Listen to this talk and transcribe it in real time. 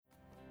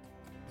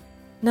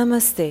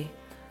Namaste.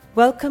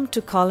 Welcome to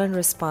Call and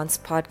Response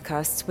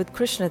podcasts with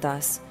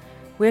Krishnadas,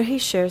 where he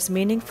shares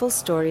meaningful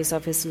stories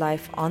of his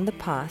life on the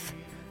path,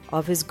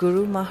 of his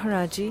Guru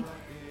Maharaji,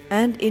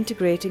 and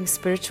integrating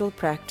spiritual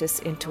practice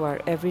into our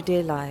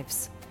everyday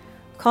lives.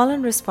 Call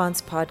and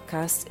Response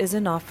podcast is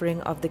an offering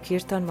of the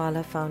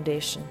Kirtanwala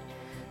Foundation.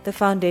 The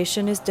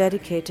foundation is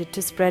dedicated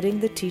to spreading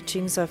the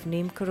teachings of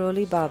Neem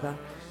Karoli Baba,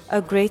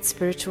 a great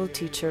spiritual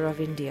teacher of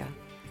India.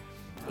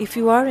 If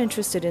you are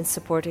interested in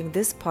supporting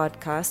this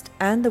podcast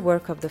and the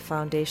work of the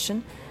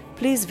foundation,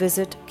 please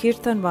visit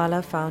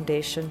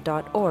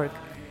kirtanwalafoundation.org,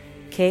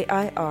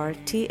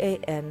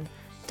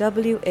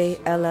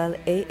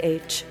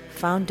 KIRTANWALLAH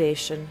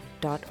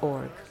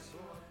foundation.org.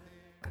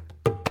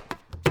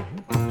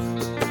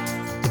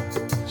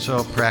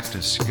 So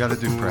practice. You got to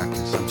do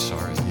practice. I'm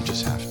sorry. You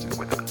just have to.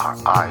 With our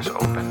eyes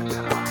open and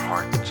our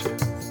hearts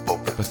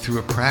open. But through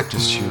a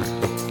practice, you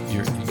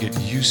get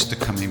used to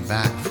coming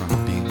back from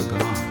being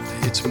gone.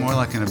 It's more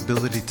like an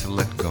ability to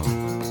let go.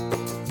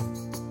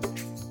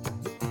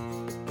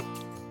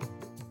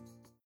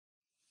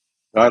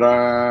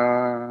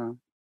 Ta-da!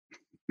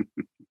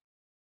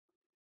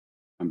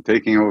 I'm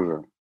taking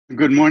over.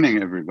 Good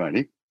morning,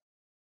 everybody.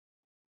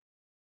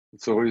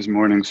 It's always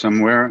morning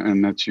somewhere,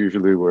 and that's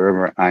usually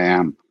wherever I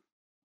am.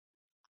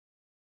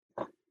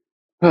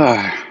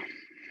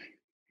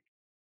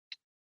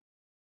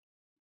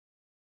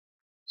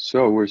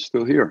 So we're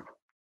still here.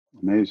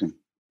 Amazing.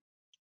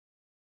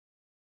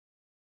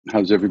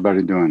 How's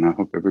everybody doing? I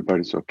hope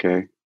everybody's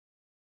okay.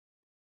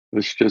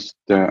 Let's just,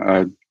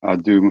 I'll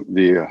do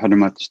the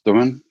Hanumat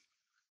Stavan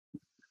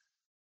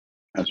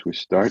as we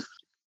start.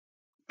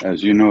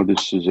 As you know,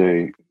 this is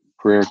a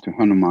prayer to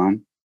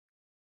Hanuman,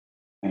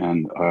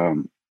 and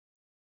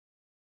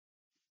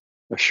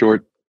a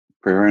short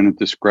prayer, and it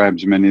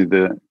describes many of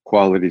the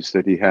qualities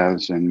that he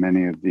has and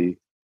many of the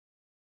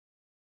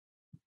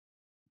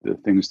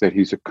things that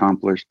he's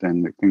accomplished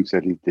and the things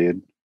that he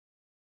did.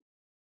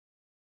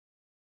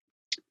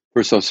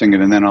 First I'll sing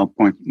it, and then I'll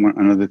point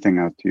another thing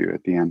out to you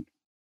at the end.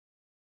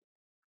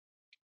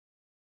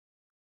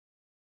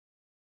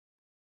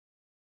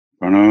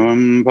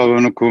 Pranawun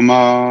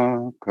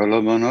Pawanakumaar,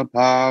 khala,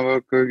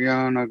 paawaka,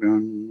 gyaana,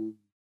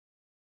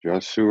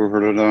 Jaasu,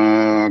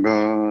 hridaya,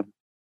 aagaar,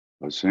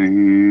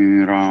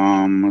 basahin,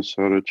 Raama,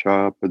 sara,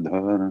 chaapa,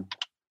 dhara,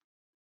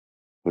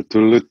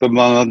 Atulita,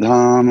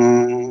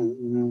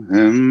 dhaamam,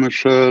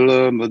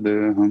 hemashailaa,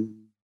 badeham,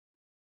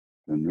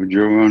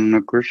 Danujawana,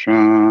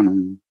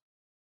 Krishna,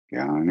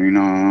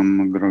 Gyaninam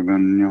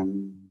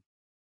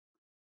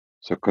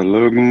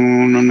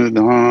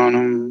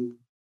Sakalagunanidhanam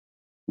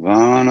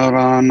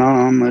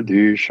Vanaranam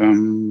Adisham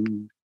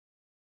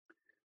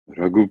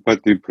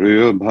Raghupati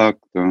Priya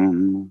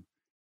Bhaktam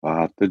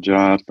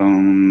Patajatam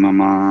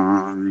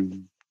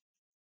Namami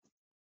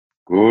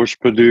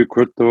Goshpadi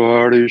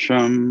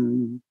Kritavarisham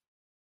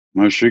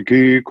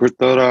Mashiki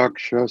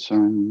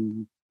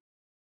Kritarakshasam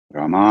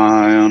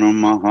Ramayana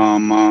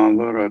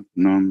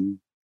Mahamalaratnam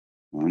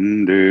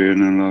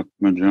Vandena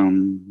Lakmajam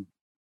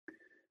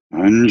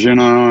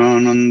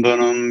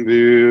Anjananandanam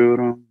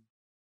Viram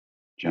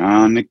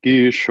Janaki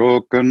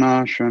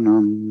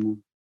Shokanashanam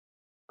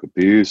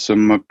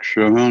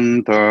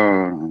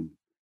Kapisamakshahantaram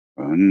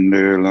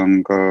Vande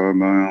Lanka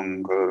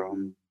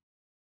Bhayankaram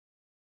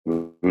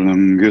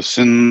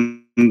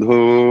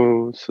Ulangisindho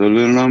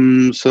Salilam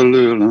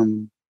Salilam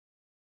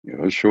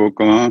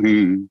Yashokahi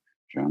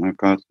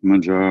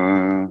Janakatmaja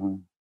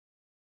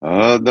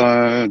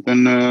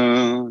Adayatana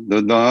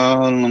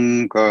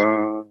Dadalanka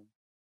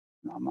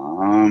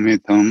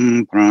Namamitam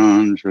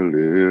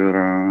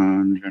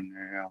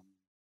Pranjaliranjaneyam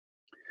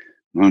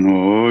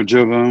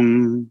Manojavam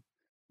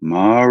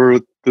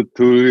Maaruta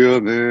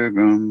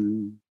Vegam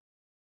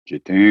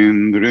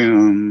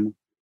Jitendriyam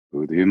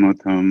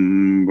Buddhimatam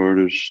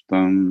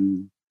Vardishtam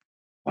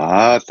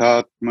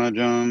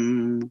Atatmajam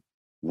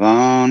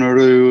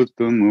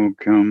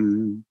Vanarayutamukhyam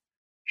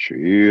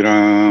Shree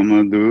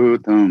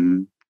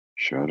Raamaduutam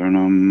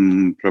Sharanam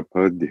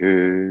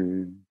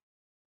Prapadhe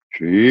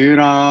Shree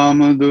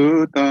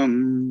Raamaduutam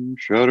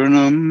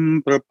Sharanam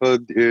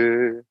Prapadhe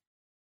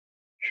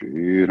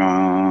Shree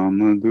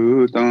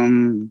Raamaduutam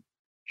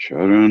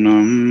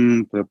Sharanam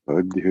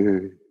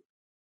Prapadhe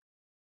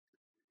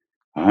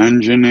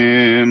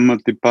Anjane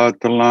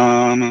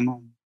Matipatalanam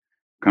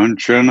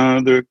Kanchana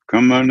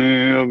Kamane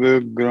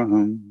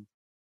Vigraham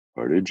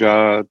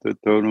Parijata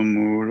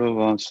Torumura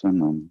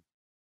Vasanam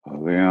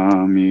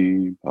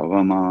Avyami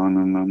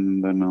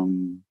Pavamananandanam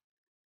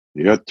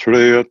Yatra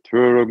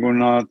Yatra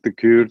Raghunatha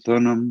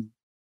Kirtanam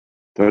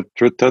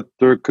Tatra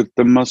Tatra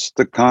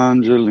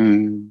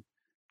Kritamastakanjalim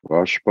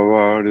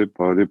Vashpavari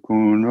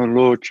Paripurna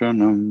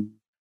Lochanam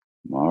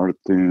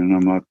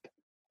Martinamat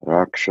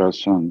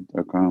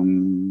Rakshasantakam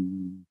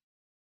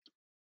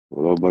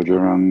Bolo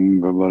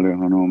Bajranga Bali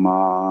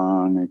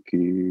Hanuman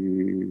ki.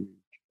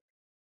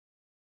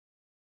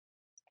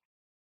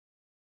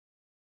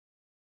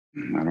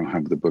 I don't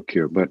have the book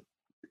here, but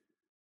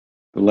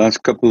the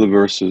last couple of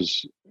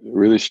verses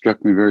really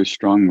struck me very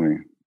strongly,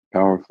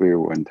 powerfully at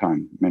one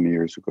time, many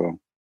years ago.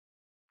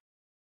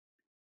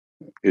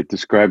 it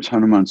describes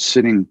Hanuman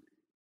sitting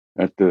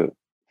at the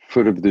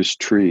foot of this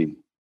tree,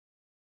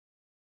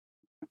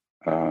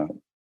 a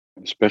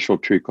special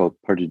tree called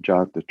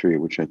Parijata tree,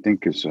 which I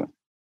think is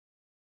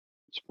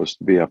supposed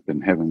to be up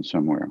in heaven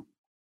somewhere.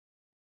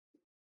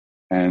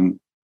 And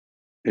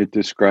it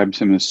describes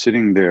him as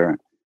sitting there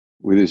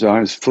with his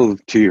eyes full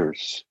of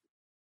tears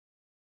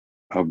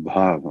of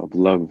bhav, of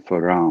love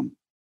for Ram.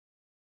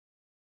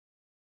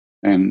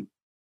 And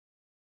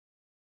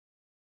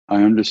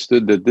I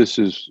understood that this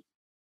is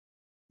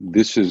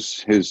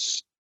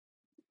his.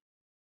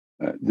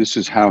 This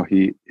is how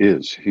he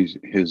is.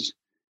 He's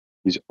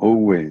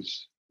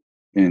always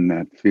in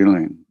that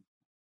feeling,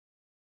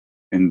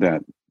 in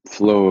that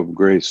flow of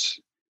grace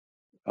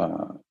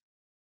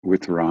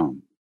with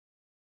Ram,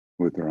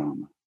 with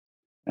Rama.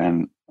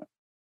 And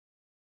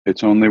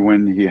it's only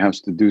when he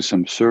has to do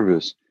some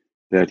service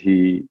that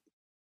he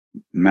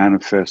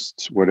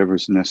manifests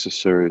whatever's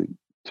necessary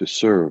to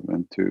serve,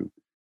 and to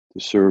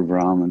serve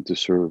Ram, and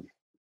to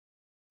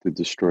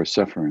destroy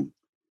suffering.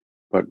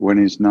 But when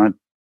he's not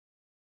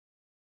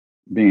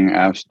being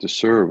asked to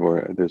serve,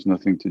 or there's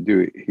nothing to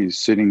do, he's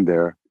sitting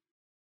there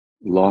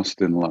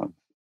lost in love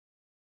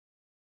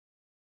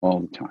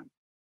all the time.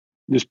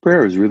 This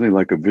prayer is really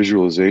like a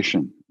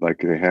visualization, like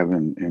they have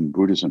in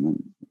Buddhism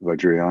and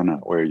Vajrayana,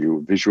 where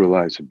you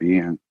visualize a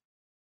being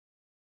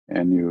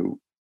and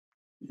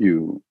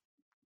you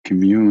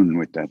commune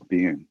with that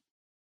being.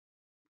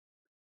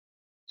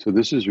 So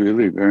this is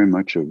really very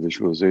much a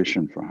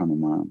visualization for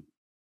Hanuman.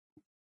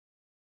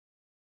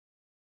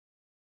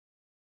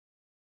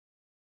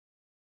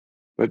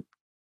 But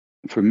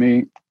for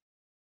me,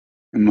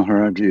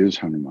 Maharaji is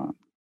Hanuman.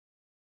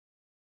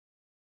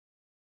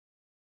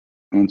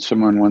 When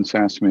someone once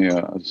asked me,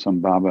 some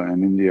Baba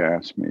in India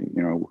asked me,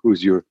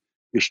 who's your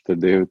Ishta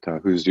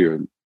Devata?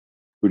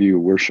 Who do you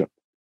worship?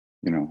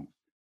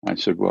 I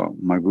said, well,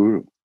 my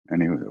guru.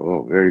 And he was,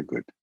 oh, very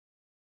good.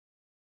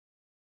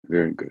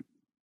 Very good.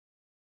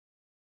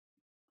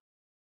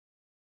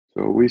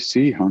 So we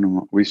see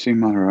Hanuman, we see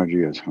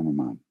Maharaji as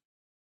Hanuman.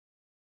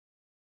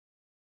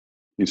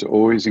 He's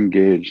always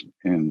engaged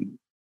in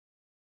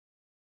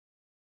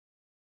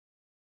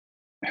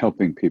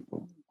helping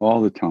people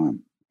all the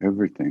time,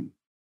 everything.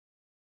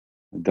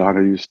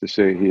 Dhara used to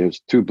say he has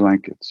two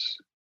blankets,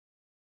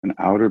 an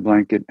outer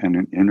blanket and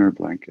an inner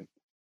blanket.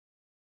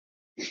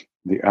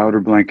 The outer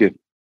blanket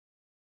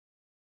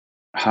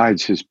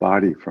hides his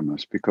body from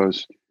us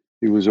because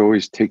he was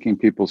always taking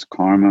people's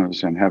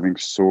karmas and having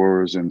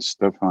sores and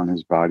stuff on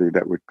his body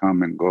that would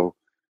come and go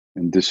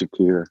and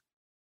disappear.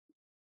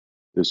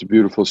 There's a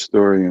beautiful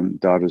story in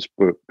Dada's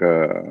book.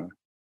 I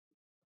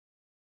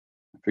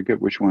forget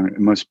which one. It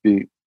must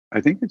be,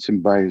 I think it's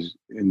in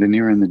The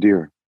Near and the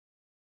Dear.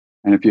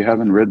 And if you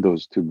haven't read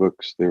those two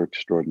books, they're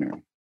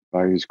extraordinary.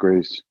 By His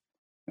Grace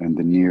and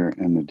The Near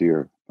and the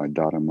Dear by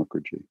Dada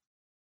Mukherjee.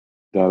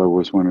 Dada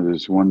was one of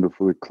his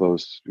wonderfully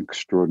close,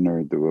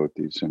 extraordinary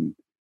devotees, and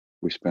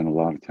we spent a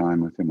lot of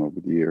time with him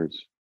over the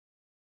years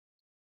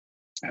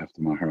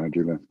after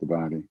Maharaji left the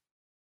body.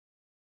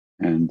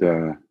 And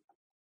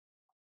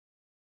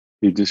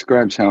he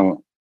describes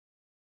how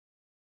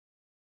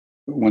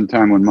one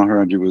time when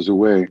Maharaji was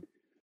away,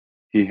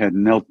 he had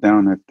knelt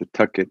down at the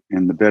tucket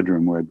in the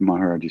bedroom where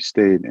Maharaji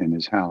stayed in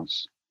his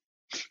house.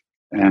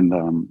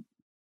 And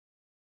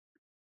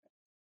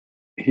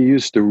he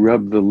used to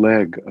rub the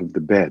leg of the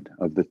bed,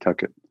 of the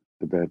tucket,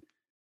 the bed.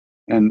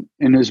 And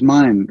in his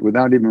mind,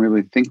 without even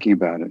really thinking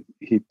about it,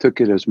 he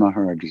took it as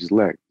Maharaji's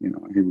leg.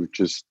 He would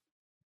just,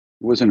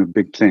 it wasn't a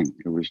big thing.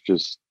 It was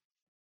just,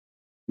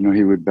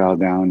 he would bow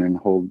down and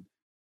hold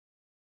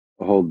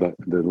the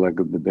leg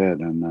of the bed.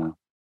 And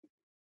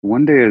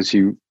one day as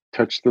he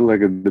touched the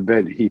leg of the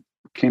bed, he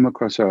came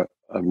across a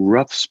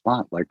rough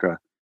spot, like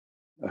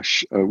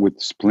with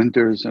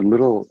splinters, a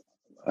little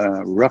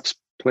rough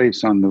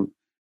place on the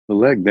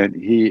leg that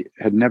he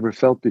had never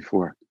felt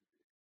before.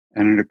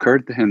 And it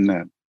occurred to him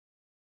that,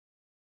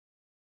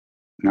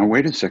 now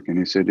wait a second,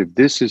 he said,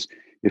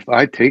 if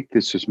I take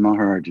this as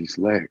Maharaji's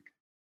leg,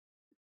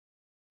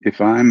 if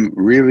I'm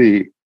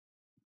really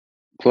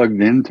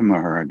plugged into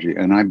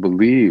Maharaji and I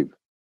believe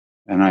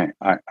and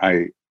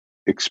I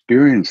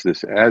experience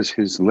this as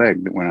his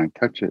leg when I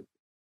touch it,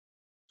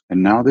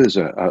 and now there's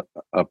a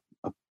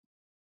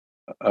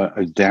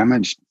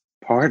damaged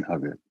part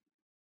of it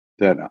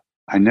that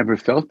I never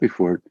felt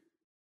before.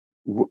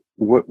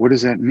 What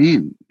does that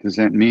mean? Does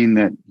that mean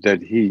that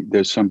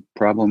there's some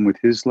problem with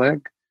his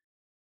leg?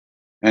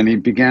 And he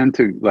began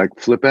to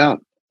flip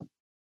out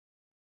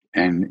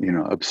and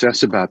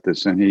obsess about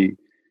this, and he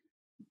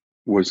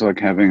was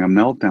having a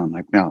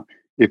meltdown. Now,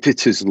 if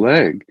it's his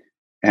leg,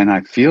 and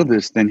I feel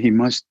this, then it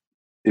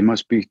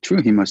must be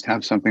true. He must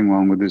have something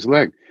wrong with his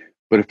leg.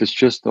 But if it's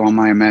just all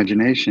my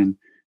imagination,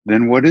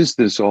 then what is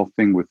this all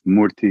thing with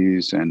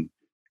murtis and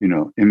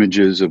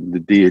images of the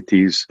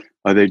deities?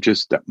 Are they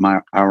just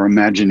our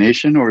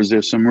imagination, or is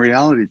there some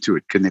reality to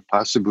it? Can they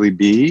possibly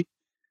be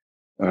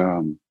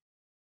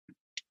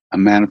a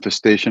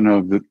manifestation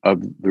of the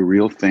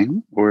real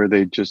thing, or are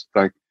they just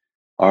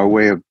our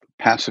way of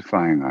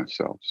pacifying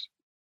ourselves?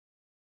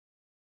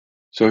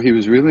 So he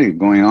was really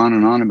going on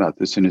and on about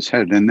this in his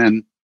head. And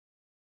then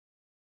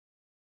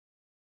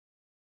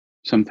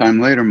sometime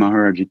later,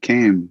 Maharaji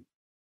came.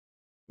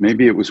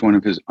 Maybe it was one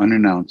of his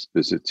unannounced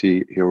visits.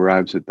 He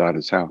arrives at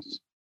Dada's house.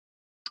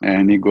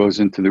 And he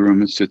goes into the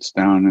room and sits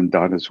down, and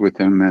Dada's with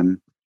him.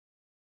 And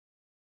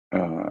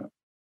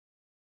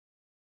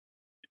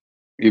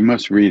you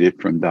must read it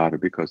from Dada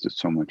because it's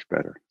so much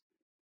better.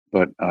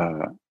 But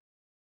at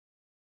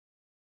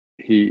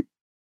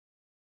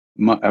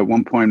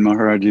one point,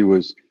 Maharaji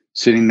was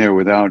sitting there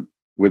without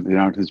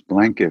his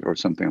blanket or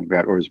something like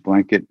that, or his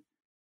blanket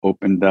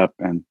opened up,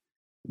 and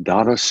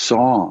Dada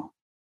saw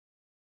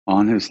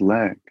on his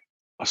leg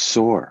a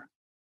sore,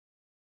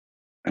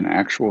 an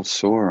actual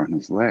sore on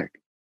his leg.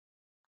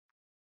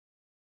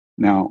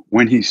 Now,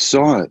 when he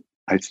saw it,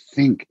 I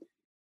think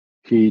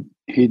he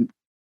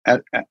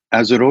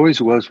as it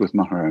always was with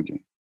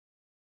Maharaji,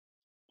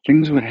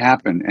 things would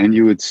happen and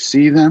you would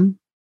see them,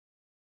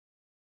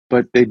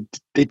 but they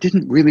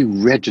didn't really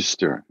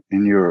register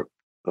in your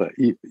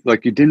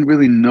like you didn't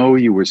really know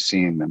you were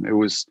seeing them. It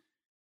was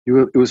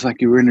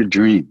like you were in a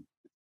dream.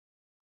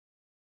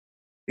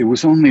 It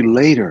was only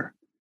later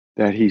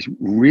that he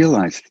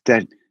realized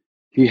that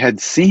he had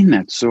seen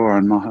that sore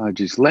on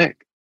Maharaji's leg,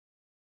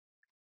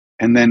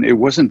 and then it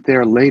wasn't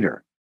there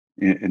later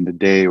in the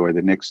day or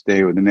the next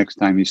day or the next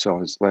time he saw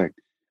his leg,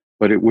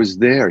 but it was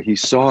there. He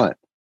saw it,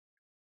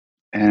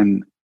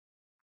 and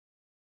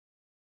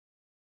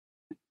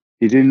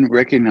he didn't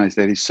recognize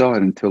that he saw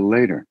it until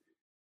later.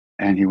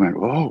 And he went,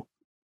 "Oh."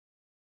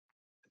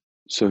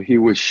 So he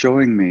was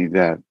showing me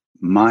that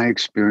my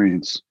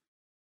experience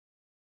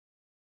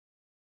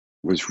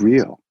was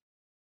real.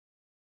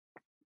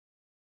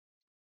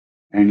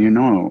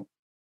 And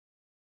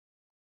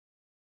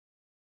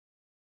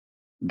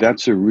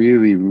that's a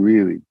really,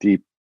 really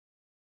deep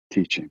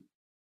teaching.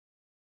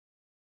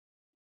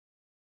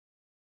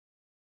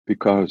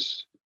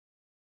 Because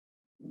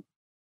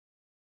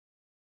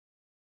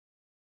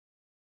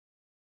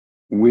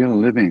we are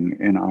living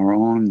in our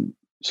own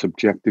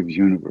subjective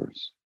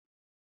universe.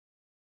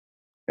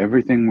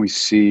 Everything we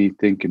see,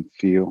 think, and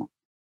feel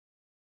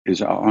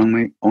is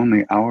only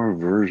our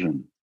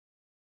version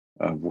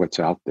of what's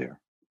out there.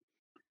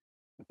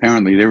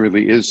 Apparently, there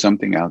really is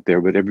something out there,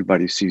 but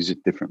everybody sees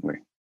it differently.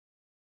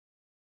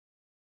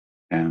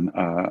 And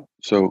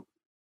so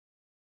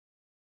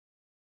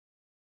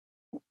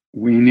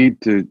we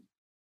need to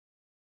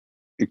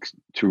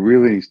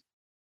really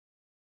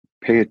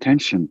pay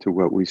attention to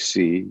what we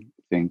see,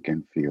 think,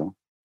 and feel,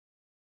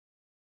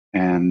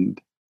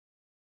 and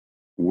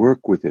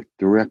work with it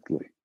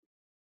directly.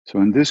 So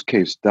in this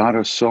case,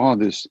 Dada saw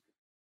this.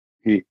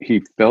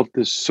 He felt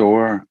this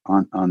sore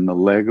on the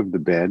leg of the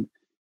bed,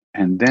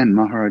 and then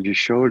Maharaji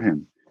showed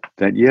him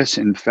that yes,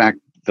 in fact,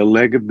 the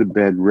leg of the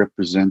bed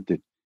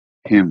represented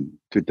him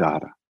to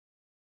Dada,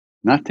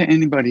 not to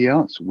anybody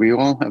else. We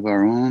all have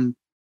our own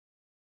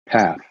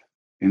path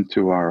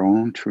into our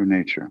own true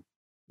nature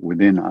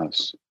within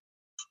us.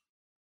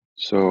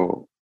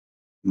 So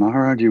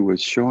Maharaji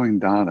was showing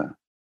Dada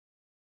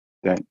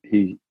that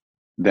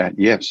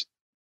yes,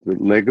 the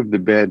leg of the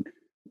bed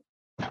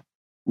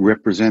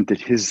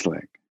represented his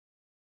leg,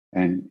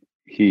 and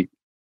he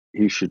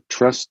should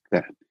trust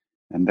that,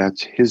 and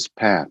that's his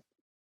path,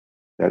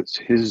 that's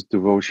his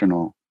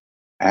devotional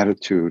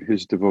attitude,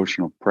 his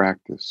devotional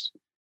practice,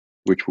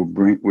 which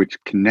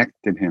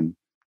connected him,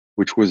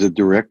 which was a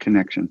direct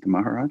connection to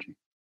Maharaji.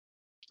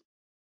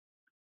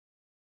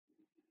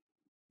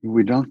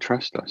 We don't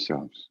trust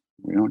ourselves.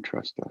 We don't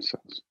trust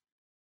ourselves.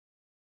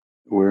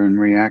 We're in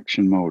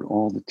reaction mode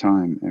all the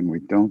time, and we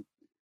don't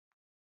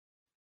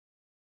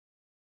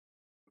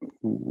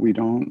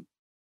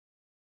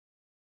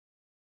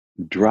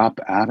drop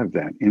out of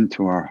that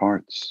into our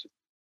hearts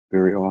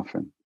very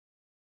often.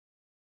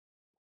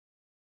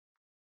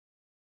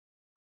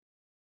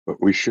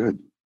 But we should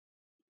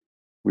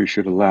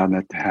allow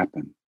that to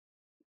happen.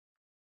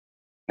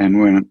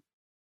 And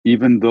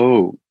even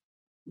though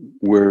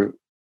we're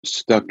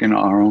stuck in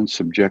our own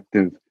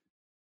subjective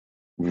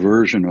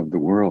version of the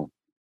world,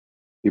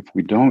 if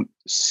we don't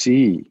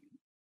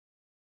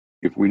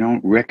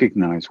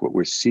recognize what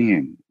we're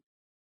seeing,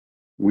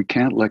 we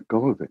can't let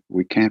go of it.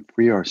 We can't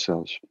free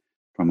ourselves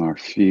from our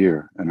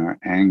fear and our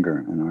anger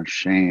and our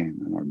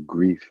shame and our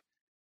grief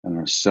and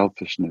our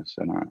selfishness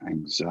and our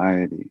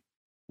anxiety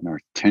and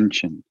our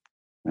tension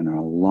and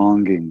our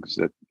longings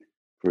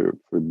for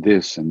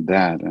this and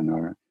that and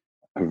our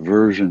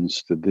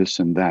aversions to this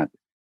and that.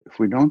 If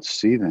we don't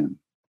see them,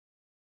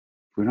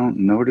 if we don't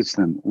notice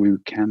them, we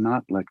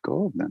cannot let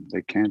go of them.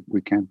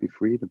 We can't be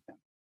freed of them.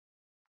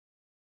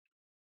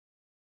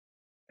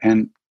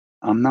 And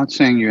I'm not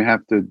saying you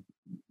have to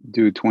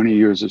do 20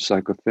 years of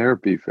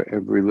psychotherapy for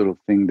every little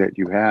thing that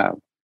you have,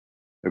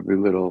 every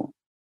little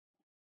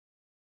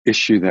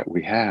issue that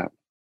we have.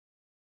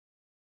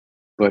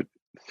 But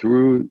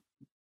through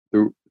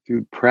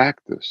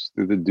practice,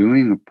 through the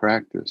doing of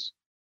practice,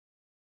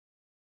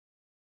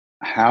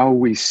 how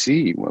we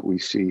see what we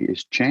see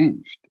is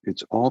changed.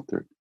 It's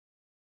altered.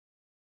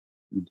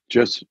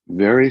 Just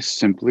very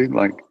simply,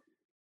 like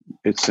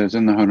It says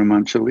in the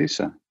Hanumat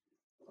Chalisa,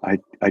 I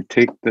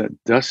take the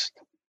dust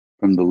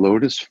from the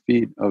lotus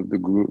feet of the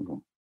Guru,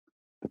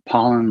 the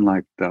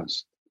pollen-like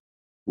dust,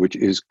 which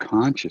is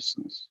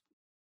consciousness,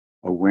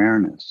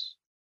 awareness,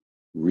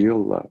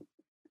 real love,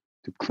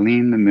 to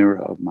clean the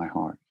mirror of my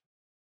heart.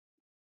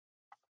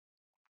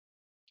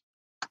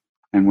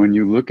 And when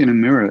you look in a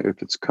mirror,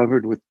 if it's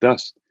covered with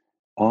dust,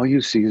 all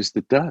you see is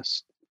the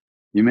dust.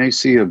 You may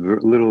see a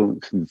little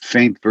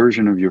faint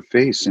version of your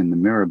face in the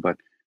mirror, but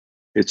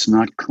it's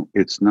not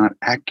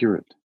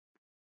accurate.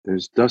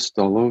 There's dust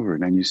all over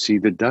it, and you see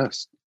the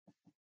dust.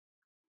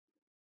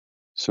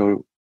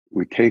 So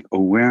we take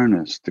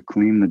awareness to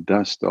clean the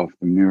dust off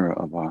the mirror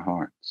of our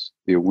hearts.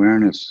 The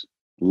awareness,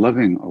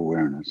 loving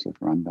awareness, as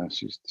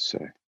Ramdas used to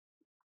say,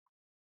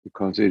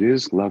 because it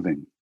is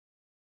loving.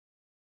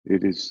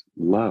 It is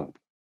love.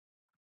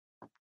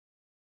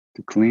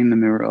 To clean the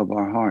mirror of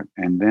our heart.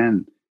 And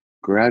then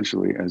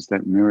gradually, as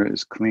that mirror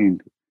is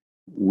cleaned,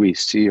 we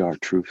see our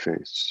true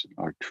face,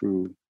 our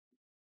true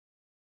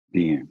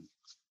being.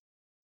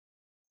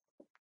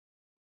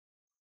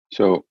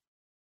 So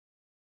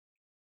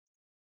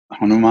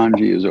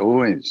Hanumanji is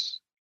always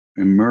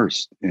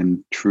immersed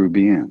in true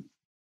being,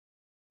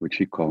 which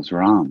he calls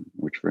Ram,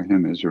 which for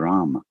him is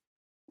Raama,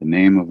 the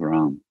name of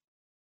Ram.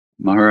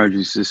 Maharaj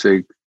used to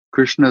say,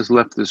 Krishna has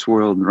left this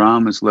world,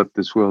 Ram has left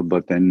this world,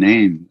 but their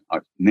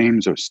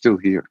names are still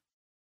here.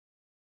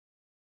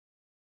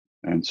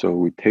 And so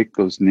we take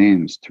those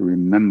names to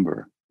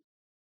remember,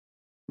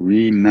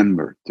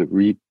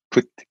 to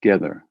put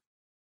together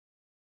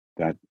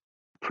that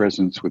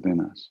presence within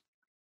us,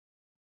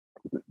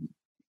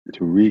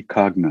 to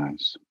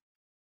recognize.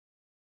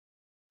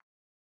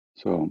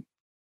 So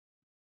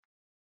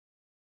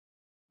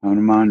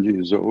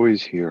Hanumanji is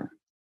always here,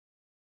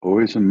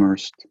 always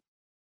immersed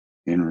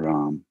in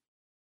Ram.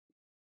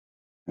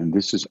 And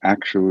this is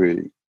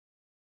actually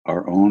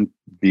our own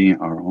being,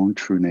 our own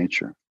true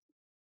nature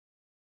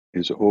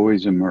is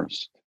always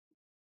immersed,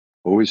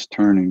 always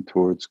turning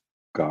towards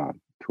God,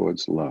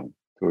 towards love,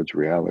 towards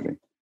reality.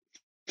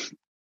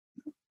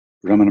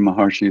 Ramana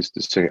Maharshi used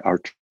to say, our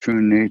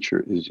true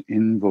nature is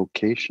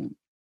invocation.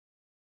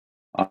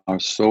 Our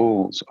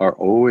souls are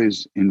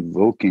always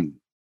invoking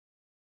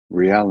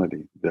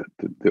reality, the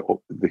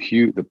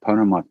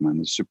Paramatma,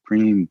 the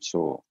Supreme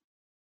Soul.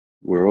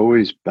 We're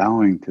always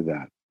bowing to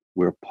that.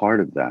 We're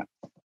part of that.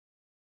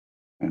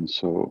 And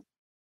so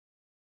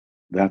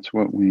that's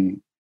what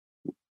we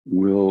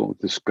will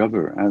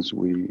discover as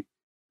we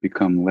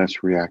become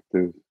less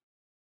reactive,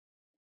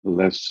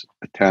 less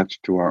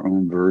attached to our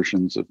own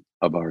versions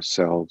of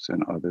ourselves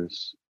and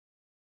others,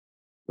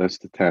 less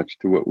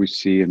attached to what we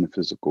see in the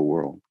physical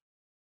world,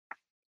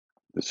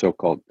 the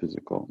so-called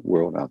physical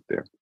world out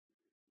there.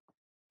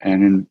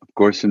 And of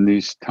course, in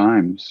these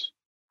times,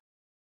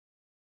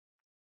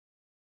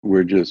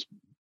 we're just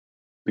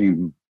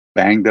being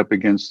banged up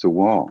against the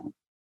wall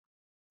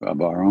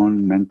of our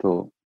own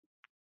mental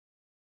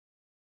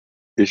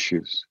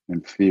issues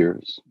and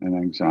fears and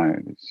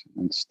anxieties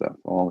and stuff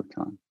all the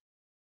time.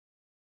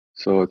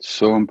 So it's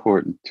so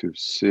important to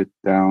sit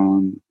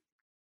down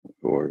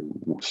or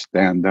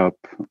stand up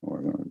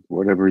or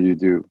whatever you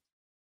do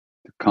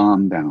to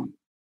calm down,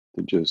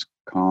 to just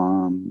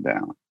calm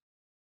down.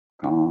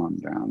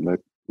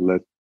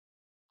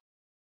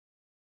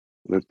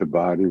 Let the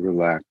body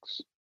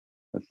relax,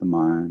 let the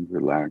mind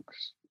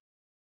relax,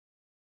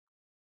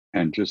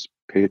 and just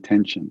pay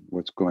attention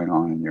what's going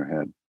on in your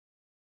head.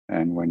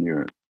 And when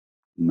you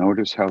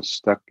notice how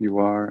stuck you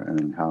are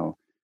and how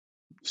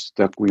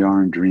stuck we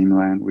are in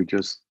dreamland, we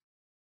just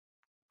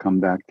come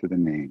back to the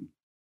name.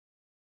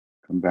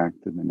 Come back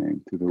to the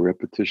name. Through the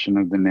repetition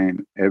of the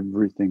name,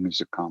 everything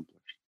is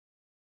accomplished.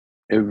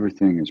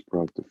 Everything is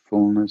brought to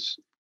fullness.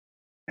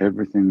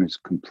 Everything is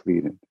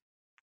completed.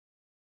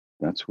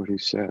 That's what he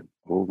said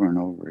over and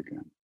over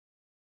again.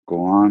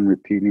 Go on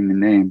repeating the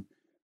name,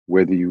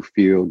 whether you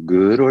feel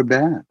good or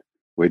bad,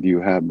 whether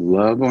you have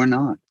love or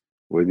not,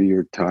 whether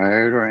you're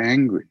tired or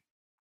angry.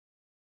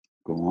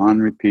 Go on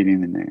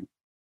repeating the name.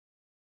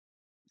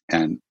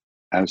 And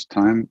as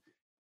time,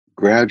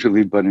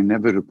 gradually but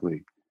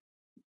inevitably,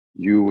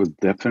 you will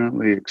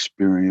definitely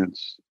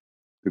experience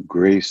the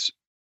grace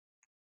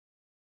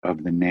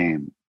of the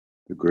name.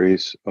 The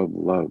grace of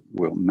love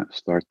will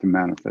start to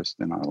manifest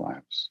in our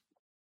lives.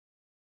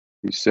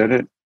 He said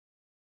it,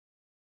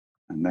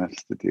 and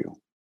that's the deal.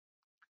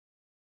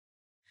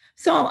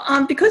 So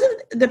because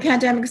of the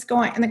pandemic is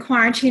going and the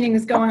quarantining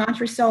is going on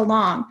for so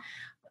long,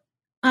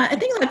 I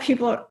think a lot of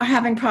people are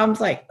having problems,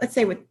 like, let's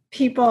say, with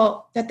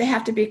people that they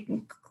have to be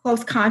in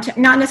close contact,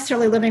 not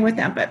necessarily living with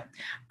them, but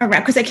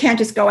around, because they can't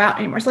just go out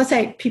anymore. So let's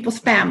say people's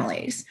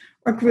families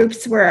or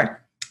groups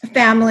where a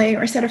family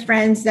or a set of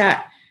friends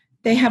that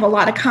they have a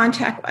lot of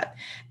contact with.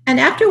 And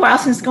after a while,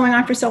 since it's going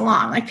on for so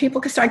long, like,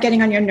 people can start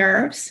getting on your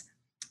nerves,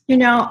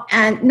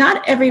 and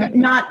not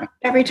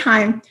every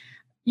time,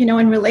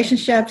 in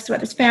relationships,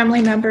 whether it's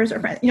family members or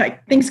friends,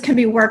 things can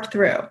be worked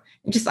through.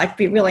 You just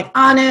be really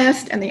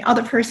honest, and the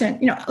other person,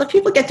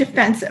 people get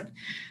defensive.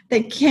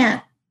 They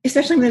can't,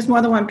 especially when there's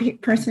more than one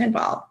person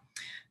involved.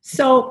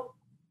 So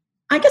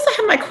I guess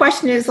my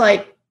question is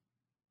like,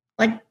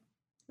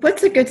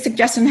 what's a good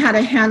suggestion how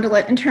to handle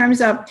it in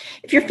terms of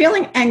if you're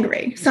feeling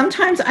angry?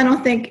 Sometimes I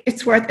don't think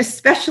it's worth,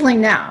 especially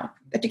now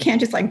that you can't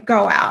just like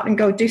go out and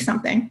go do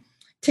something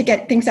to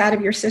get things out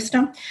of your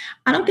system.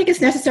 I don't think it's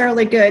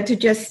necessarily good to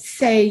just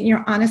say,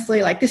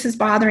 honestly, like this is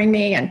bothering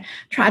me and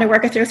try to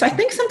work it through. So I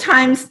think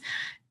sometimes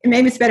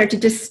maybe it's better to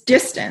just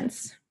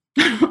distance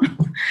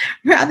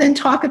rather than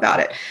talk about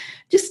it.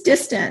 Just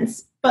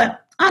distance.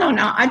 But I don't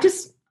know.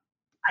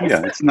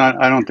 It's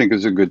not. I don't think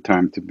it's a good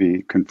time to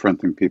be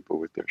confronting people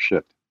with their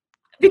shit.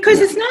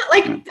 Because it's not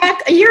like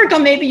back a year ago,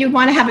 maybe you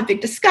want to have a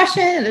big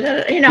discussion,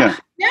 Now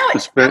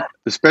it's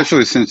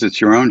especially since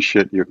it's your own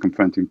shit you're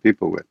confronting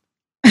people with.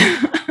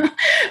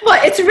 Well,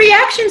 it's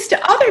reactions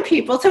to other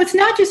people, so it's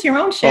not just your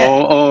own shit.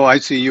 Oh, I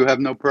see. You have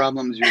no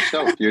problems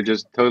yourself. You're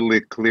just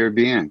totally clear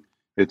being.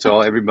 It's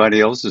all everybody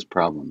else's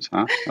problems,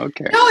 huh?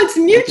 Okay. No, it's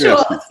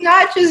mutual. It's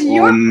not just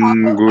your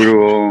problem.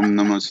 Guru, Om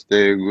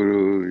Namaste,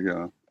 Guru.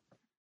 Yeah.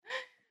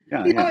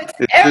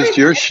 It's just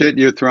your shit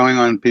you're throwing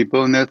on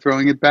people, and they're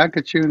throwing it back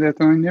at you, and they're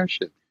throwing their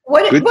shit.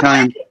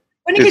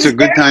 It's a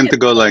good time to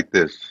go like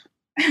this.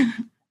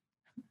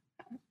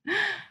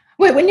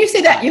 Wait, when you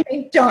say that, you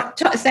mean don't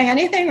say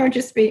anything, or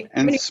just be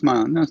and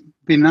smile? No,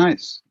 be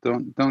nice.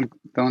 Don't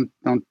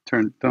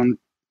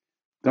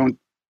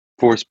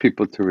force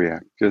people to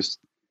react. Just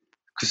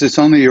because it's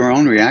only your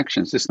own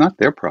reactions. It's not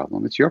their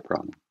problem. It's your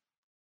problem.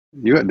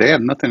 They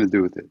have nothing to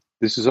do with it.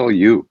 This is all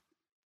you.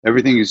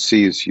 Everything you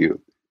see is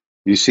you.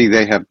 You see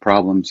they have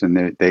problems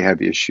and they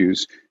have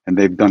issues and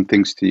they've done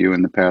things to you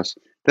in the past.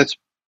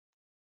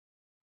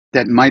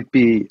 There might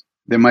be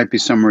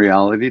some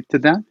reality to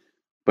that,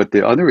 but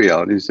the other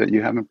reality is that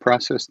you haven't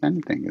processed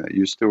anything, that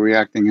you're still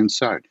reacting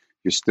inside.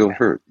 You're still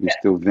hurt. You're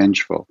still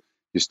vengeful.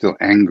 You're still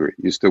angry.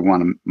 You still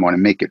want to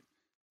make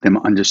them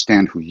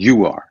understand who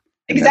you are.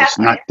 Exactly. It's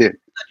not there.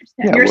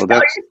 Yeah, well,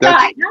 that's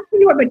not who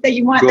you are, but that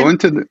you want. Go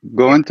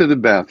into the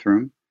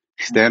bathroom,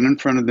 stand in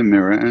front of the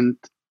mirror, and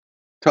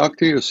talk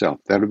to yourself.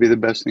 That'll be the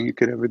best thing you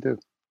could ever do.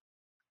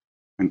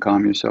 And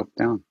calm yourself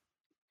down.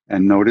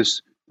 And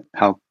notice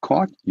how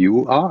caught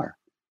you are.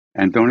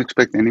 And don't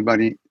expect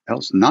anybody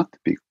else not to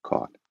be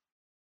caught.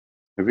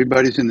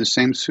 Everybody's in the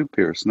same soup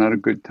here. It's not a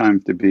good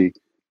time to be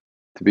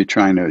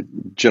trying to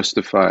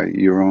justify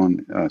your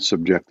own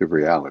subjective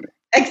reality.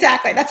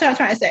 Exactly. That's what I'm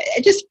trying to say.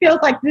 It just feels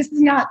like this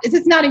is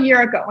not a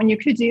year ago when you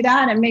could do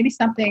that and maybe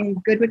something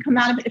good would come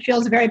out of it. It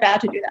feels very bad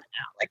to do that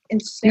now. Like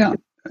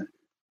instinctively. Yeah.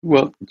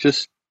 Well,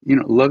 just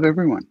love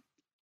everyone.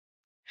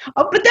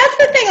 Oh, but that's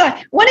the thing.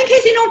 Like, what in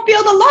case you don't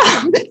feel the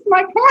love? That's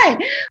my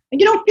point.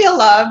 You don't feel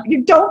love.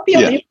 You don't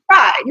feel it.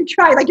 You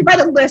try. Like you write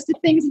a list of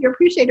things you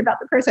appreciate about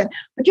the person,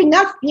 but you're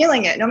not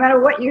feeling it no matter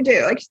what you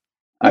do. Like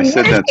I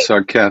said that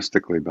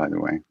sarcastically, by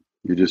the way.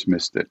 You just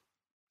missed it.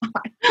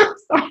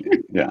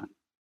 Sorry. Yeah.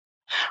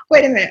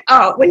 Wait a minute.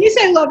 Oh, when you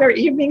say love,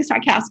 you're being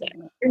sarcastic.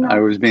 You're not. I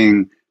was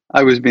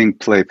being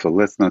playful.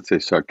 Let's not say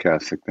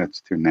sarcastic.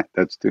 That's too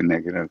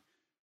negative.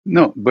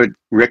 No, but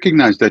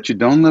recognize that you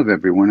don't love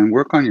everyone and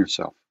work on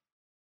yourself.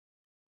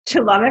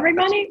 To love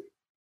everybody?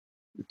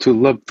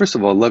 First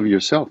of all, love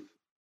yourself.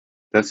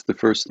 That's the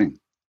first thing.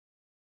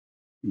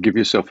 Give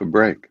yourself a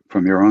break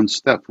from your own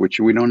stuff, which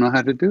we don't know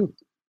how to do.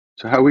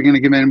 So how are we going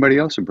to give anybody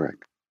else a break?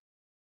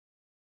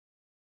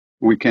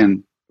 We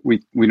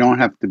don't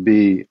have to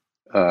be,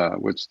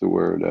 what's the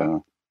word?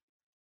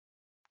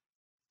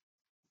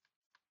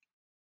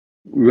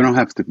 We don't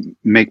have to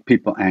make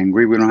people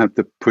angry. We don't have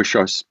to push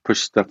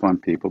stuff on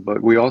people,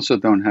 but we also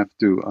don't have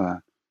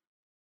to.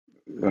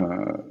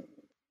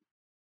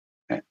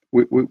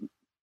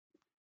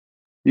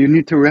 You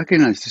need to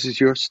recognize this is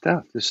your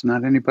stuff. This is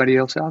not anybody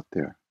else out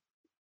there.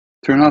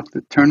 Turn off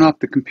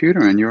the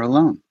computer and you're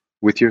alone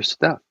with your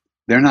stuff.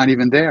 They're not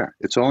even there.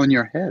 It's all in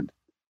your head.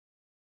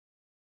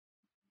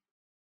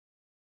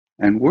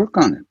 And work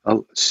on it.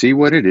 See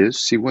what it is.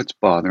 See what's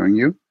bothering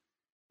you,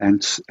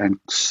 and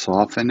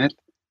soften it.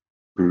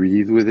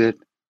 Breathe with it,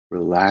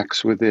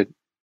 relax with it,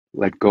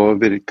 let go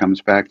of it, it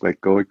comes back,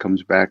 let go, it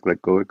comes back, let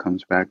go, it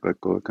comes back,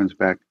 let go, it comes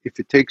back. If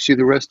it takes you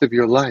the rest of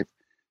your life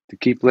to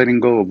keep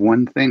letting go of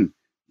one thing,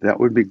 that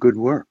would be good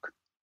work.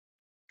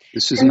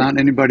 This is not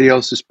anybody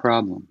else's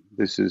problem.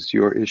 This is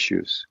your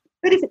issues.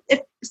 But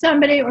if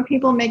somebody or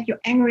people make you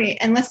angry,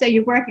 and let's say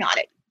you're working on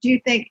it, do you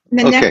think...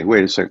 Okay,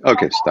 wait a second.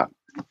 Okay, stop.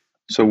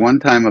 So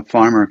one time a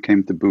farmer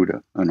came to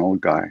Buddha, an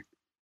old guy,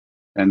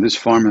 and this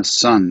farmer's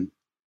son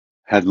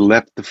had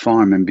left the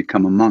farm and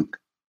become a monk,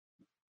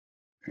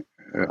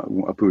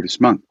 a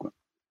Buddhist monk.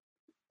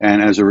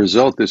 And as a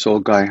result, this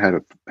old guy had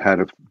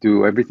to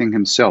do everything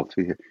himself.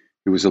 He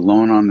was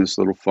alone on this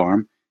little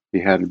farm.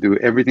 He had to do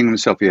everything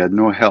himself. He had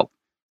no help.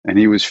 And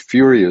he was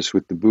furious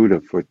with the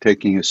Buddha for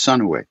taking his son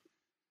away.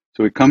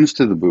 So he comes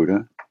to the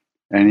Buddha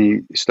and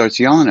he starts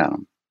yelling at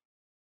him.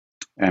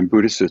 And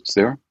Buddha sits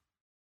there.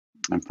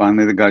 And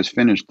finally the guy's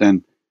finished.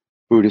 Then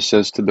Buddha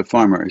says to the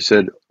farmer, he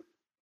said,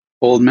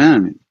 "Old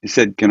man," he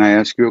said, "can I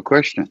ask you a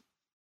question?"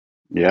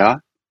 "Yeah."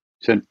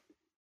 He said,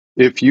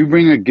 "If you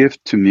bring a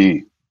gift to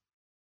me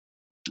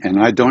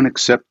and I don't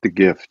accept the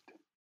gift,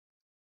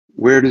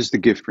 where does the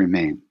gift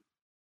remain?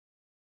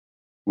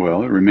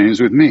 Well, it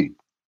remains with me.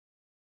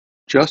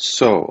 Just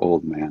so,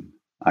 old man,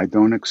 I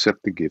don't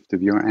accept the gift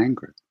of your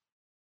anger.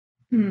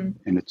 Hmm.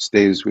 And it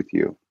stays with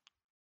you.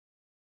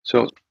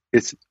 So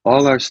it's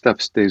all our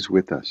stuff stays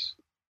with us.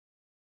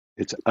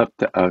 It's up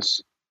to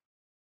us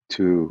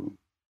to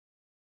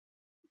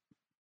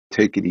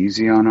take it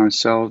easy on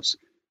ourselves,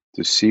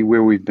 to see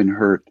where we've been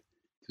hurt,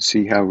 to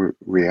see how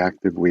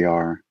reactive we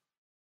are,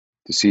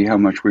 to see how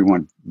much we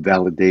want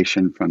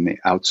validation from the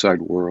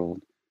outside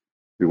world.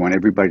 We want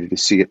everybody to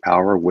see it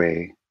our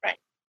way, Right.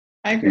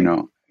 I agree. you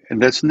know,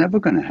 and that's never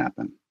going to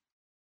happen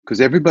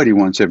because everybody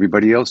wants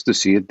everybody else to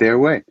see it their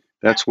way.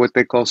 That's what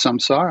they call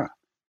samsara.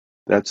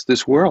 That's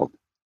this world.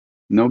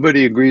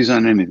 Nobody agrees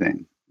on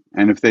anything.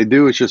 And if they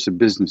do, it's just a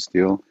business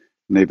deal.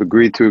 And they've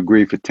agreed to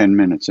agree for 10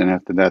 minutes. And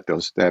after that,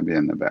 they'll stab you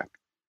in the back.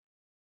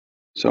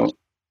 So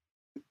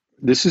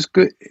this is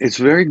good. It's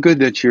very good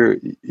that you're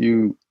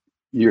in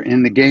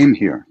the game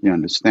here. You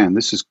understand?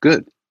 This is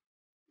good.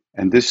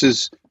 And this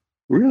is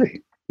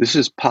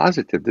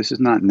positive. This is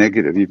not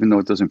negative, even though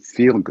it doesn't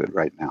feel good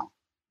right now.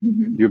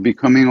 Mm-hmm. You're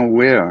becoming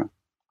aware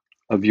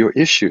of your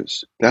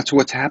issues. That's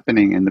what's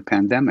happening in the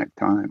pandemic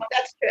time. Well,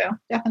 that's true.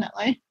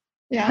 Definitely.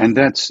 Yeah. And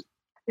that's,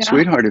 Yeah.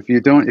 sweetheart, if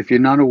you're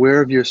not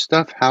aware of your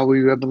stuff, how will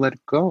you ever let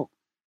it go?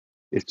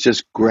 It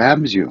just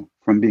grabs you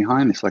from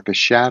behind. It's like a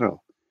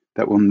shadow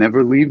that will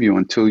never leave you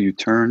until you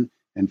turn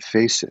and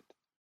face it.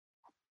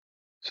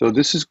 So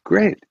this is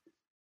great.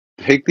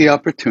 Take the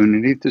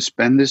opportunity to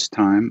spend this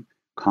time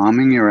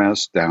calming your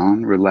ass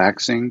down,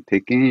 relaxing,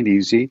 taking it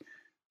easy,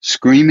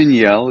 scream and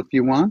yell if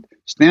you want.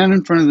 Stand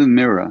in front of the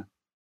mirror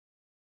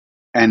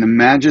and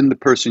imagine the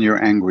person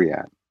you're angry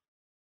at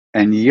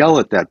and yell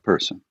at that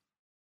person.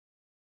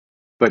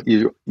 But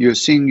you're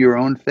seeing your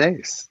own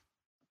face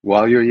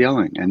while you're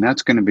yelling, and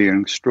that's going to be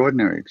an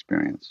extraordinary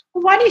experience.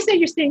 Well, why do you say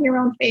you're seeing your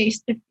own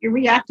face if you're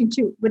reacting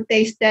to what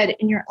they said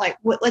in your, like,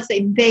 what, let's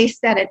say they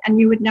said it and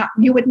you would not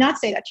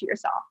say that to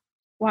yourself?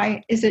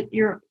 Why is it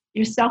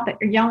yourself that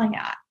you're yelling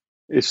at?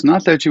 It's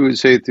not that you would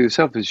say it to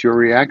yourself, it's your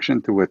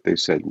reaction to what they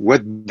said.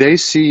 What they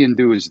see and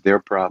do is their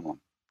problem.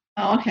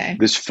 Oh, okay.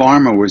 This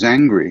farmer was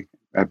angry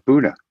at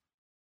Buddha.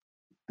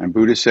 And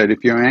Buddha said,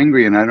 if you're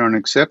angry and I don't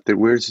accept it,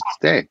 where does it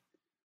stay?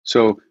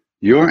 So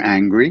you're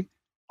angry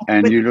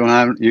and you don't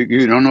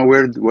know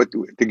what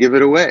to give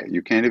it away.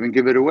 You can't even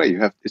give it away.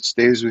 It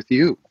stays with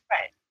you.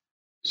 Right.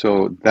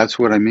 So that's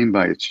what I mean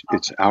by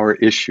it's our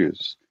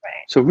issues. Right.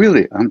 So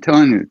really, I'm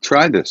telling you,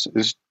 try this.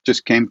 This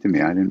just came to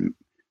me. I didn't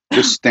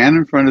just stand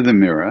in front of the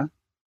mirror.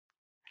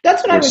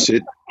 That's what I would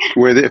sit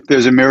if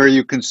there's a mirror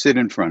you can sit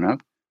in front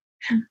of,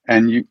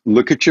 and you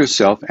look at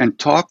yourself and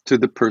talk to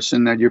the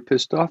person that you're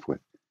pissed off with.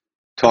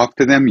 Talk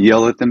to them,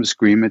 yell at them,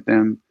 scream at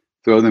them,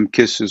 throw them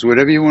kisses,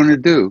 whatever you want to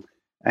do.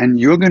 And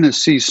you're going to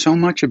see so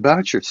much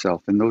about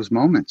yourself in those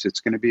moments.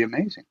 It's going to be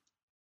amazing.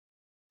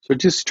 So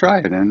just try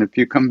it. And if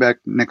you come back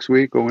next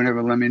week or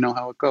whenever, let me know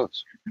how it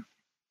goes.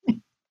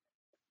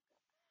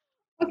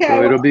 Okay.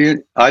 So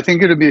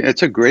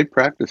it's a great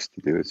practice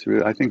to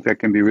do. I think that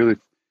can be really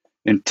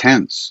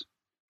intense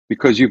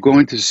because you're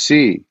going to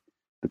see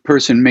the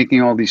person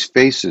making all these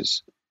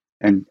faces,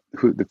 and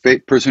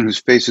the person whose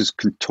face is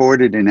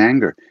contorted in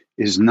anger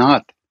is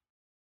not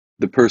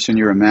the person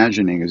you're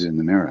imagining is in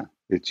the mirror.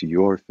 It's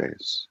your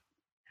face.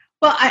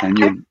 Well,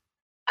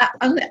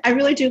 I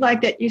really do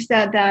like that you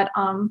said that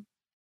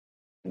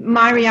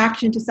my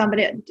reaction to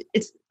somebody,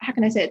 it's, how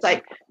can I say, it's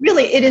like,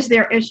 really, it is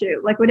their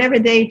issue. Like whatever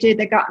they did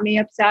that got me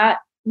upset,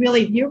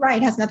 really, you're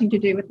right, has nothing to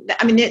do with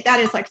that. I mean, that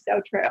is like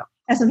so true. It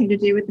has nothing to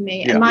do with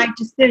me. Yeah. And my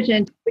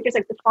decision, because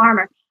like the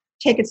farmer,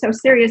 take it so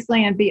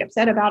seriously and be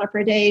upset about it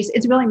for days,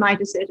 it's really my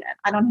decision.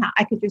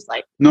 I could just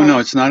like. No,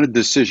 it's not a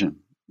decision.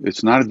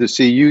 It's not a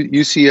decision.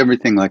 You see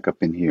everything like up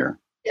in here.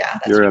 Yeah.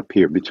 You're up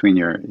here between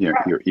your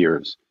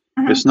ears.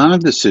 Uh-huh. It's not a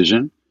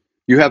decision.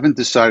 You haven't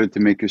decided to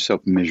make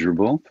yourself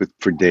miserable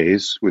for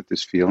days with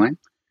this feeling,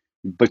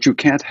 but you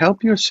can't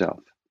help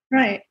yourself.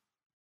 Right.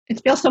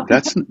 It feels so.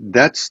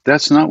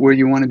 That's not where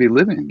you want to be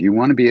living. You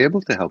want to be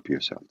able to help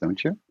yourself,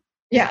 don't you?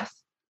 Yes.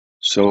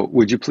 So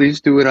would you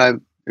please do what I've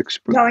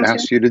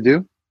asked you to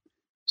do?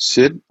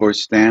 Sit or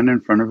stand in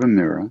front of a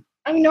mirror.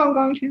 I know I'm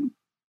going to.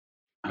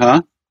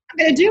 Huh? I'm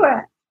going to do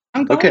it.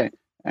 I'm going. Okay.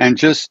 And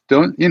just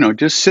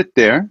just sit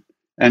there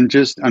and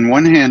just on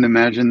one hand,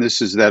 imagine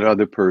this is that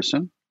other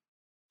person.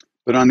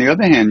 But on the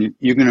other hand,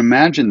 you can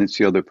imagine it's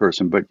the other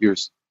person, but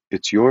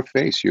it's your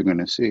face you're going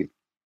to see.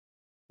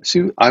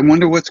 See, I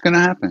wonder what's going to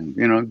happen.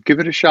 Give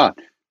it a shot.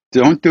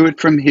 Don't do it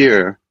from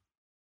here.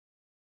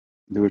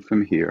 Do it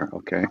from here,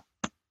 okay?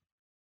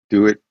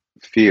 Do it,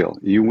 feel.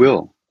 You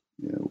will.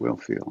 You will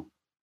feel.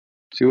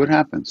 See what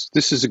happens.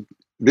 This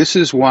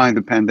is why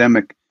the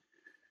pandemic,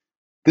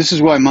 this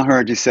is why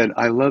Maharaji said,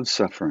 I love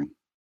suffering.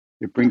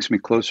 It brings me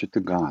closer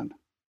to God.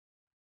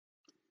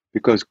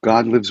 Because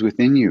God lives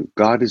within you.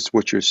 God is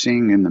what you're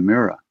seeing in the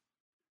mirror.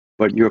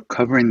 But you're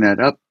covering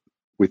that up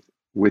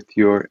with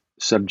your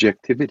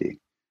subjectivity.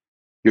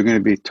 You're going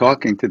to be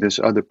talking to this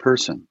other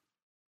person.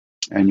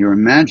 And you're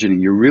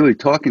really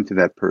talking to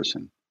that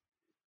person.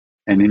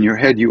 And in your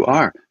head you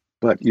are,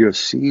 but you're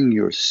seeing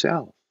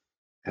yourself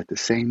at the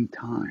same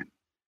time.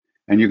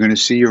 And you're going to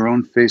see your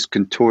own face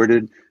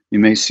contorted. You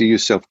may see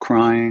yourself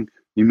crying.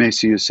 You may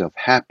see yourself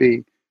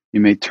happy.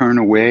 You may turn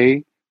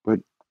away, but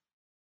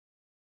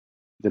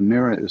the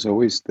mirror is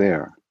always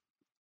there.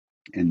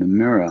 And the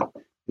mirror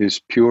is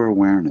pure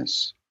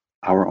awareness,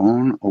 our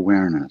own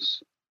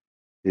awareness.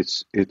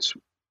 It's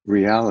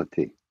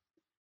reality.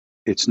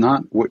 It's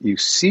not what you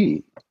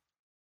see,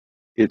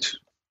 it's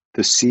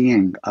the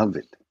seeing of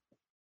it.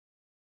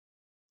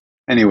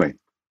 Anyway,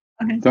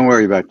 Okay. don't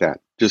worry about that.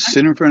 Just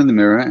sit in front of the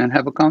mirror and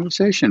have a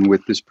conversation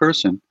with this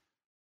person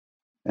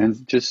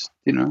and just,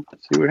 see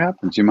what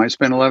happens. You might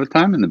spend a lot of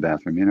time in the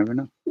bathroom. You never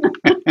know.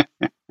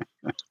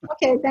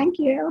 Okay, thank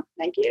you.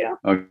 Thank you.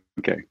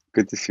 Okay,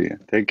 good to see you.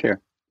 Take care.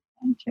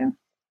 Thank you.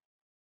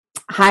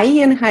 Hi,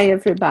 and hi,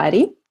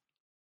 everybody.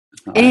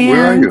 Hi,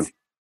 where are you?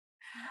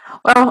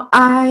 Well,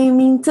 I'm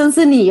in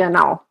Tanzania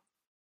now.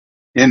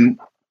 In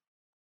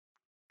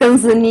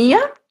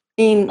Tanzania,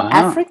 in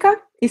Africa,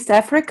 East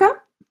Africa.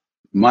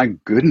 My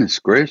goodness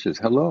gracious.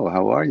 Hello,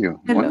 how are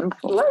you? Hello.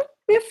 Wonderful. Hello.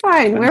 We're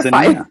fine. We're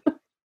Tanzania. fine.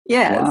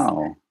 Yes.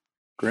 Wow,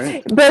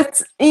 great.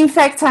 But in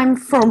fact, I'm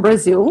from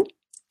Brazil,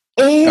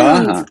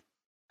 and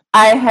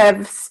I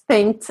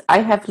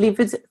have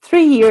lived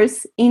 3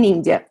 years in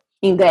India,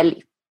 in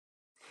Delhi.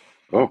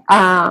 Oh.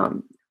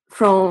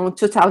 From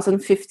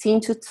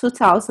 2015 to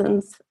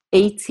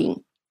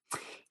 2018.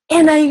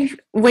 And I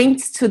went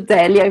to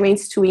Delhi, I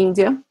went to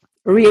India,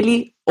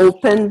 really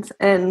open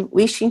and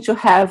wishing to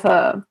have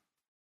a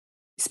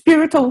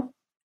spiritual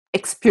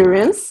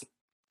experience.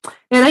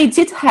 And I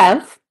did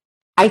have.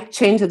 I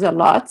changed a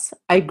lot.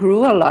 I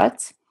grew a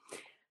lot.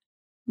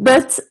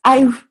 But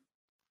I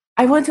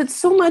wanted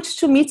so much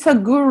to meet a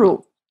guru.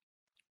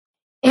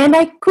 And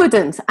I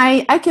couldn't.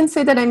 I can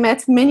say that I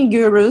met many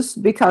gurus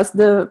because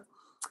the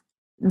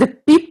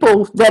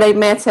people that I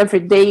met every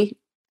day,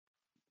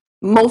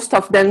 most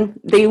of them,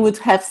 they would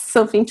have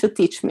something to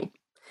teach me.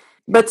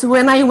 But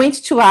when I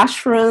went to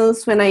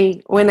ashrams,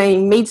 when I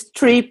made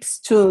trips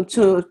to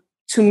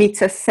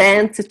meet a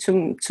saint,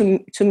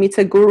 to meet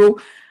a guru,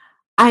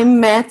 I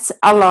met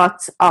a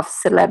lot of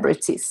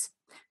celebrities.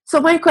 So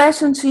my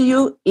question to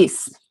you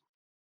is,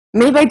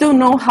 maybe I don't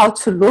know how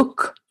to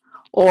look,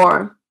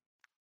 or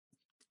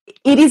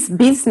it is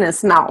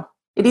business now.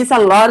 It is a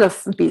lot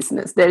of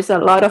business. There's a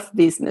lot of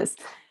business.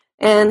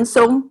 And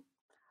so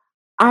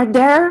are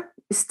there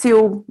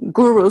still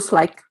gurus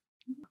like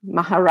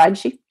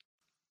Maharaji?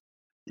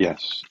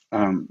 Yes.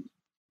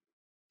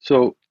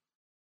 So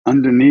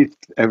underneath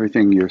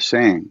everything you're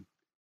saying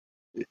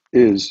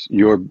is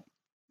your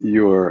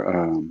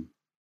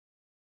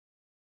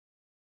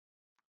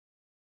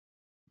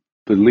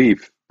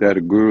belief that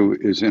a guru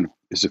is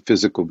a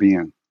physical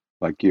being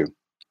like you.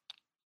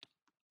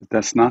 But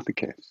that's not the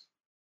case.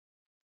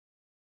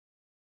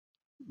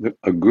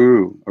 A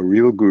guru, a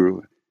real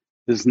guru,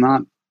 is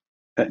not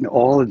at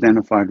all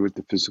identified with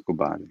the physical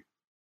body.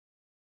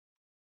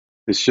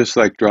 It's just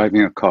like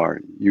driving a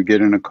car. You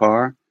get in a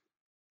car,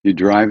 you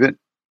drive it,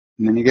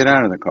 and then you get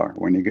out of the car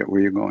when you get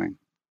where you're going,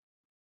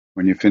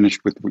 when you're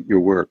finished with your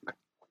work.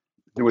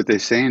 What they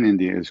say in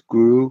India is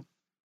Guru,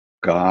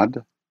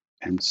 God,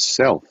 and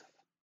self,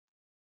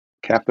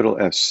 capital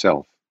S,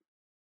 self,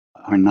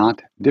 are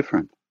not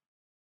different.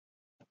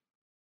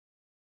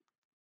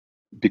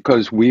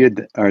 Because we are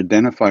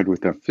identified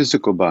with our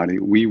physical body,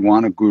 we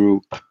want a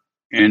guru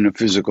in a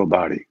physical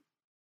body.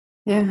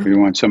 Yeah. We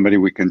want somebody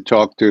we can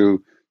talk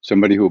to,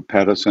 somebody who will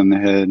pat us on the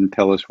head and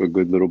tell us we're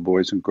good little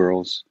boys and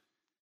girls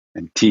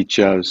and teach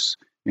us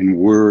in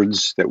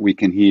words that we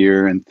can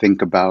hear and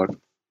think about.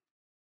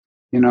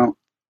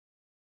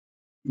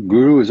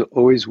 Guru is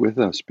always with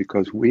us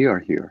because we are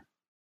here.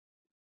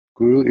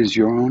 Guru is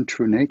your own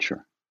true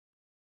nature.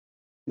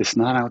 It's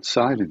not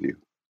outside of you.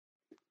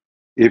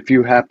 If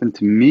you happen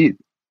to meet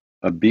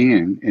a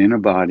being in a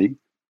body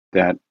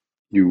that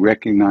you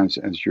recognize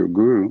as your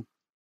guru,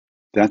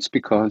 that's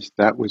because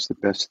that was the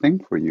best thing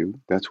for you.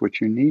 That's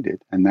what you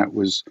needed. And that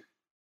was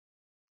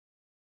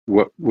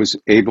what was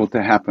able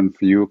to happen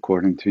for you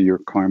according to your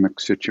karmic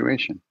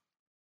situation.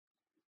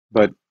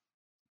 But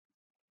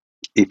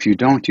if you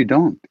don't, you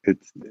don't.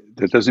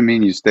 That doesn't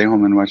mean you stay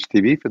home and watch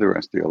TV for the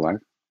rest of your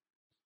life.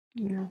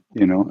 Yeah.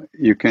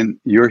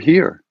 You're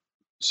here.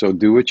 So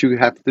do what you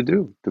have to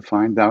do to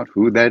find out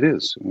who that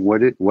is.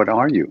 What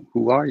are you?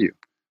 Who are you?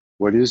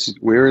 Where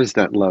is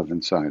that love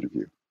inside of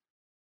you?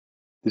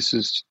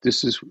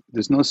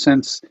 There's no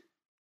sense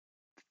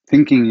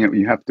thinking that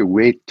you have to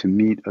wait to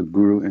meet a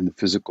guru in the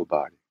physical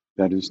body.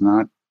 That is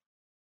not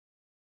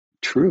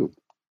true.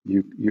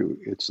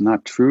 It's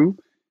not true.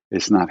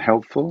 It's not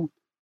helpful.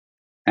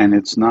 And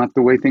it's not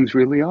the way things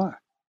really are.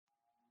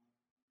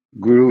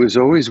 Guru is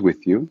always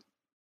with you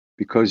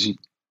because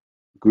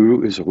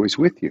Guru is always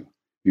with you.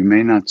 You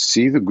may not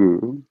see the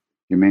Guru.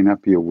 You may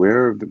not be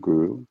aware of the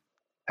Guru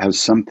as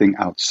something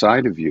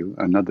outside of you,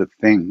 another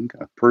thing,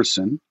 a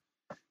person.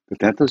 But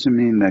that doesn't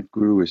mean that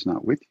Guru is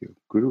not with you.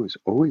 Guru is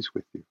always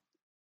with you.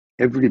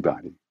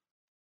 Everybody.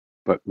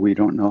 But we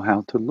don't know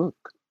how to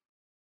look.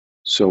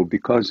 So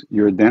because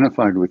you're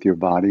identified with your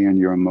body and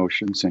your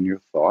emotions and your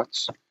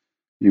thoughts,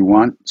 you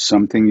want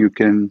something you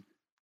can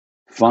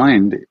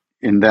find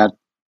in that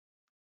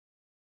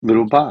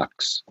little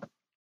box.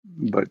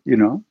 But,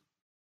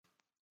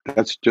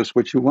 that's just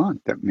what you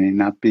want. That may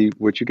not be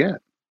what you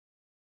get.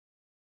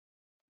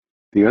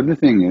 The other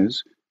thing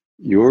is,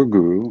 your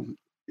guru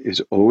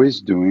is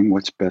always doing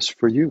what's best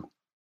for you.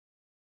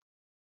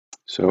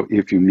 So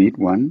if you meet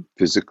one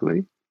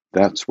physically,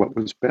 that's what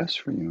was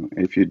best for you.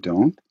 If you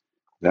don't,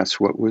 that's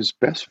what was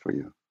best for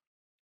you.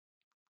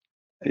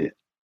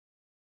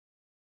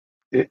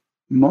 It,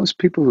 most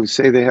people who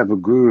say they have a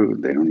guru,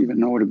 they don't even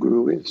know what a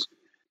guru is.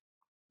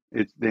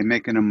 They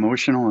make an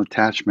emotional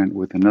attachment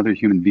with another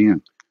human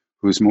being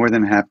who's more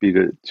than happy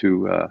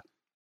to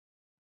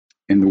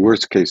in the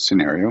worst case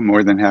scenario,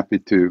 more than happy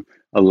to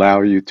allow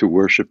you to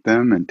worship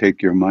them and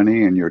take your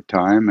money and your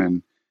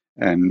time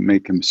and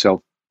make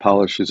himself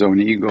polish his own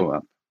ego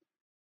up.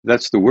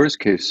 That's the worst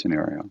case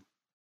scenario.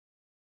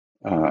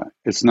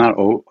 It's not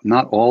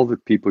all the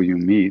people you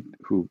meet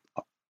who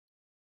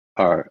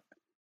are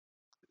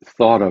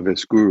thought of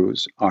as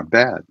gurus are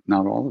bad.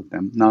 Not all of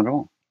them, not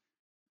all.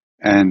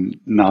 And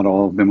not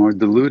all of them are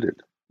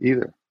deluded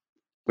either.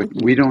 But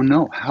we don't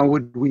know. How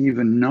would we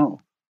even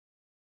know?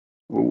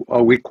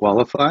 Are we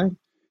qualified?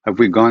 Have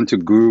we gone to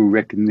guru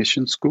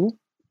recognition school?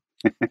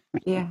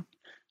 Yeah.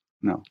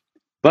 No.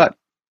 But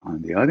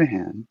on the other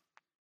hand,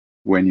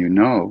 when you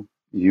know,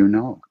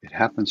 it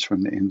happens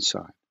from the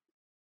inside.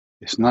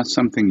 It's not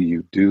something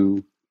you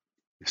do.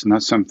 It's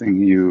not something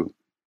you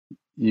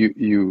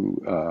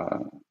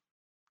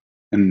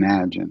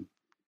imagine.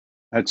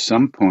 At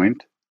some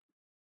point,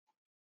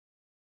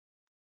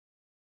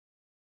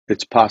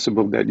 it's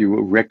possible that you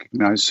will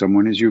recognize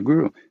someone as your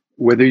guru,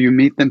 whether you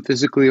meet them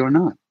physically or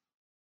not.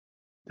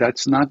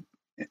 That's not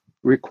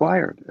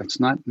required. That's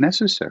not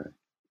necessary,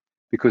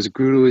 because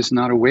guru is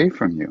not away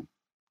from you.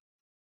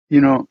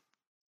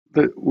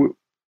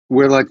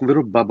 We're like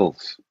little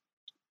bubbles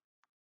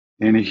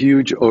in a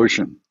huge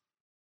ocean,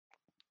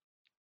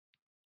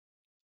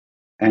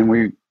 and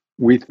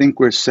we think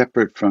we're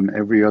separate from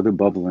every other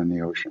bubble in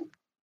the ocean.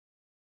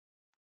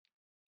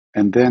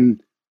 And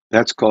then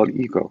that's called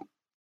ego.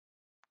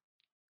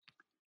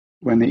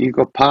 When the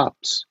ego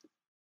pops,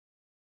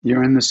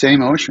 you're in the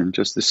same ocean,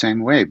 just the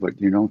same way, but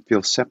you don't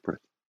feel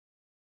separate.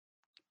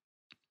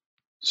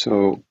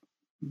 So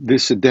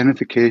this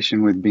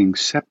identification with being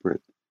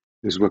separate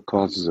is what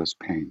causes us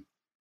pain.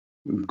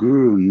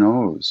 Guru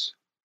knows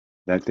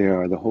that they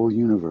are the whole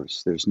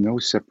universe. There's no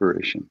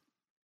separation.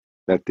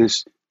 That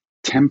this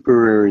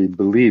temporary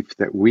belief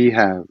that we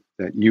have,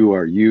 that you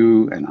are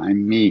you and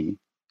I'm me,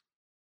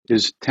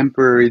 is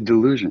temporary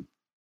delusion.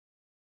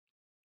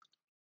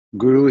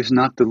 Guru is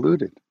not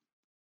deluded.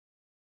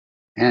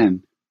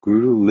 And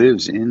Guru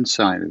lives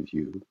inside of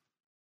you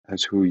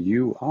as who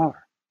you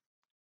are.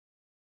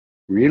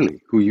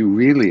 Really, who you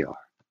really are.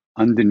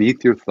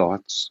 Underneath your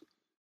thoughts,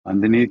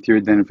 underneath your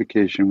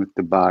identification with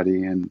the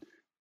body and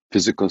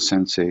physical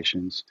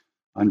sensations,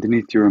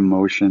 underneath your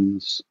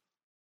emotions,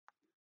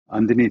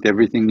 underneath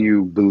everything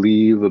you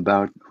believe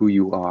about who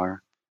you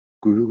are,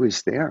 Guru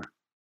is there.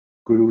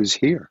 Guru is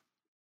here.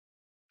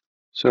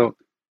 So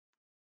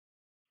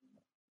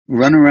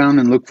run around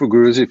and look for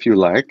gurus if you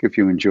like, if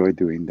you enjoy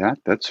doing that.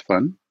 That's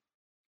fun.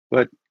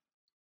 But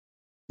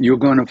you're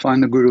going to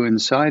find the guru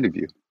inside of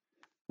you.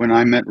 When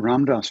I met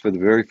Ram Dass for the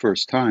very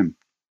first time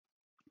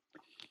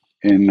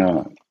in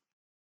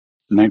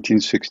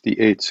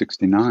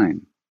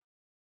 1968-69,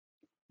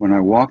 when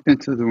I walked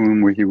into the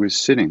room where he was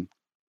sitting,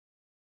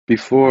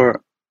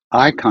 before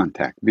eye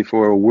contact,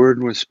 before a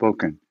word was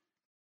spoken,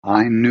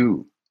 I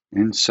knew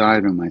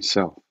inside of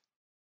myself.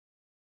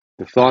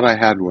 The thought I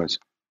had was,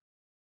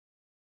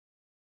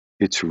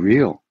 it's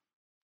real.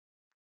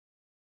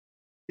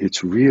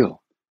 It's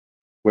real.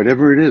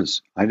 Whatever it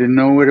is, I didn't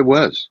know what it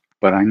was,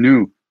 but I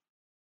knew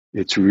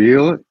it's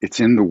real. It's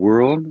in the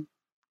world.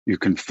 You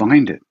can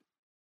find it.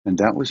 And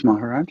that was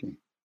Maharaji.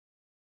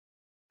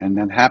 And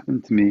that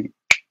happened to me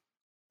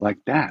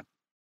like that.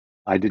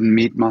 I didn't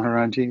meet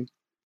Maharaji.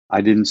 I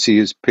didn't see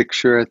his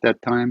picture at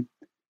that time.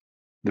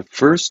 The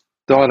first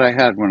thought I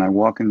had when I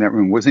walked in that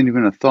room wasn't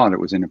even a thought. It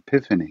was an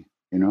epiphany,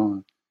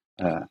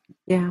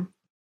 Yeah.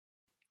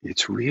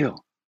 It's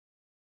real.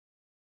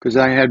 Because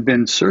I had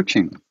been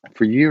searching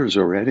for years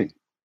already,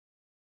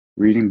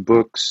 reading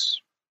books,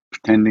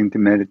 pretending to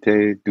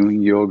meditate,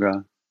 doing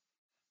yoga,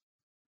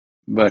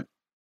 but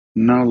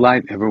no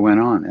light ever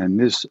went on. And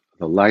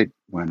the light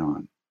went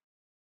on.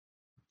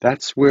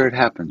 That's where it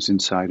happens,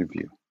 inside of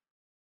you.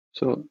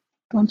 So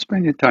don't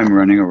spend your time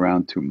running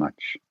around too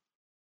much.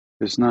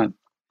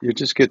 You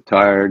just get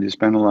tired, you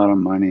spend a lot of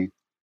money.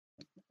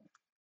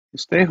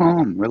 Stay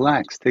home,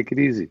 relax, take it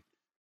easy.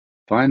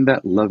 Find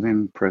that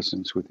loving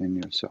presence within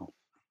yourself.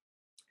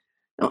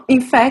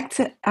 In fact,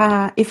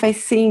 if I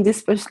see in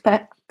this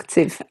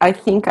perspective, I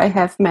think I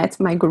have met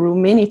my guru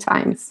many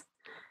times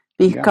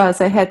because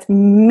I had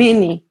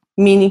many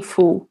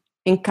meaningful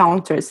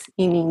encounters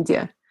in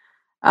India.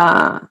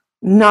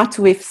 Not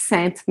with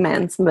saint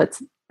men,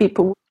 but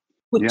people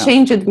who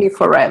changed me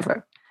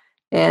forever.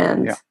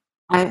 And Yeah.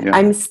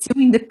 I'm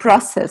still in the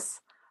process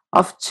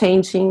of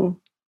changing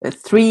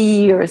 3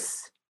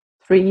 years,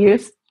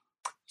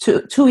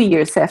 2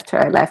 years after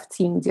I left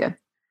India.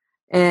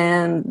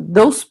 And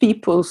those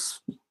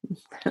people's,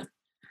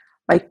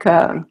 like,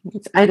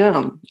 I don't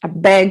know, a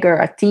beggar,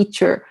 a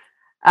teacher,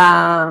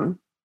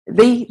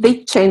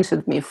 they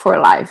changed me for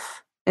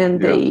life.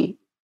 And the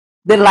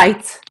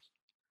light,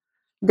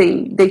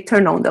 they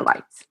turn on the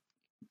light.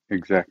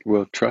 Exactly.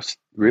 Well, trust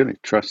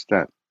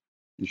that.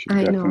 You should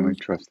definitely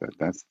trust that.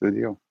 That's the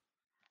deal.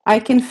 I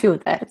can feel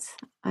that.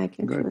 I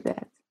can feel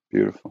that.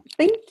 Beautiful.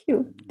 Thank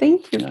you.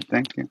 Thank you. Yeah,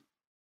 thank you.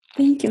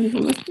 Thank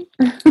you.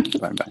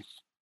 Bye-bye.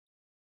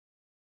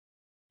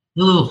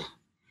 Hello.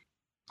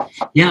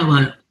 Yeah,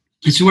 well,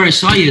 it's where I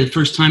saw you. The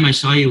first time I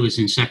saw you was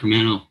in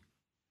Sacramento.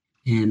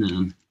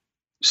 And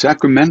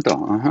Sacramento,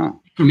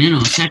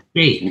 Sacramento, Sac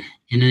State.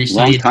 And then I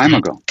saw long you time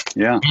ago.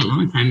 Yeah. Yeah, a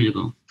long time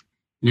ago.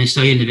 And I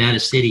saw you in Nevada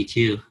City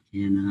too.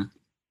 And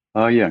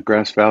oh yeah,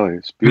 Grass Valley.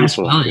 It's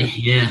beautiful. Grass Valley,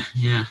 yeah.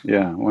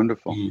 Yeah,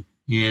 wonderful.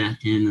 Yeah,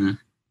 and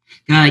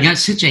God, I got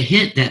such a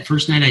hit that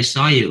first night I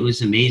saw you. It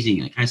was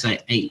amazing. Like I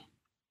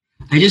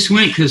just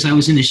went because I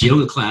was in this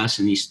yoga class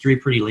and these 3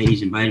 pretty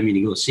ladies invited me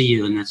to go see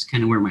you, and that's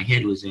kind of where my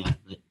head was at.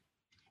 But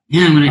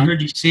yeah, when I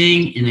heard you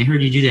sing and I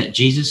heard you do that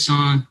Jesus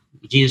song,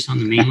 Jesus on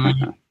the Main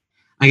Line,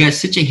 I got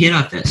such a hit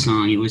off that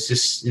song. It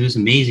was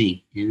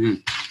amazing. And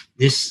then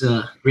this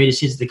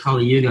Greatest Hits of the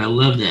Kali Yuga, I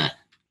love that.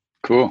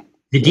 Cool.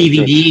 The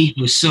DVD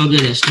was so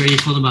good. That story you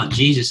told about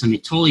Jesus, I mean,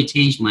 it totally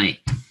changed my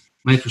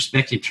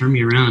perspective, turned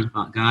me around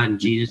about God and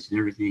Jesus and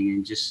everything,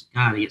 and just,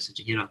 God, I get such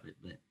a hit off it.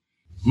 But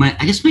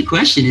I guess my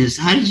question is,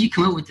 how did you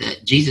come up with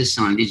that Jesus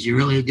song? Did you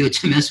really do it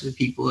to mess with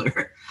people?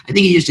 Or I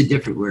think you used a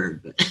different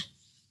word. But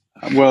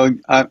well,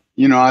 I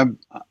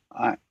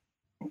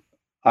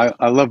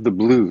love the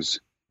blues,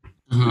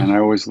 and I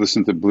always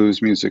listen to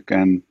blues music,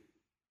 and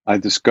I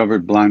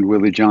discovered Blind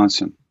Willie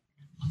Johnson,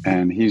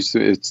 and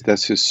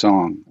that's his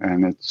song,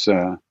 and it's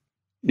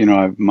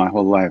my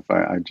whole life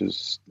I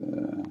just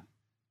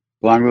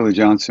Blind Willie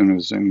Johnson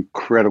was an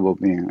incredible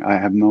being. I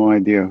have no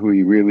idea who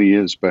he really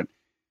is, but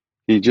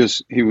he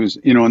was,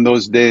 in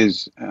those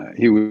days,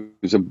 he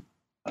was a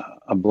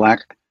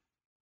black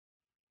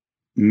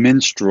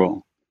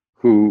minstrel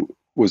who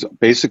was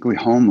basically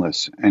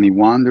homeless, and he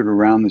wandered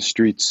around the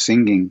streets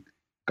singing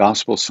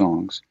gospel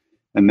songs.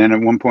 And then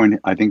at one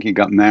point, I think he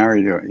got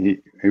married, or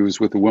he was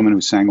with a woman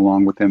who sang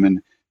along with him,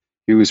 and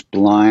he was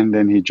blind,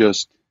 and he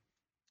just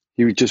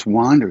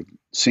wandered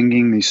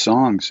singing these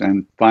songs.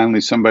 And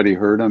finally somebody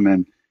heard him,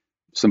 and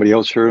somebody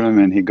else heard him,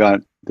 and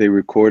they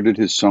recorded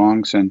his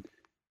songs. And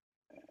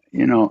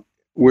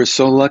we're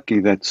so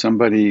lucky that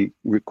somebody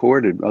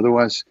recorded.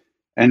 Otherwise,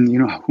 and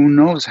who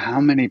knows how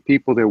many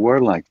people there were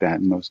like that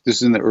this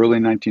is in the early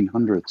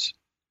 1900s,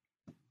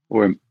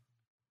 or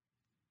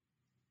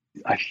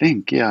I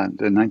think, the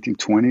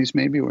 1920s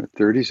maybe, or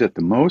 30s at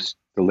the most,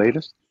 the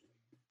latest.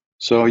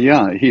 So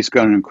yeah, he's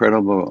got an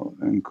incredible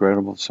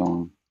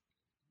song.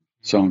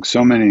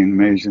 So many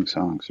amazing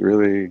songs,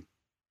 really.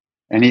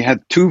 And he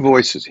had 2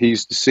 voices. He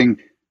used to sing.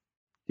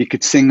 He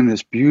could sing in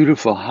this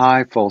beautiful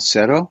high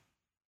falsetto,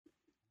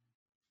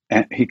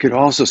 and he could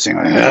also sing.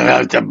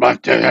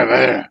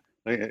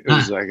 It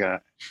was like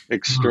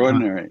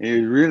extraordinary.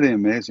 He was really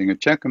amazing.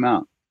 Check him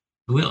out.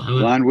 I will.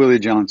 Blind Willie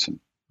Johnson.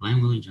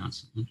 Blind Willie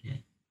Johnson.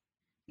 Okay.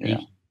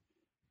 Yeah.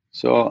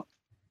 So,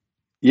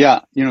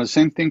 yeah,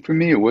 same thing for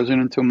me. It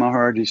wasn't until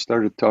Maharaji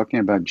started talking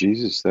about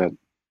Jesus that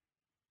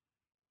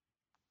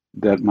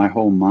my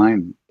whole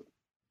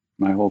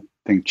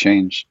thing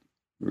changed,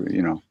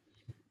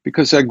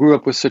 because I grew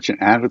up with such an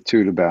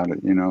attitude about it.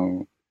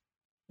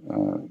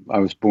 I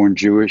was born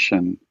Jewish,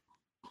 and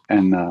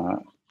in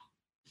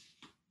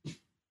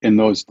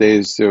those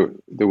days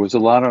there was a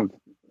lot of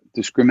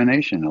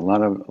discrimination, a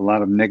lot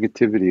of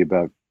negativity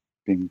about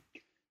being.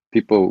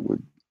 People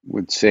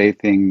would say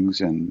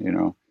things,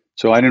 and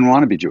so I didn't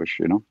want to be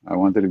Jewish. I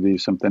wanted to be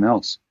something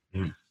else.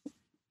 Yeah.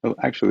 Well,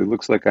 actually, it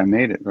looks like I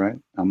made it, right?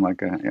 I'm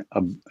like a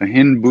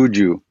Hindu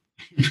Jew.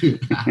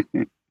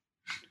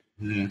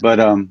 Yeah.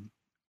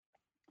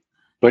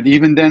 But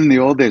even then, in the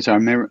old days, I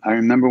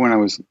remember when I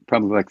was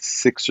probably like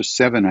 6 or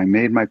 7, I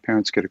made my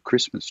parents get a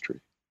Christmas tree.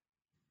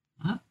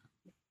 Huh?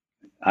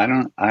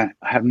 I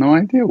have no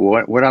idea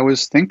what I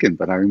was thinking,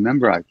 but I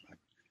remember I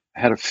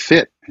had a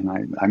fit, and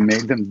I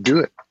made them do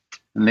it,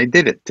 and they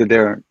did it to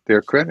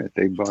their credit.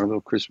 They bought a little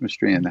Christmas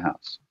tree in the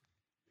house.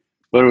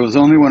 But it was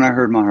only when I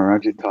heard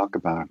Maharaji talk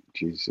about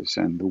Jesus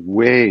and the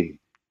way,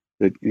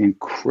 the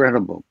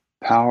incredible,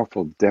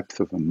 powerful depth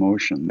of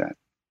emotion that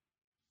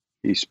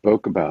he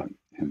spoke about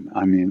him.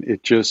 I mean,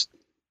 it just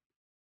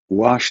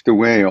washed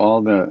away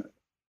all the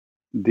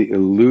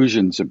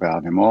illusions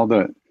about him, all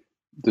the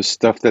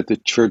stuff that the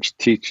church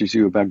teaches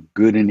you about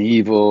good and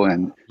evil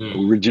and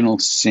original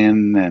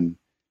sin,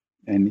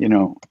 and it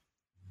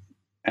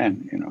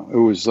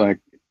was like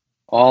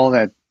all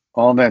that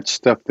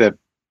stuff that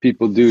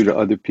people do to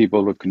other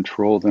people to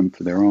control them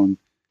for their own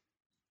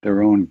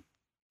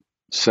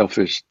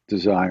selfish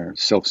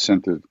desires,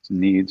 self-centered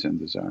needs and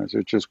desires.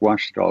 It just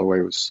washed it all away.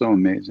 It was so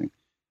amazing.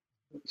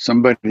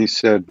 Somebody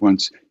said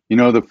once, you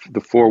know,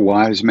 the four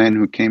wise men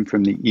who came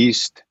from the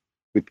east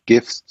with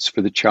gifts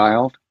for the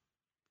child?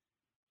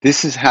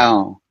 This is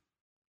how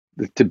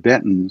the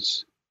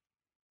Tibetans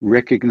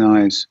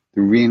recognize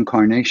the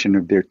reincarnation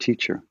of their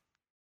teacher.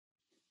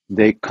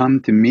 They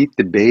come to meet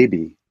the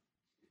baby,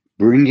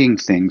 bringing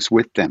things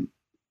with them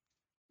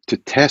to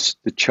test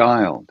the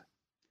child.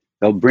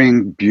 They'll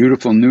bring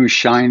beautiful new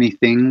shiny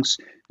things,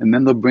 and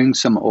then they'll bring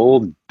some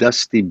old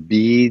dusty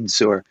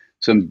beads or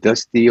some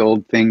dusty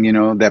old thing, you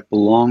know, that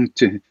belonged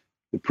to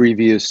the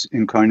previous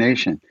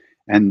incarnation.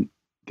 And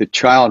the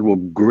child will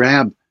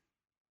grab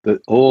the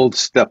old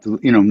stuff.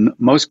 You know,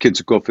 most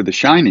kids go for the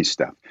shiny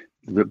stuff,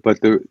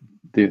 but the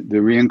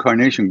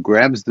reincarnation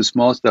grabs the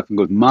small stuff and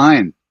goes,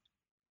 mine,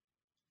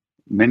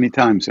 many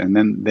times. And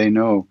then they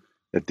know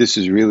that this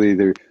is really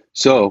their.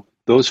 So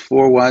those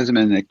four wise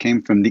men that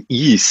came from the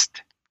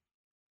east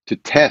to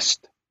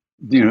test,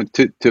 you know,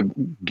 to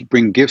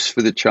bring gifts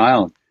for the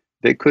child,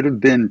 they could have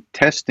been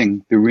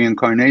testing the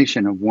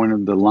reincarnation of one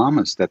of the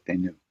lamas that they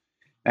knew.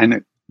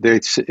 And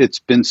it's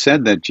been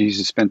said that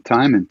Jesus spent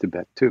time in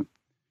Tibet too.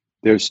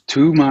 There's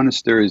 2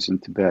 monasteries in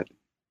Tibet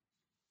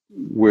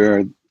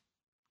where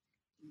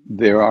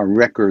there are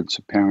records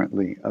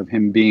apparently of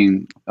him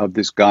being, of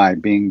this guy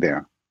being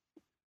there.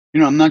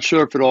 You know, I'm not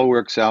sure if it all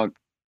works out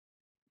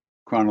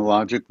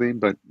chronologically,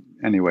 but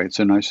anyway, it's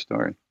a nice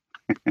story.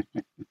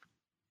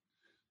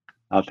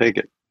 I'll take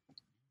it.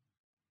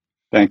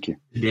 Thank you.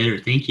 Better.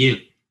 Thank you.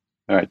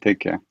 All right, take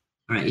care.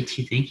 All right, you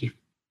too. Thank you.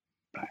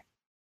 Bye.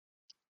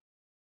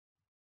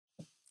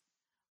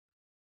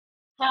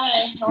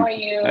 Hi, how are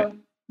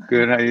you?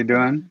 Good, how you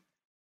doing?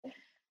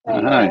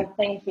 Very Hi. well,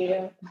 thank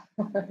you.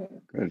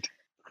 Good.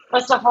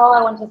 First of all,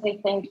 I want to say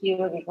thank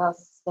you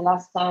because the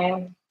last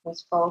time we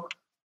spoke,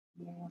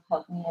 you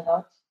helped me a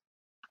lot,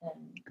 and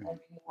I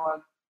really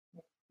worked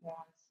with your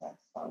answer.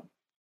 So,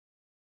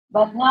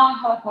 but now I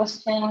have a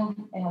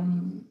question.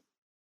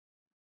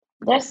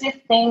 There's this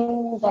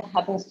thing that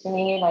happens to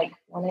me, like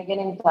when I get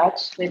in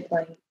touch with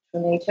my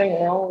true nature, you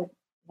know,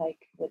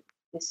 like with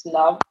this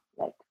love,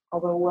 like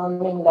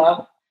overwhelming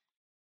love,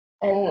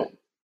 and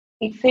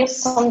it feels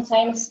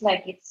sometimes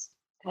like it's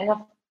kind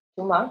of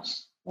too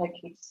much, like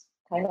it's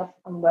kind of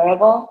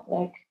unbearable,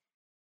 like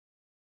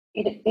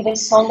it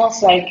is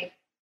almost like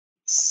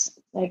it's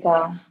like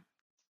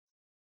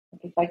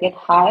if I get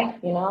high,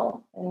 you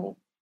know,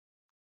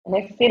 and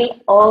I feel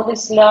all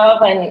this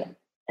love and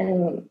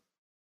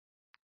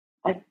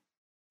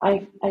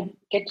I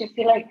get to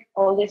feel like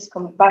all this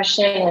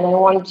compassion and I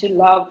want to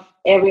love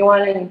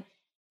everyone, and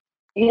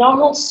it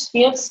almost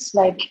feels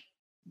like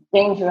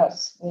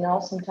dangerous, you know,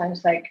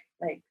 sometimes like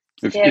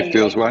scary, It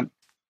feels like, what?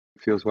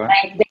 It feels what?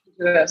 like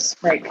dangerous,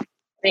 like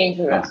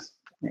dangerous.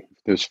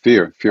 There's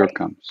fear. Fear Like,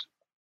 comes.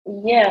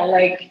 yeah,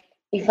 like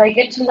if I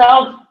get to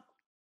love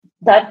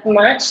that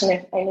much, and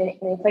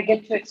if I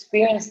get to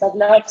experience that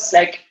love, it's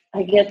like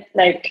I get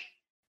like,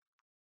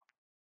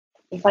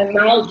 if I'm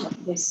out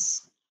of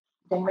this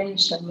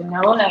dimension, you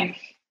know, like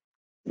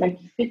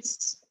if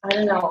it's, I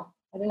don't know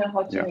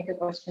how to make a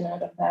question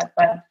out of that,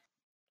 but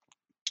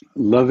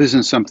Love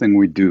isn't something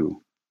we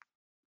do.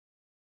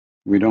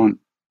 We don't.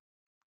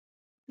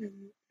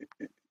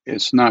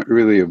 It's not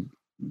really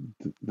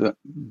the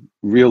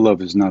real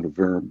love is not a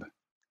verb.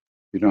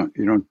 You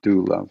don't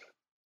do love.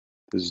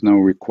 There's no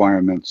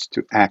requirements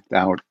to act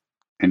out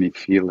any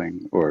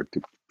feeling or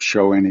to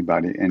show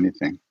anybody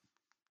anything.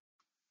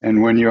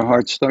 And when your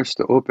heart starts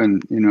to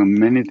open, you know,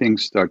 many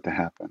things start to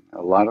happen.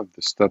 A lot of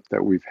the stuff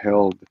that we've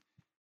held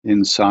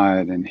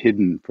inside and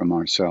hidden from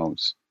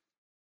ourselves,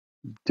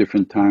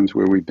 different times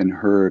where we've been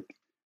hurt,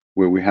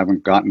 where we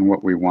haven't gotten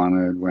what we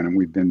wanted, when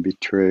we've been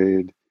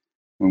betrayed,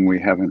 when we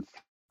haven't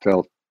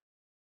felt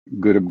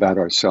good about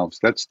ourselves.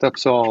 That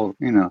stuff's all,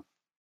 you know,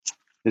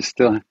 it's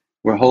still,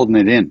 we're holding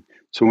it in.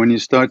 So when you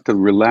start to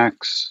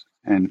relax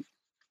and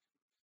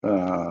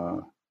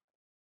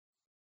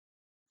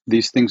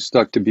these things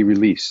start to be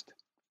released,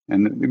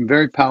 and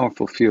very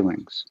powerful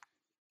feelings.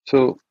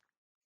 So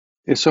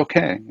it's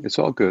okay. It's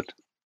all good.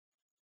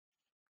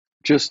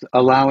 Just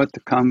allow it to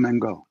come and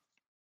go.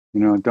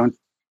 You know, don't.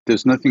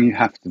 There's nothing you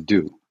have to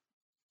do.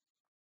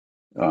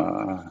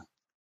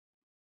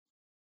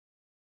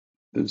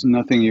 There's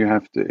nothing you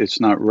have to. It's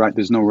not right.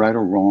 There's no right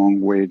or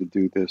wrong way to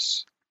do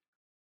this.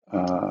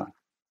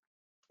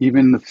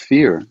 Even the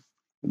fear,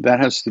 that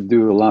has to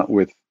do a lot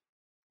with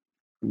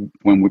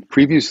when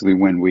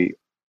we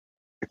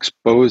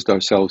exposed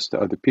ourselves to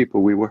other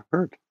people, we were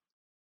hurt.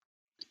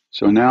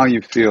 So now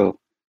you feel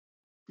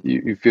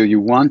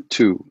you want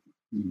to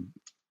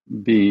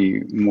be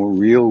more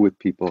real with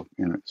people,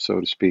 you know, so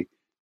to speak,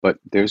 but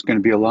there's going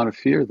to be a lot of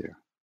fear there.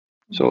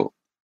 So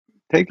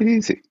take it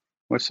easy.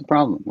 What's the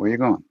problem? Where are you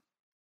going?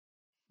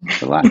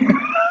 Relax.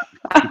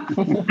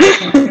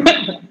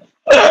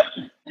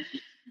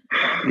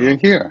 You're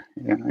here.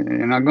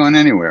 You're not going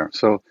anywhere.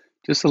 So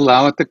just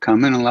allow it to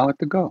come and allow it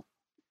to go.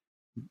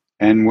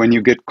 And when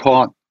you get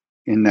caught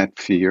in that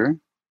fear,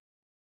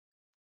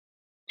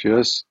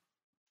 Just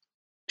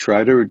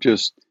try to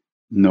just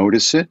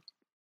notice it,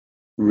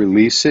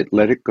 release it,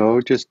 let it go.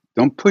 Just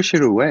don't push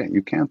it away.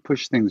 You can't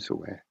push things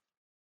away.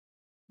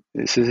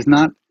 This is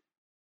not,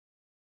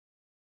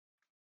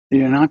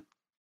 you're not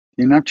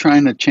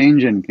trying to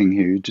change anything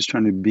here. You're just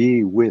trying to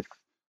be with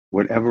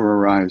whatever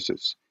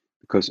arises.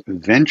 Because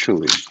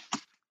eventually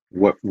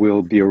what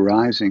will be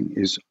arising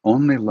is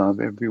only love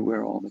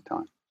everywhere all the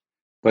time.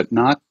 But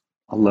not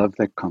a love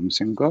that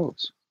comes and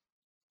goes.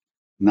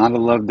 Not a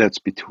love that's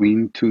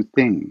between two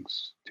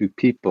things, two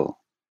people.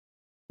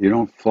 You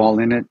don't fall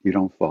in it, you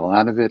don't fall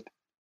out of it.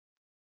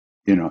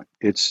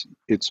 It's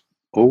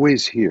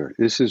always here.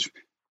 This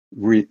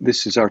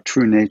is our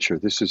true nature.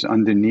 This is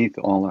underneath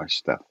all our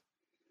stuff.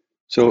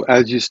 So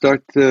as you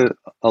start to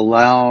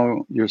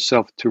allow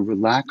yourself to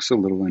relax a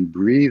little and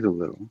breathe a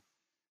little,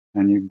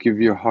 and you give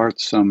your heart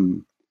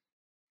some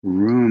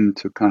room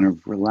to kind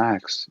of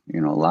relax, a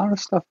lot of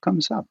stuff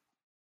comes up.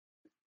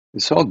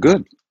 It's all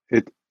good.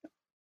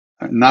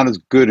 Not as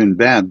good and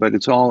bad, but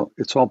it's all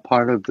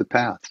part of the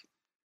path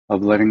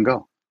of letting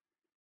go.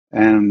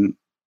 And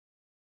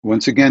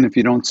once again, if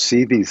you don't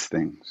see these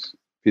things,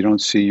 if you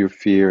don't see your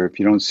fear, if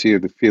you don't see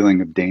the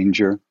feeling of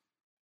danger,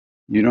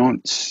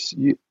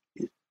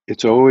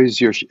 it's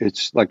always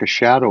it's like a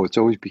shadow. It's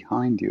always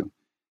behind you,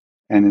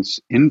 and it's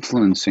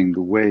influencing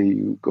the way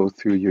you go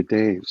through your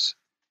days.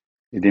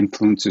 It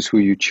influences who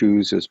you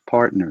choose as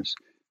partners,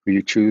 who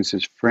you choose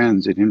as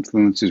friends. It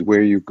influences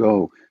where you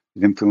go.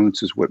 It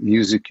influences what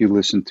music you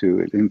listen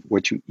to,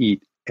 what you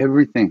eat.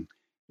 Everything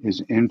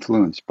is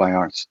influenced by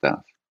our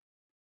stuff.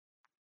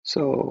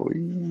 So,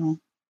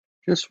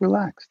 just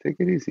relax. Take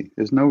it easy.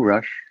 There's no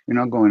rush. You're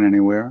not going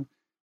anywhere.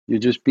 You're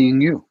just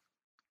being you.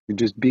 You're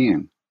just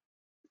being.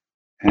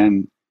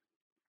 And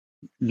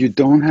you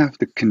don't have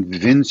to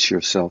convince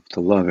yourself to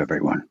love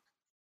everyone.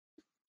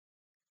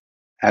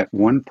 At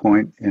one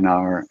point in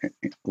our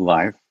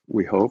life,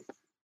 we hope,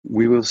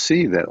 we will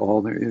see that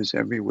all there is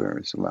everywhere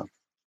is love.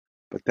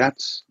 But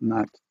that's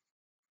not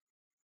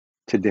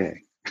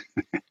today,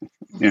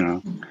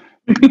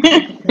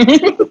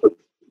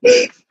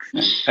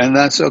 And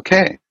that's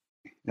okay.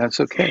 That's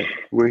okay.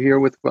 We're here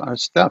with our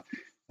stuff.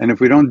 And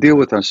if we don't deal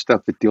with our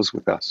stuff, it deals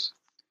with us.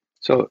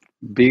 So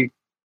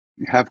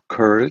have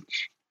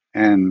courage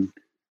and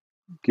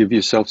give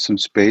yourself some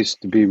space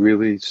to be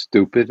really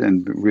stupid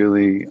and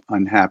really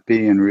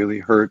unhappy and really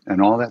hurt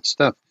and all that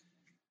stuff.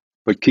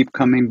 But keep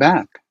coming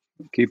back.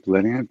 Keep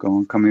letting it go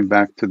and coming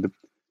back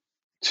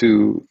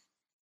to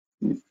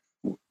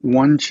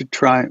one should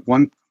try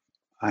one.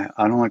 I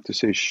don't like to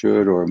say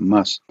should or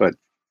must, but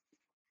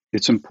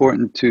it's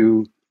important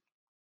to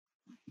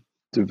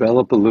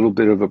develop a little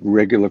bit of a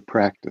regular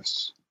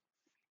practice.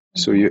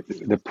 So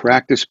the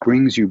practice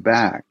brings you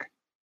back.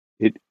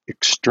 It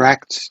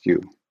extracts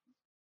you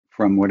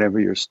from whatever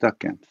you're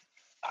stuck in,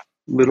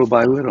 little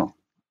by little.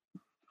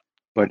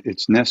 But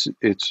it's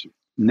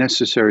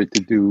necessary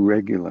to do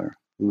regular,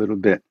 a little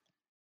bit,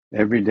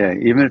 every day,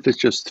 even if it's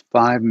just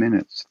 5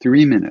 minutes,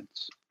 3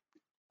 minutes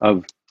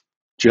of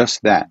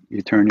just that.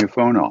 You turn your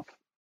phone off.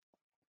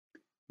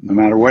 No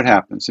matter what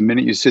happens, the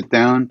minute you sit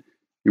down,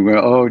 you go,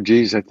 oh,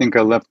 geez, I think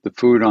I left the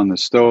food on the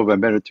stove. I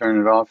better turn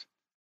it off.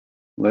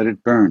 Let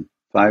it burn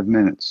 5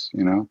 minutes,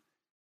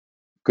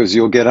 because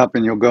you'll get up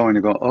and you'll go and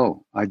you go,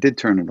 oh, I did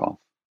turn it off.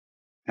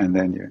 And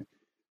then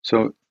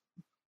so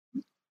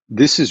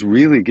this is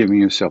really giving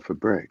yourself a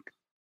break.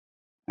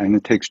 And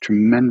it takes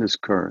tremendous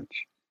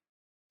courage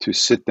to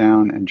sit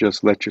down and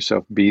just let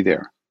yourself be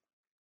there.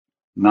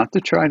 Not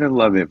to try to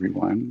love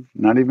everyone,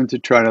 not even to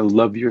try to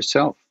love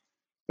yourself,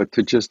 but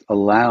to just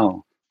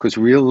allow, because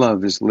real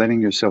love is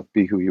letting yourself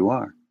be who you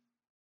are,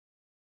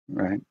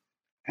 right?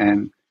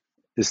 And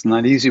it's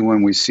not easy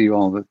when we see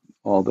all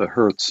the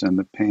hurts and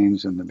the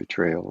pains and the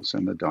betrayals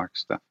and the dark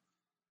stuff.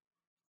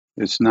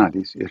 It's not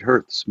easy. It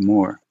hurts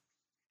more.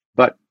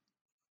 But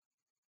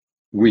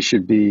we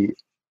should be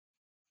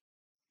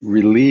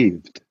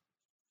relieved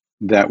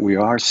that we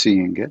are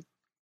seeing it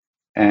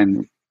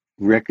and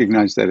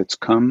recognize that it's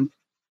come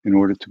in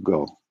order to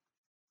go.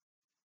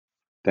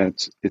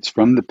 It's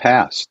from the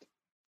past.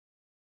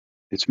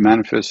 It's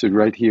manifested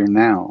right here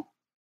now.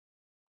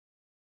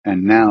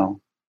 And now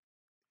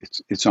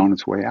it's on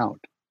its way out.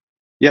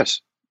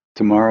 Yes,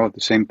 tomorrow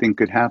the same thing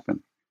could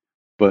happen.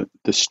 But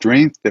the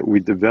strength that we're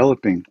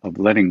developing of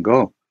letting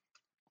go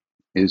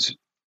is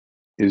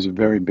a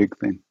very big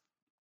thing.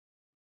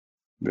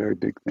 Very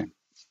big thing.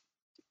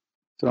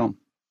 So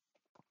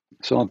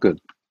it's all good.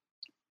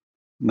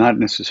 Not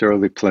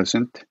necessarily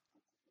pleasant,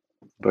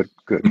 but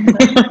good.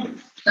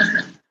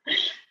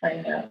 I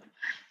know.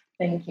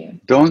 Thank you.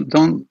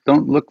 Don't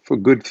look for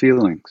good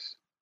feelings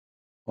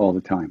all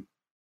the time.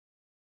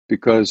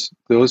 Because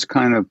those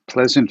kind of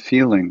pleasant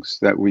feelings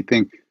that we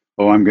think,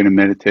 oh, I'm going to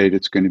meditate,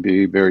 it's going to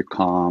be very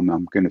calm,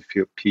 I'm going to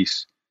feel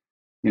peace,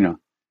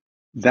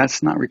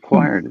 that's not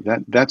required.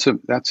 That's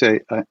an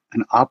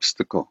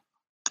obstacle,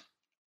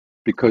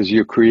 because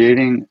you're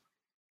creating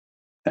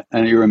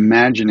and you're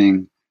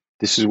imagining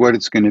this is what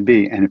it's going to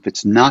be, and if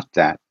it's not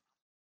that,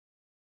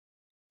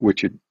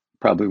 which it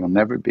probably will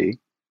never be,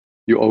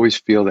 you always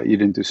feel that you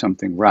didn't do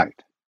something right.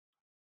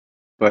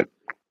 But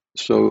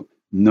so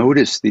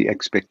notice the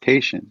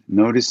expectation,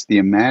 notice the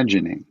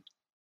imagining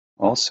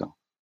also.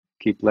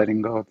 Keep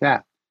letting go of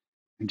that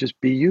and just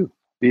be you,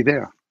 be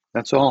there.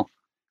 That's all.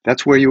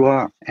 That's where you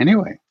are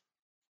anyway.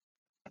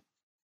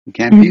 You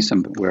can't be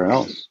somewhere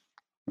else,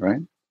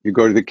 right? You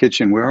go to the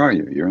kitchen, where are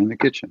you? You're in the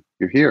kitchen.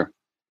 You're here.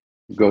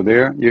 You go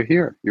there, you're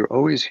here. You're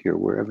always here,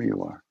 wherever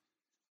you are.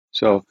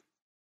 So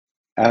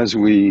as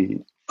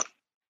we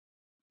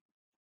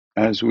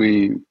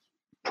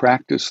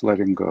practice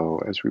letting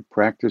go, as we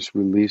practice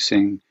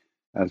releasing,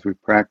 as we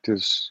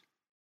practice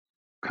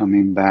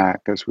coming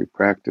back, as we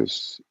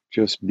practice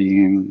just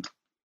being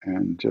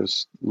and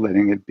just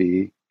letting it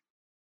be,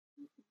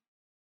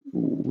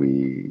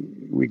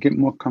 we get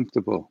more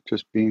comfortable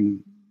just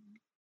being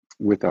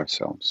with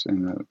ourselves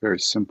in a very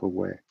simple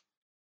way.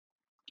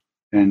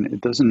 And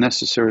it doesn't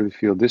necessarily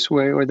feel this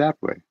way or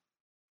that way.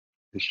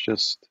 It's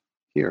just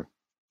here.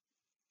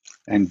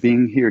 And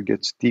being here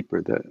gets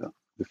deeper.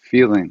 The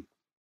feeling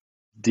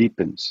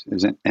deepens.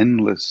 There's an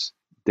endless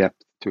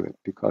depth to it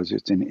because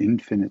it's an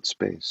infinite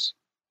space,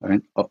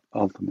 right?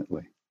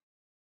 Ultimately.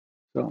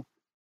 So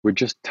we're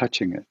just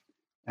touching it.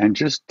 And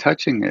just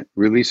touching it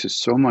releases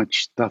so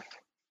much stuff.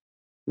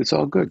 It's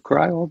all good.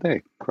 Cry all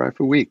day. Cry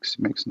for weeks.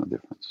 It makes no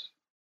difference.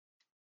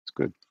 It's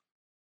good.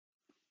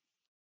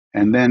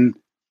 And then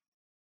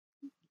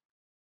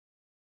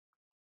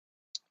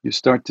you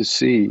start to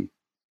see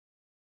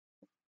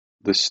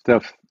the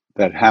stuff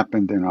that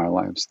happened in our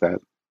lives that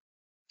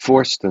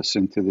forced us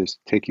into this,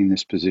 taking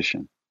this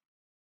position,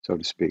 so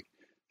to speak.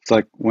 It's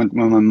like when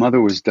my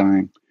mother was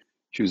dying,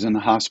 she was in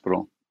the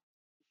hospital,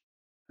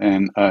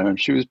 and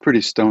she was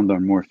pretty stoned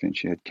on morphine.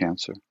 She had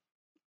cancer.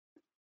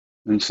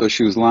 And so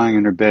she was lying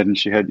in her bed, and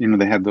she had,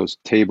 they have those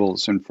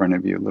tables in front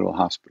of you, little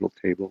hospital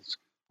tables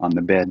on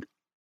the bed.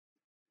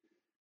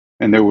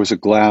 And there was a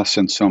glass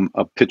and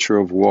a pitcher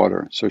of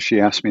water. So she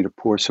asked me to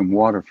pour some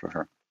water for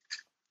her.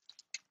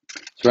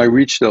 So I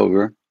reached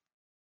over,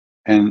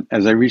 and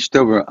as I reached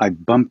over, I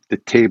bumped the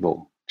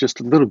table just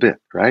a little bit,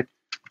 right?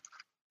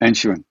 And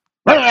she went,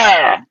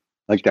 "Argh!"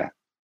 like that.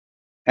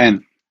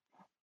 And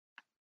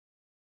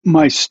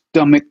my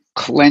stomach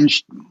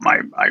clenched.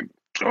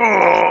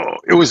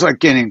 It was like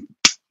getting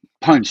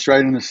punched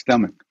right in the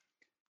stomach.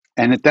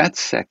 And at that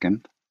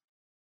second,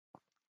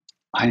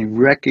 I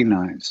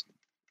recognized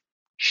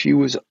she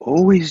was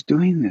always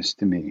doing this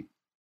to me.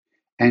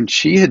 And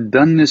she had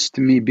done this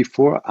to me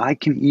before I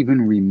can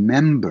even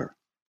remember,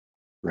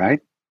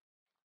 right?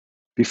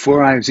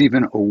 Before I was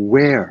even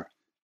aware.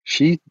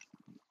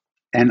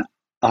 And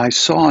I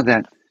saw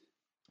that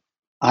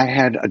I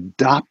had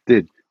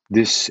adopted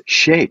this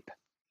shape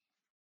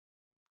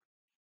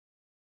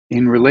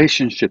in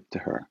relationship to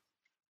her.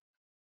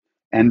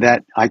 And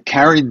that I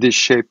carried this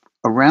shape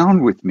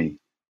around with me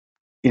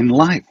in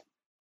life.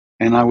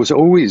 And I was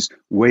always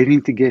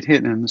waiting to get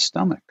hit in the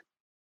stomach.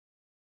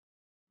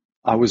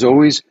 I was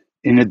always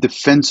in a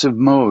defensive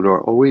mode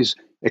or always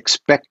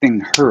expecting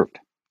hurt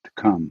to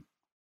come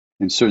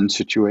in certain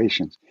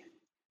situations.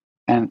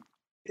 And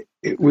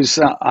it was,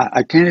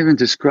 I can't even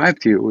describe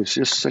to you, it was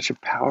just such a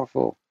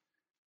powerful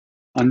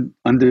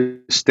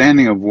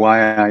understanding of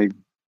why I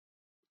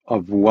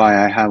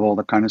have all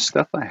the kind of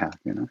stuff I have,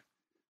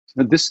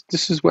 So this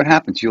is what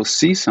happens. You'll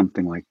see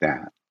something like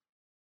that.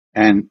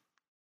 And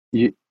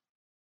then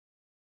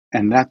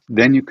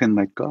you can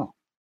let go.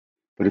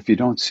 But if you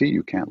don't see,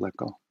 you can't let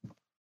go.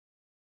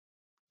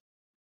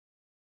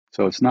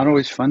 So it's not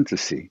always fun to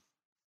see,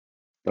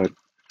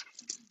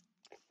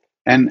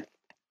 and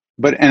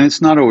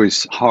it's not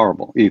always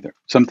horrible either.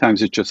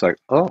 Sometimes it's just like,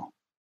 oh,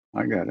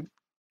 I got it.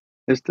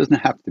 This doesn't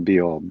have to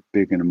be all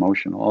big and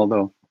emotional,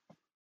 although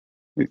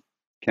it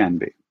can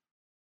be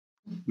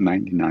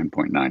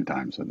 99.9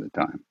 times of the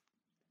time.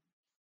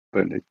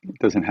 But it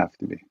doesn't have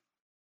to be.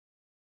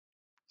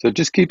 So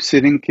just keep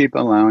sitting, keep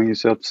allowing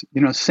yourself,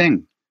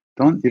 sing.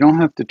 You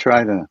don't have to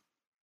try to,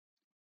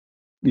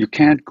 you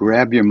can't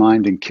grab your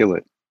mind and kill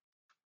it.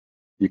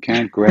 You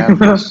can't grab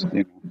this,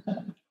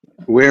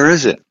 Where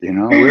is it?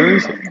 Where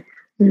is it?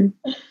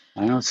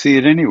 I don't see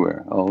it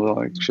anywhere,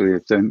 although actually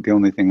it's the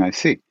only thing I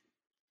see.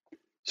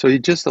 So you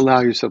just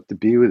allow yourself to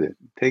be with it.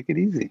 Take it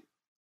easy.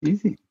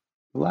 Easy.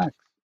 Relax.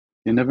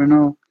 You never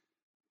know.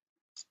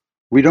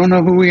 We don't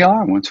know who we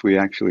are once we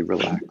actually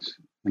relax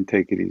and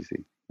take it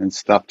easy and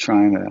stop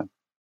trying to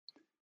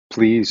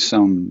please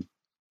some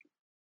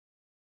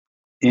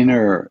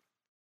inner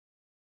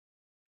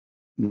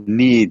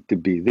need to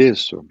be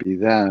this or be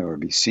that or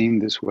be seen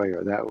this way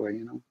or that way,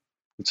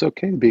 It's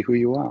okay to be who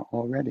you are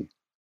already.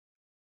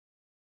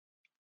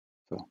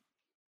 So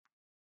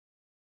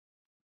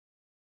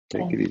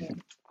take it easy.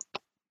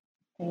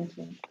 Thank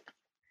you.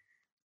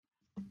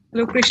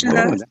 Hello,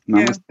 Krishnadas.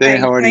 Namaste.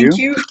 How are you?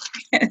 Thank you.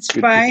 It's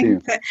Good fine.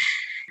 to see you.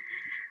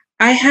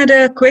 I had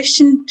a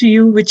question to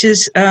you, which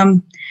is,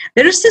 there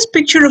is this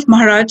picture of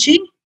Maharaji,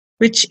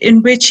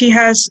 in which he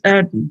has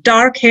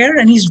dark hair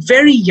and he's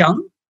very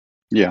young.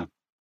 Yeah.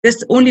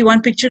 There's only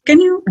one picture.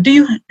 Do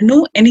you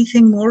know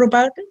anything more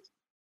about it?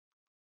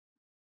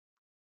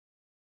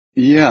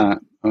 Yeah,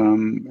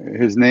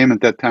 his name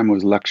at that time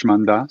was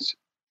Lakshman Das,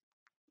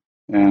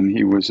 and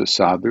he was a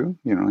sadhu.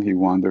 He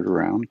wandered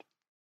around.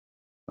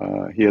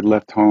 He had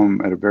left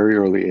home at a very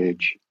early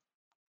age,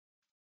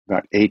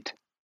 about 8,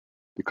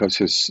 because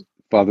his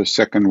father's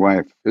second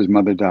wife, his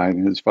mother died,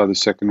 and his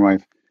father's second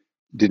wife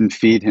didn't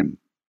feed him,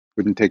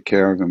 wouldn't take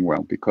care of him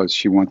well, because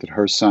she wanted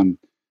her son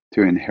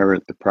to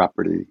inherit the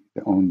property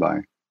owned by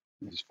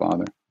his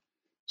father.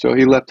 So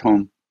he left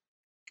home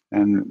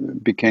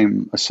and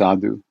became a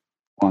sadhu,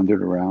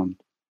 wandered around.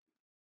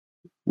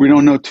 We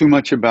don't know too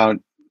much about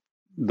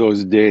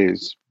those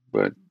days,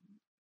 but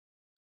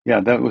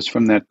yeah, that was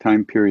from that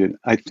time period.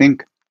 I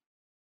think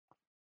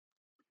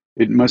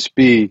it must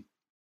be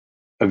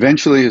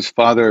eventually his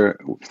father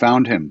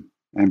found him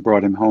and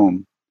brought him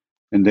home,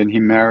 and then he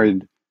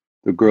married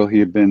the girl he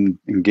had been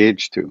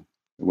engaged to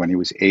when he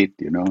was 8,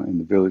 in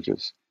the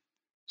villages.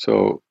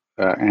 So,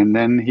 and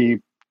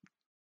then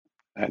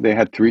they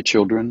had 3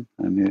 children,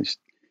 and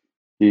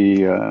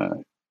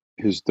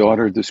his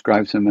daughter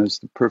describes him as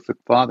the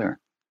perfect father.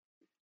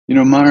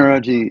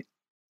 Maharaji,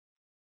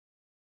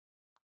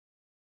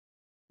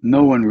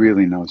 no one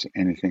really knows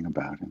anything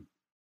about him.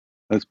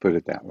 Let's put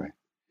it that way.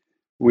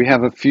 We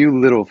have a few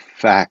little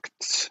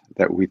facts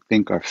that we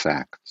think are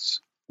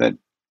facts, that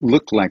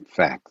look like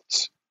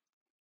facts.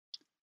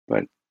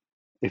 But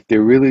if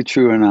they're really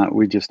true or not,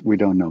 we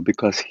don't know,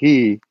 because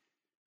he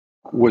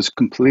was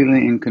completely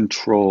in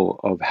control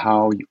of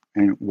how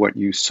and what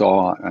you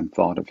saw and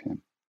thought of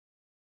him.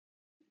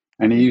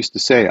 And he used to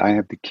say, I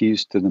have the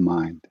keys to the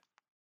mind.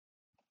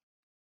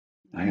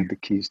 I have the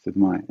keys to the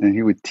mind. And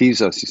he would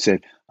tease us. He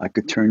said, I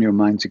could turn your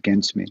minds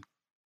against me.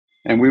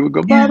 And we would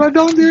go, Baba,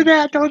 don't do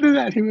that, don't do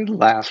that. He would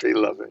laugh. He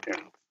loved it.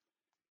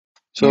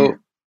 So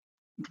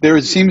there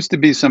seems to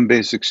be some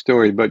basic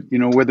story, but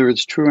whether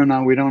it's true or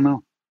not, we don't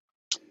know.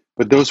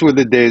 But those were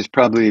the days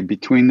probably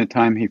between the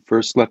time he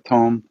first left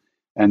home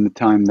and the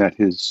time that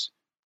his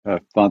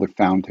father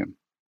found him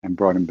and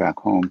brought him back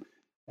home.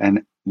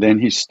 And then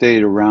he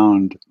stayed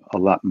around a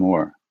lot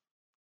more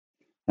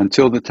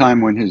until the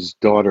time when his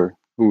daughter,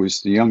 who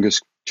was the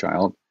youngest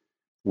child,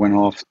 went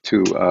off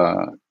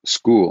to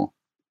school.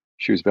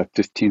 She was about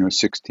 15 or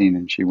 16,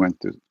 and she went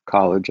to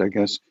college, I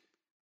guess.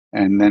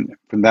 And then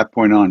from that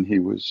point on, he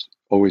was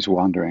always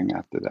wandering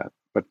after that.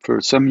 But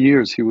for some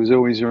years, he was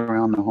always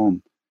around the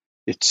home.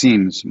 It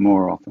seems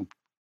more often.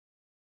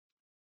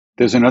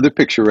 There's another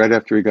picture right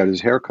after he got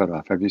his hair cut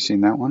off. Have you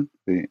seen that one?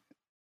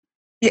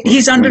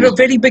 He's under a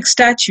very big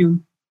statue.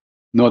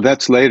 No,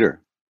 that's later.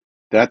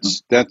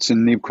 That's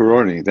in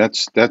Nivkarori.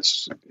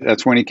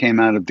 That's when he came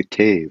out of the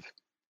cave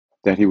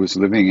that he was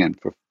living in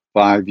for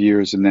 5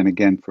 years, and then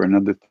again for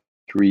another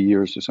 3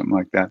 years or something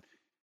like that.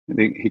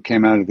 He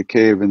came out of the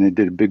cave and they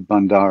did a big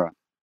bandara.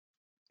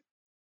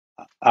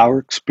 Our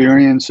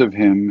experience of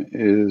him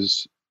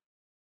is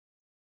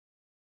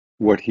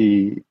what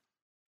he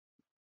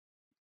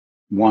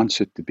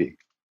wants it to be.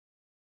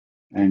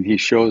 And he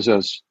shows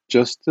us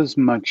just as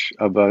much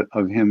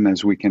of him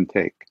as we can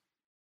take.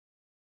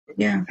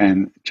 Yeah.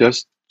 And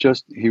just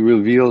he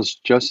reveals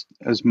just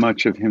as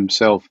much of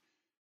himself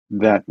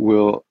that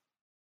will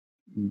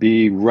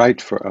be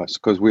right for us,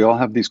 because we all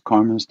have these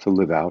karmas to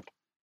live out.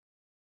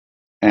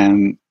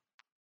 And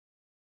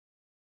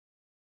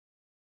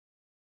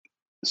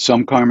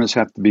some karmas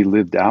have to be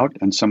lived out,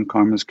 and some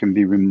karmas can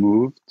be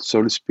removed,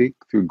 so to speak,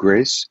 through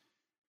grace.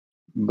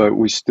 But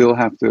we still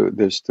have to,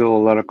 there's still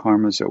a lot of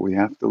karmas that we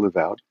have to live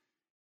out.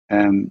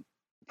 And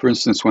for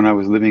instance, when I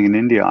was living in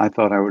India, I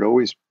thought I would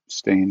always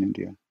stay in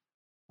India.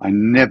 I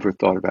never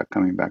thought about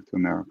coming back to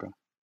America,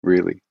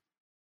 really.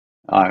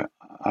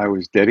 I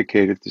was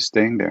dedicated to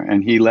staying there,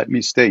 and he let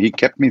me stay. He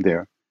kept me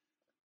there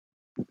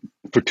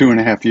for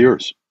 2.5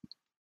 years.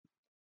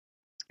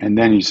 And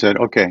then he said,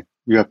 okay,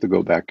 you have to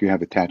go back. You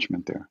have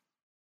attachment there.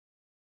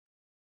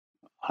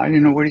 I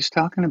didn't know what he's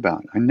talking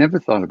about. I never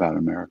thought about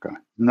America.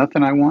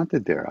 Nothing I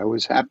wanted there. I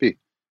was happy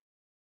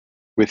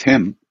with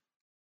him.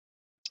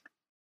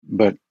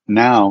 But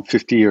now,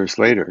 50 years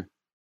later,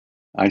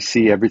 I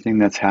see everything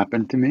that's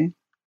happened to me,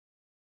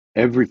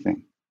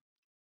 everything.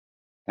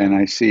 And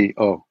I see,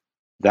 oh,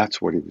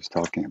 that's what he was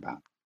talking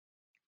about.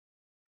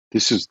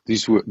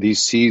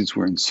 These seeds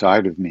were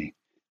inside of me,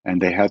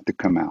 and they had to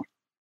come out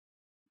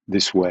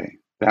this way.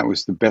 That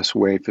was the best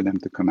way for them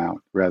to come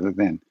out, rather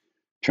than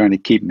trying to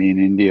keep me in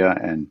India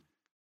and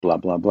blah,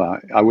 blah, blah.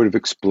 I would have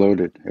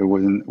exploded. It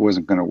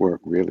wasn't going to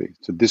work, really.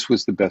 So this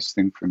was the best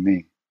thing for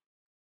me.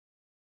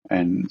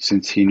 And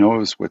since he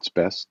knows what's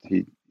best,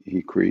 he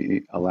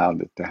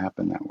allowed it to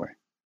happen that way.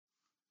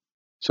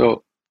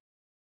 So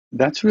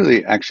that's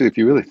really, actually, if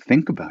you really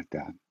think about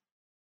that,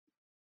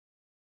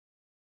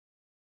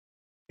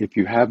 if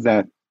you have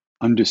that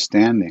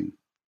understanding,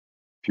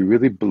 if you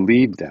really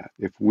believe that,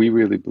 if we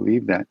really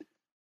believe that,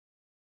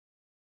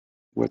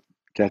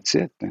 that's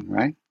it then,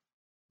 right?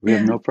 We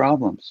have no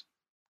problems.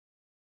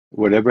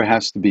 Whatever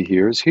has to be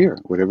here is here.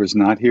 Whatever's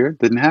not here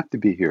didn't have to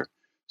be here.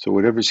 So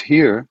whatever's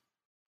here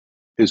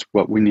is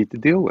what we need to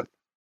deal with.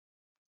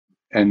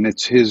 And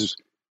it's his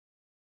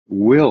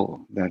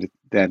will that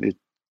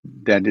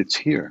it's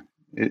here.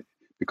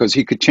 because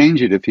he could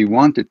change it if he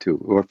wanted to,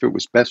 or if it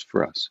was best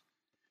for us.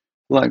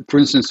 Like, for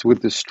instance,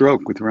 with the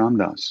stroke with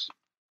Ramdas,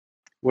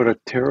 what a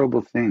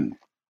terrible thing.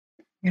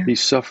 Yeah. He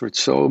suffered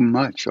so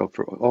much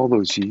for all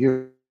those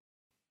years,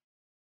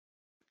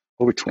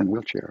 over 20 in a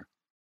wheelchair.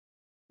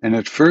 And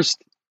at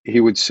first,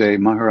 he would say,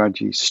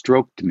 Maharaji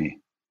stroked me.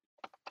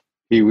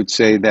 He would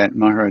say that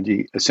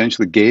Maharaji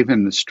essentially gave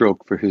him the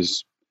stroke for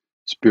his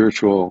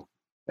spiritual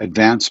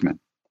advancement.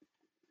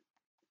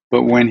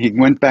 But when he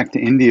went back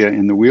to India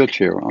in the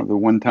wheelchair, the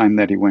one time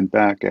that he went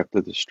back after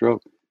the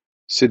stroke,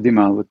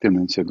 Siddhima looked at him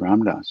and said,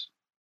 Ramdas,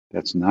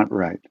 that's not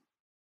right.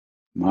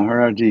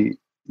 Maharaji,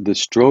 the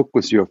stroke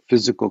was your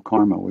physical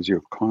karma, was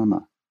your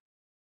karma.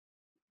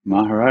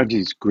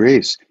 Maharaji's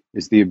grace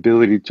is the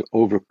ability to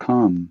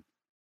overcome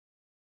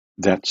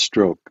that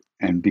stroke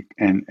and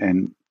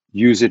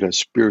use it as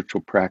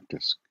spiritual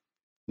practice.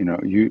 You know,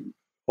 you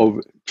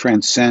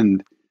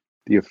transcend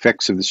the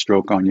effects of the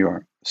stroke on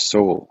your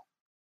soul.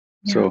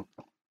 Yeah. So,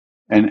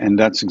 and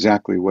that's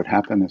exactly what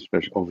happened,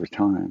 especially over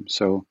time.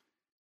 So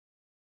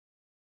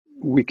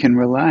we can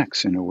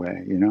relax in a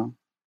way, you know,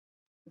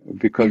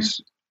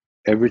 because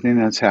everything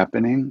that's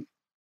happening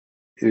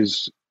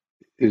is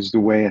the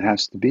way it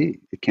has to be.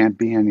 It can't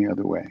be any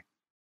other way.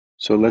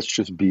 So let's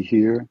just be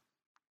here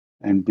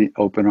and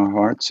open our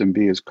hearts and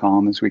be as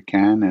calm as we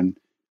can and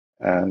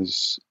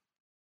as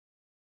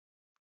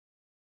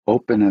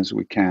open as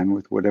we can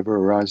with whatever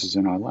arises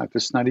in our life.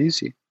 It's not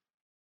easy,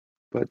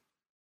 but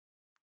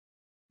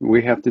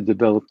we have to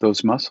develop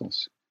those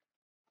muscles.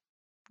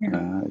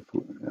 Yeah.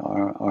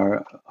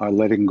 Our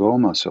letting go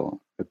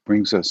muscle that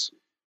brings us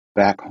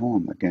back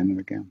home again and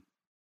again.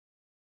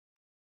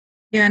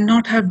 Yeah, and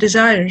not have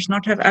desires,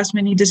 not have as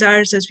many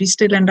desires as we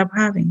still end up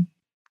having.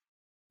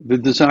 The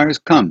desires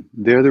come.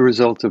 They're the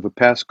result of a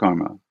past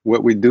karma.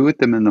 What we do with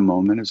them in the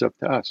moment is up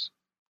to us.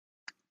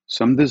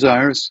 Some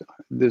desires,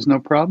 there's no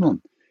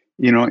problem.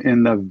 You know,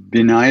 in the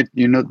Vinaya,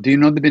 do you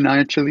know the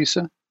Vinaya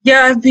Chalisa?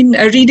 Yeah, I've been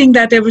reading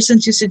that ever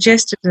since you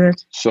suggested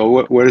it. So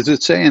what does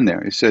it say in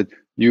there? It said,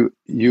 you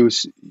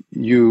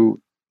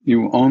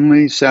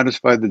only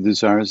satisfy the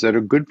desires that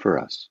are good for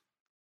us.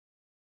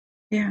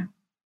 Yeah.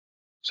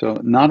 So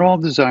not all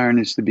desire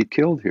needs to be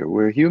killed here.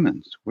 We're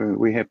humans.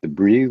 We have to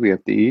breathe, we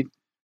have to eat,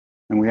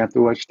 and we have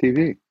to watch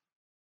TV.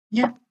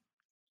 Yeah.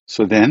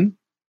 So then,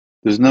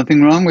 there's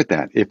nothing wrong with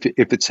that. If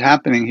it's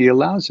happening, he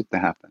allows it to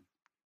happen,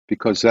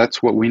 because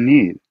that's what we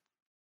need.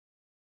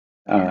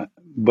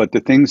 But the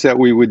things that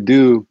we would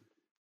do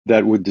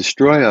that would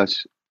destroy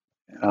us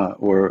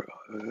or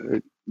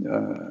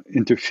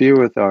interfere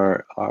with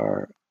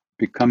our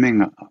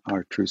becoming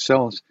our true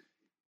selves,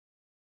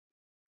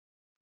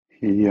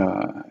 he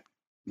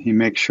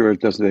makes sure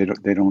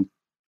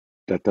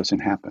that doesn't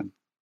happen.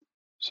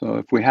 So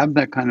if we have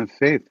that kind of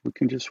faith, we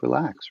can just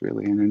relax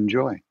really and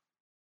enjoy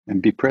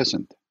and be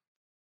present.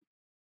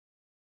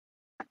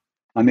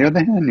 On the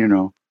other hand, you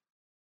know,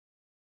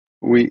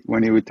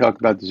 when he would talk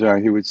about desire,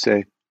 he would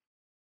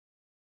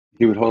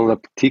hold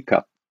up a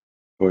teacup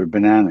or a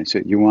banana. He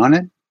said, "You want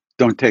it?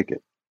 Don't take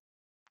it."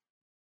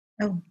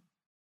 Oh.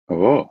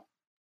 Oh.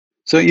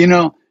 So, you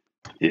know,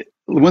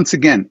 once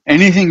again,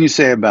 anything you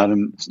say about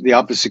him, the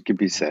opposite could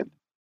be said.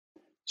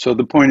 So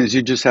the point is,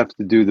 you just have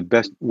to do the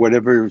best,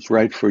 whatever is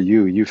right for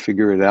you. You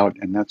figure it out,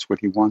 and that's what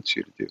he wants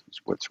you to do, is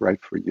what's right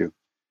for you.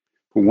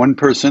 For one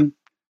person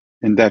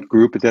in that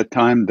group at that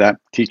time, that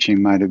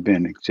teaching might have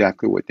been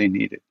exactly what they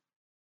needed.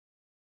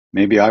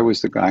 Maybe I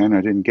was the guy and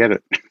I didn't get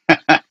it.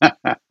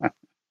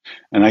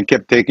 And I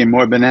kept taking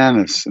more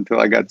bananas until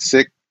I got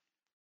sick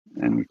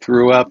and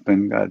threw up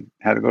and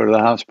had to go to the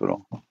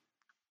hospital.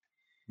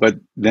 But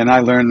then I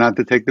learned not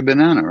to take the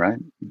banana, right?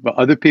 But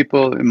other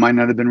people, it might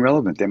not have been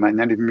relevant. They might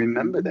not even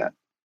remember that.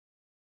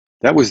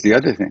 That was the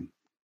other thing.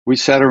 We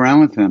sat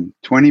around with him,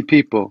 20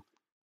 people.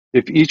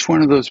 If each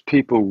one of those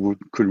people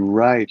could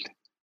write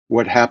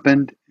what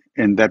happened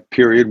in that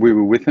period we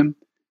were with him,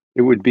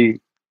 it would be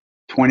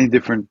 20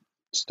 different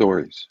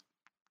stories.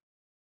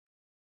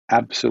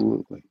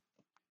 Absolutely.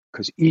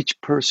 Because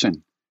each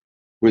person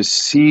was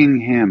seeing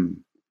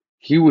him.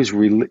 He was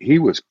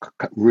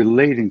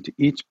relating to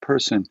each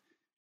person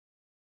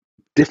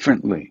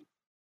differently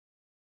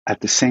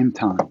at the same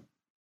time.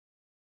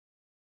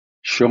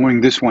 Showing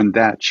this one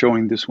that,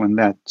 showing this one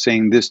that,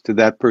 saying this to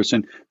that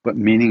person, but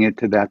meaning it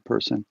to that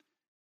person.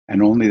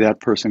 And only that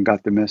person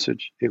got the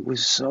message. It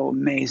was so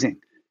amazing.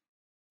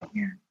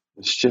 Yeah.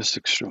 It's just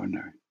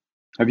extraordinary.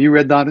 Have you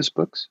read Dada's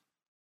books?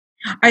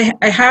 I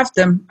have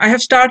them. I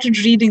have started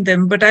reading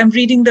them, but I'm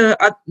reading the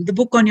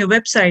book on your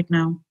website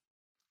now.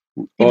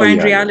 Divine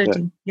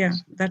Reality.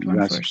 That one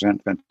that's first.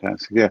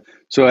 Fantastic. Yeah.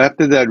 So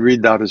after that,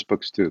 read Dada's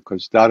books too,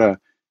 because Dada,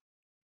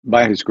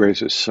 by his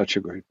grace, is such a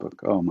great book.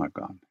 Oh my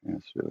God. Yeah,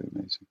 it's really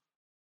amazing.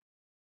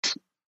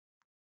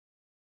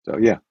 So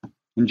yeah,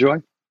 enjoy.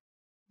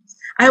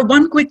 I have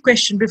one quick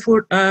question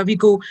before we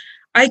go.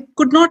 I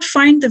could not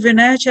find the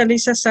Vinaya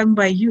Chalisa sung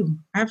by you.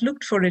 I've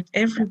looked for it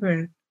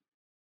everywhere.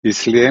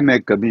 इसलिए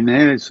मैं कभी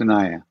नहीं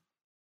सुनाया.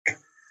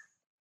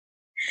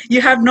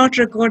 You have not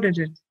recorded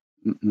it.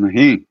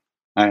 नहीं,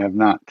 I have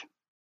not.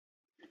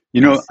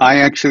 You know, I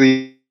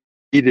actually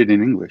read it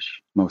in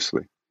English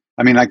mostly.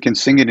 I mean, I can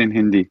sing it in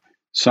Hindi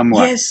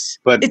somewhat, Yes,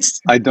 but it's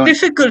I don't.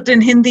 difficult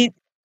in Hindi.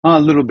 A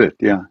little bit,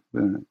 yeah,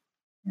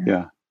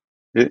 yeah.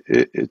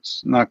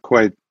 It's not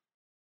quite,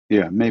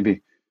 yeah,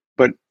 maybe,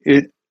 but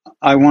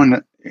I want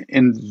to,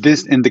 in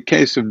the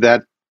case of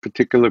that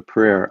particular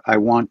prayer, I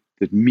want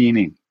the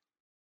meaning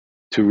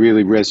to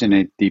really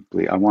resonate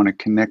deeply. I want to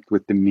connect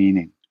with the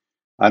meaning.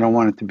 I don't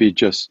want it to be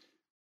just,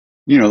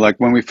 you know, like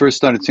when we first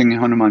started singing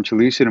Hanumat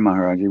Chalisa to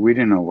Maharaji, we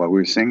didn't know what we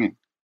were singing.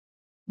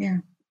 Yeah.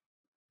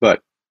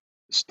 But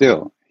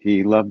still,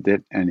 he loved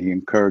it and he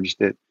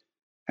encouraged it.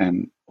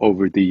 And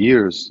over the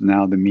years,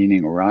 now the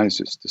meaning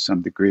arises to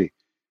some degree.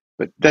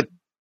 But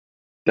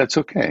that's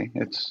okay.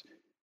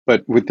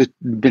 But with the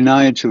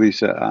Vinaya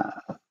Chalisa,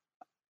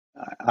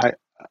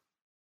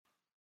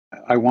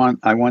 I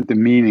want the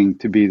meaning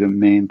to be the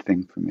main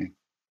thing for me.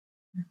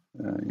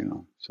 You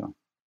know, so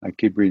I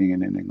keep reading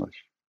it in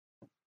English.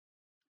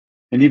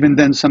 And even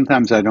then,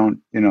 sometimes I don't,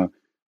 you know,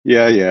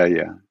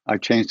 yeah. I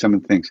change some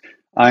of the things.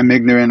 I'm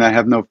ignorant. I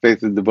have no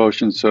faith in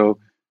devotion. So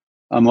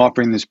I'm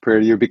offering this prayer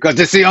to you because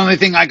it's the only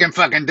thing I can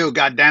fucking do.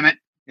 God damn it.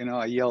 You know,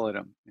 I yell at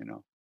him, you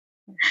know.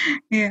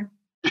 Yeah.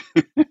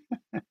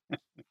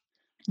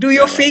 Do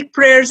your Yeah, fake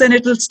prayers and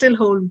it will still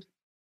hold.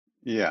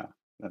 Yeah.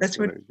 That's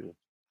what. I do.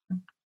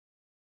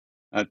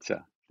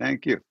 Acha.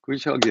 Thank you.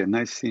 Kush ho gaya.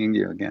 Nice seeing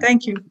you again.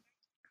 Thank you.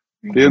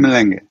 Fir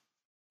milenge.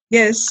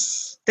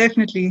 Yes,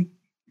 definitely.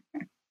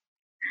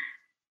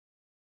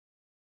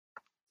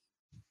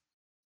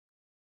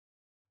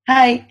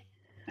 Hi,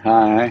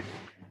 Hi.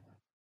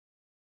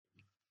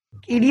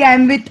 Kiri,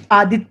 I'm with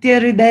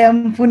Aditya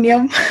Hridayam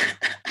Punyam,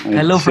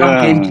 Hello from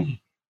Acha. Kenchi.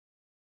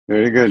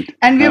 Very good.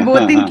 and we're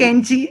both in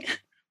Kenchi.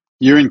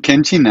 You're in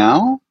Kenchi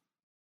now?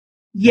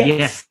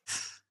 Yes.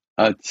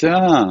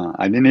 Acha.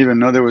 I didn't even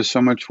know there was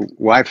so much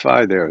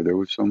Wi-Fi there. There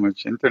was so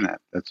much internet.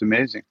 That's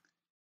amazing.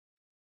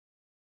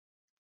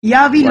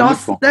 Yeah, we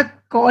Wonderful. lost the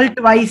call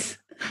twice.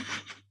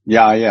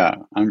 Yeah.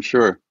 I'm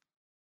sure.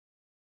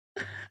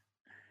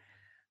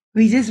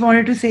 We just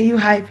wanted to say you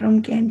hi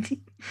from Kenchi.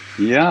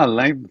 Yeah,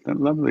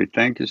 lovely.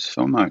 Thank you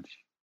so much.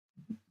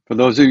 For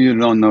those of you who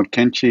don't know,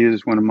 Kenchi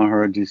is one of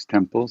Maharaji's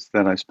temples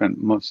that I spent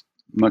much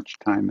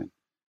time in.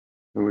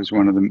 It was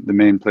one of the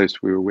main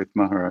place we were with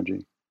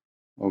Maharaji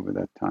over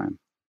that time.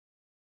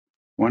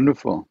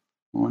 Wonderful.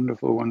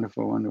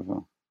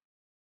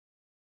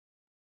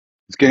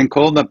 It's getting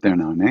cold up there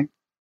now, eh?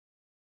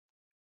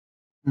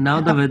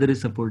 Now the weather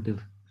is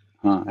supportive.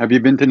 Have you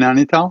been to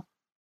Nainital?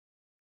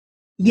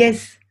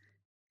 Yes.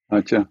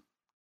 Acha.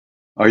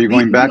 Are you We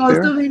going back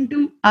also there? went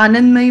to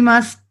Anandmayi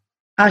Mas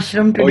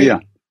ashram today. Oh, yeah.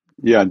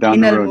 Yeah, down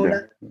in the road Almora.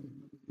 there.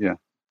 Yeah,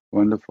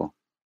 wonderful.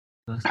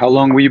 How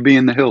long will you be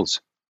in the hills?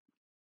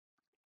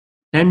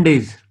 10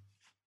 days.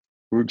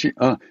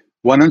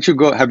 Why don't you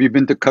go? Have you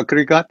been to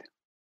Kakrighat?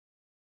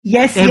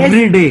 Yes,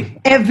 Every day.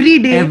 Every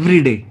day.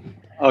 Every day.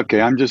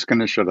 Okay, I'm just going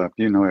to shut up.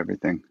 You know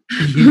everything.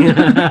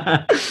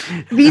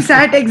 We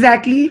sat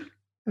exactly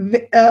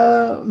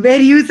where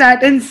you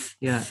sat and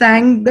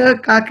sang the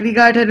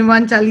Kakrighat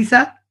Hanuman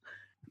Chalisa.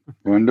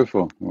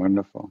 Wonderful.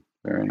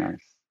 Very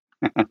nice.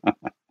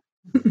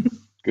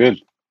 Good.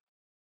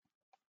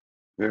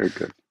 Very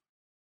good.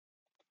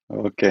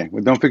 Okay.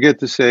 Well, don't forget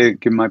to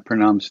give my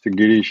pranams to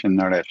Girish and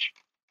Naresh.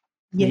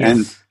 Yes.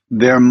 And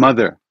their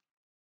mother,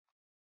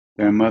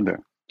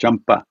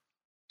 Champa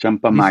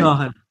We Mai. saw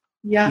her.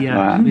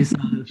 Yeah. We saw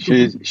her.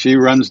 She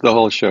runs the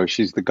whole show.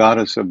 She's the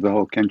goddess of the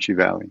whole Kenchi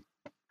Valley.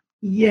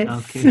 Yes.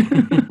 Okay.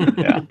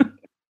 Yeah.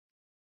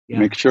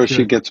 Make sure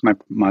she gets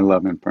my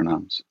love and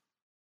pranams.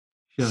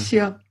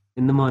 Sure.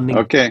 In the morning.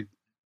 Okay.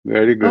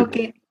 Very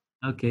good.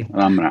 Okay.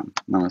 Ram.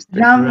 Namaste.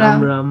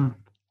 Ram.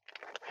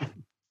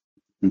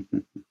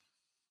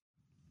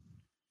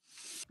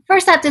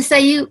 First, I have to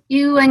say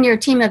you and your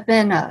team have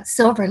been a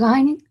silver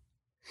lining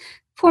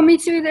for me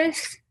through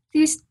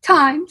these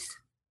times.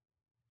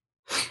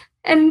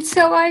 And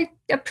so I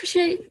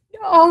appreciate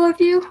all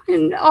of you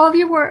and all of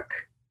your work.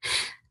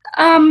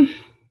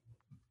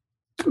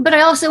 But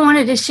I also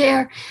wanted to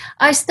share,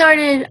 I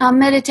started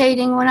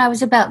meditating when I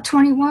was about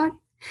 21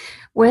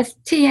 with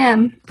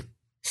TM.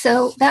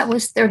 So that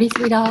was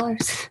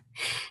 $33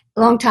 a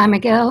long time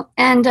ago.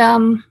 And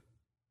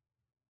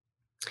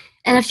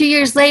a few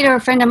years later, a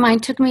friend of mine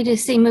took me to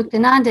see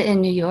Muktananda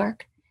in New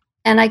York.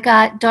 And I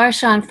got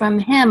darshan from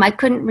him. I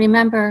couldn't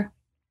remember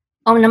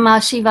Om Namah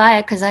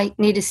Shivaya because I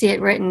need to see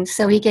it written.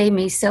 So he gave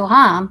me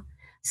Soham.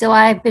 So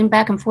I've been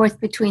back and forth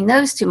between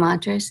those two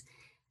mantras.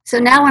 So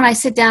now when I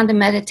sit down to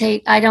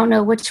meditate, I don't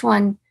know which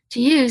one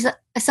to use.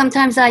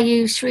 Sometimes I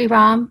use Shree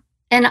Ram.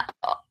 And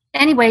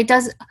anyway,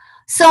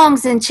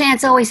 songs and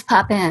chants always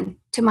pop in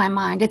to my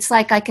mind. It's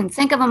like I can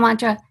think of a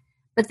mantra,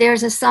 but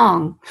there's a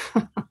song,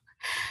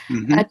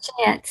 a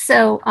chant.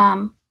 So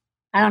I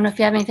don't know if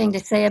you have anything to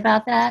say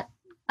about that.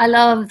 I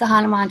love the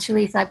Hanuman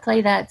Chalisa. I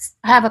play that.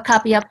 I have a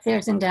copy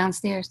upstairs and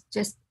downstairs,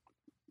 just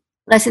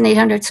less than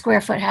 800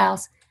 square foot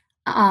house.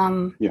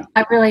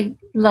 I really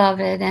love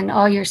it and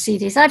all your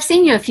CDs. I've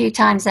seen you a few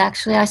times,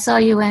 actually. I saw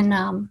you in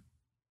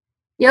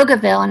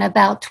Yogaville in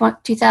about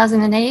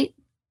 2008.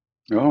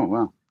 Oh,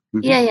 wow.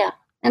 Mm-hmm. Yeah.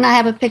 And I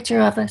have a picture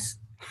of us.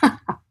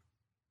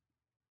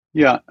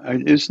 Yeah,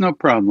 it's no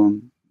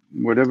problem.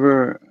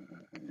 Whatever,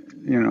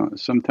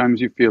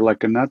 sometimes you feel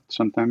like a nut,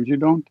 sometimes you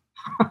don't.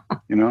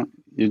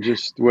 You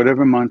just,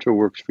 whatever mantra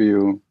works for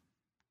you,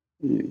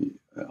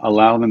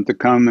 allow them to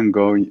come and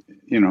go.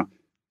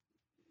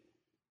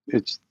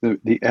 It's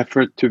the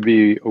effort to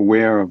be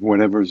aware of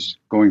whatever's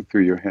going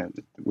through your head,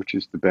 which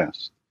is the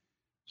best.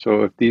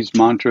 So if these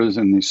mantras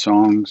and these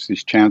songs,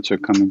 these chants are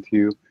coming to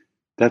you,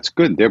 that's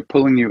good. They're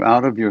pulling you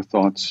out of your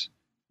thoughts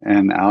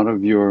and out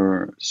of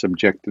your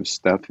subjective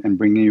stuff and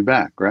bringing you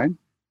back, right?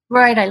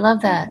 Right. I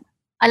love that.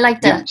 I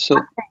like that. Yeah.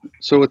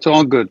 So it's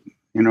all good.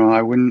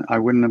 I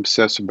wouldn't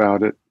obsess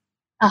about it,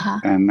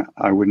 and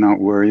I would not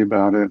worry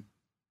about it.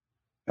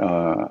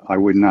 I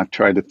would not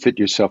try to fit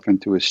yourself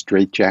into a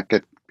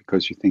straitjacket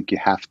because you think you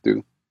have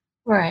to.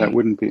 Right. That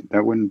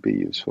wouldn't be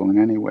useful in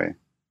any way.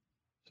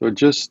 So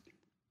just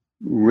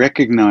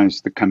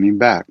recognize the coming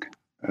back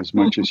as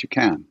much as you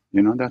can.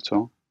 That's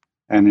all,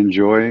 and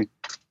enjoy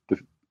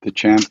the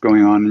chant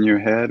going on in your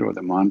head, or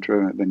the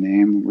mantra, the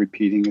name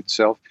repeating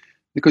itself,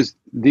 because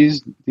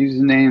these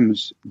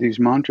names, these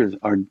mantras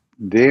are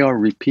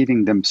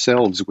repeating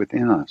themselves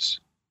within us.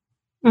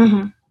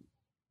 Mm-hmm.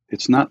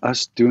 It's not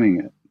us doing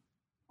it.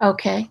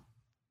 Okay.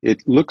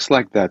 It looks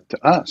like that to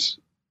us,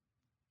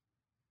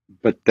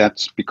 but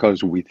that's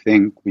because we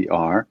think we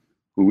are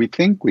who we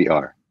think we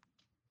are.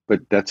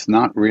 But that's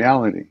not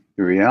reality.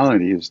 The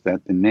reality is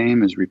that the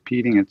name is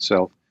repeating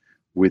itself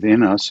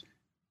within us,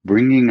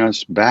 bringing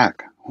us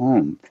back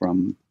home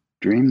from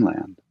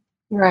dreamland.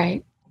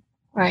 Right.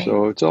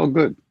 So it's all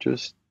good.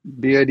 Just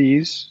be at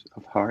ease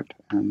of heart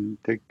and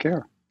take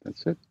care.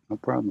 That's it. No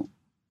problem.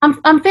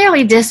 I'm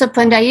fairly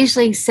disciplined. I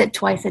usually sit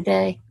twice a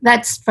day.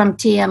 That's from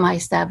TM. I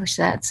established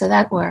that, so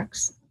that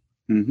works.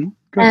 Mm-hmm.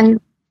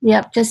 And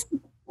just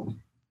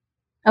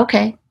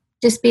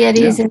be at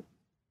ease and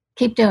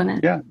keep doing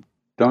it. Yeah.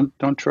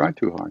 Don't try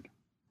too hard.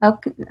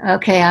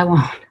 Okay, I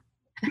won't.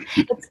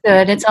 It's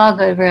good. It's all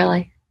good,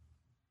 really.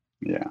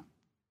 Yeah.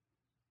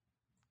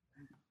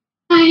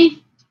 Hi.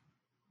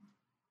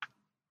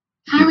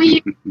 How are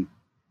you?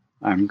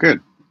 I'm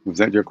good. Was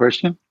that your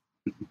question?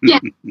 Yeah.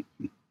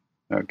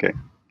 Okay.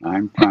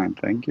 I'm fine.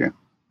 Thank you.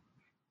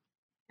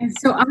 And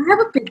so I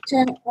have a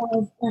picture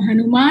of a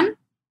Hanuman,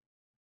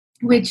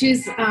 which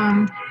is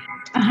a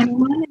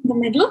Hanuman in the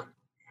middle,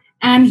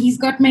 and he's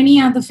got many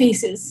other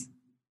faces.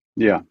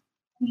 Yeah.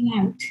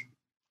 Out.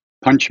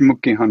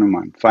 Panchmukhi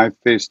Hanuman,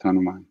 5-faced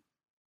Hanuman.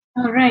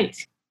 All right.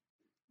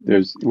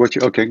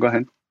 Okay, go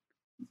ahead.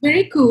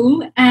 Very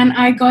cool. And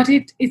I got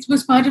it. It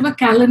was part of a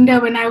calendar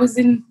when I was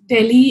in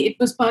Delhi. It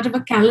was part of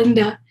a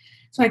calendar.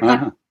 So I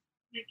cut at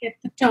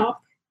the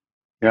top.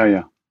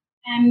 Yeah.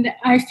 And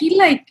I feel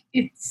like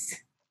it's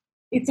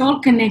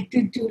all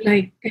connected to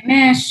like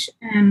Ganesh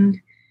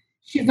and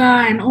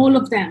Shiva and all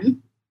of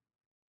them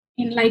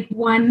in like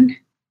one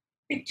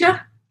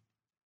picture.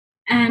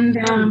 And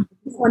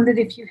wondered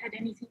if you had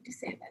anything to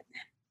say about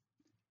that.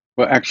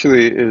 Well,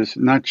 actually, it's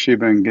not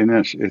Shiva and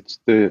Ganesh.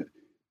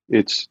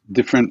 It's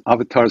different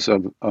avatars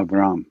of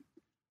Ram.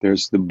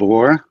 There's the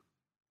boar,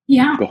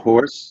 the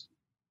horse,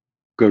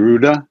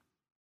 Garuda,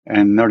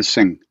 and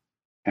Narsingh,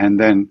 and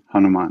then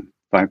Hanuman,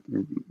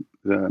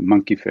 the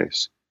monkey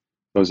face.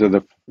 Those are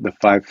the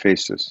 5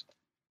 faces.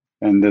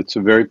 And it's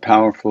a very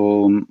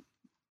powerful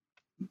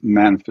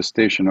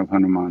manifestation of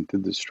Hanuman to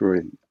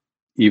destroy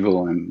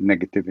evil and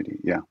negativity.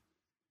 Yeah.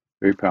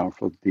 Very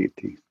powerful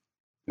deity.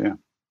 Yeah.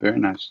 Very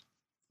nice.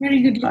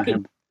 Very good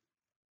looking.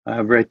 I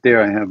have right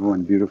there, I have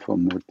one beautiful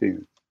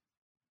murti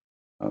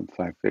of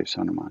 5-faced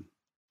Hanuman.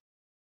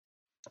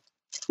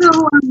 So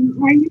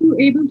are you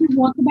able to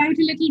walk about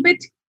a little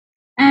bit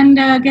and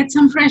get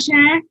some fresh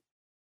air?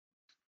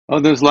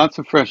 Oh, there's lots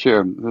of fresh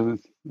air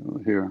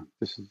here.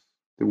 This is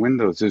the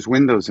windows. There's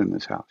windows in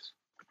this house.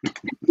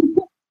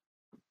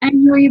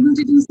 And you're able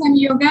to do some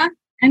yoga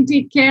and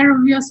take care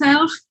of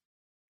yourself?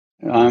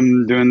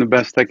 I'm doing the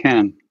best I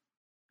can.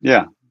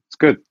 Yeah, it's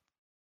good.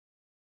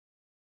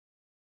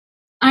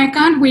 I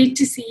can't wait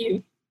to see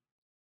you.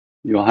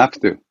 You'll have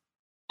to.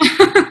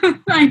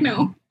 I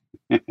know.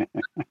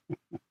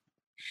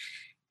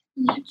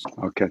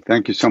 Okay,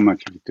 thank you so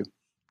much, Ritu.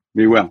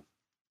 Be well.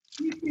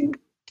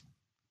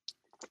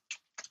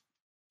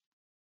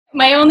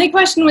 My only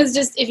question was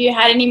just if you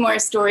had any more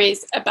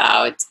stories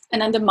about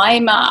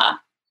Anandamayi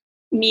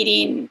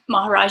meeting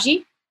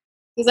Maharaji.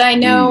 Because I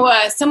know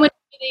someone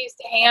used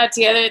to hang out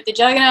together at the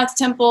Jagannath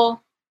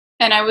temple,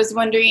 and I was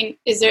wondering,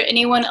 is there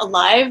anyone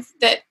alive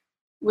that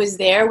was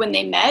there when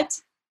they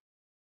met?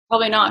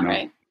 Probably not,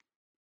 right?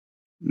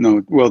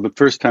 No, well, the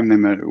first time they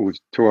met,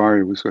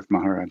 Tiwari was with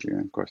Maharaji,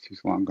 and of course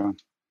he's long gone.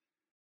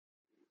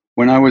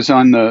 When I was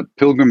on the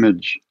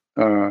pilgrimage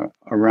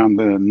around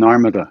the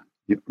Narmada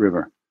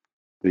River,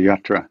 the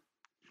Yatra,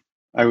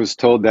 I was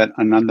told that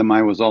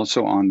Anandamayi was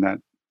also on that,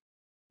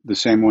 the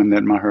same one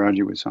that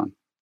Maharaji was on.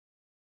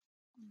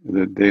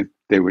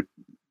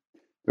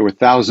 There were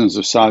thousands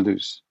of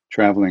sadhus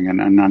traveling, and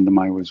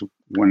Anandamayi was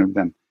one of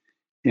them.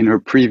 in her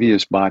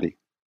previous body.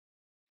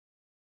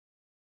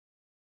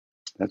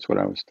 That's what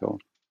I was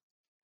told.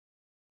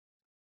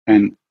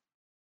 And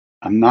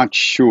I'm not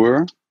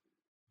sure,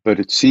 but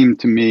it seemed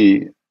to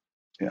me,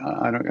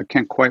 I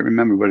can't quite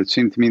remember, but it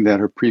seemed to me that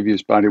her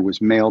previous body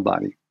was male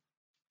body,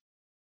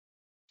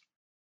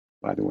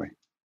 by the way.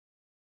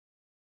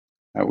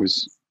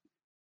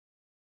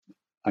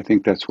 I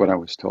think that's what I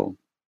was told,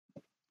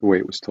 the way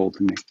it was told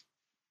to me.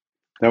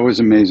 That was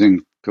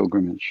amazing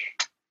pilgrimage.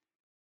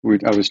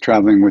 I was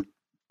traveling with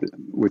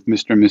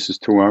Mr. and Mrs.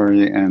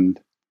 Tiwari, and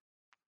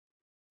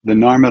the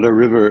Narmada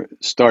River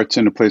starts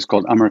in a place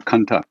called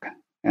Amarkantak,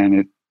 and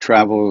it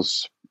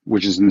travels,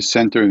 which is in the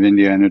center of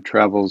India, and it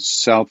travels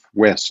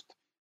southwest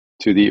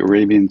to the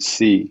Arabian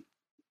Sea.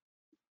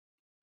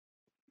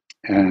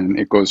 And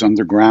it goes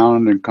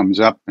underground and comes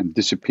up and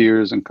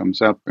disappears and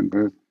comes up and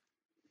goes.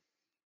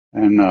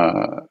 And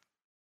I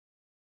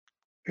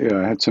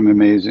had some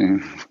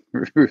amazing,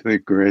 really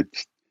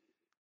great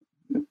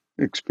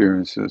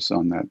experiences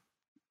on that.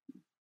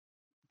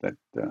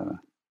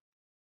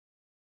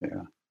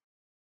 Yeah.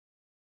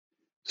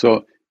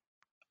 So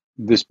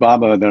this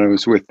Baba that I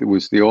was with, it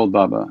was the old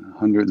Baba,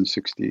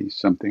 160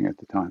 something at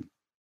the time.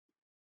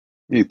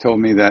 He told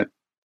me that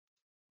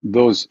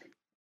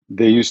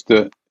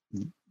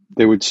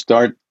they would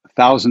start,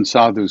 1,000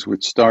 sadhus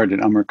would start at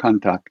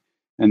Amarkantak,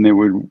 and they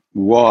would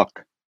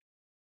walk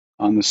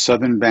on the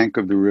southern bank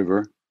of the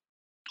river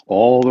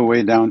all the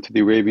way down to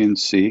the Arabian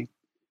Sea,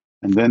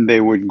 and then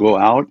they would go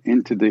out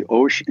into the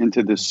ocean,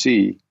 into the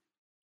sea,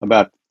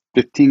 about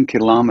 15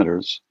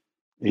 kilometers,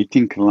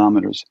 18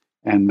 kilometers,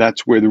 and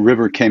that's where the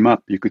river came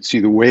up. You could see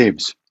the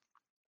waves,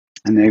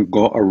 and they would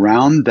go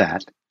around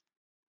that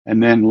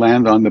and then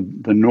land on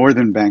the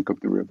northern bank of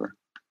the river.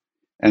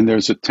 And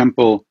there's a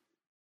temple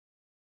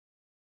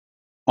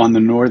on the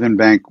northern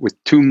bank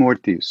with two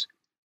murtis,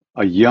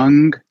 a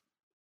young,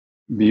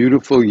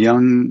 beautiful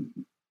young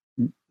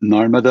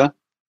Narmada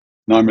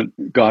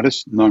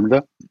goddess,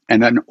 Narmada,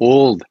 and an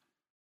old,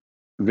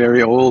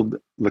 very old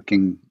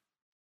looking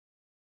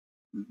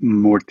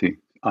murti,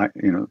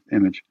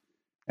 image.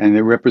 And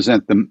they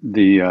represent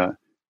the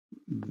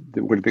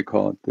what do they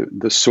call it?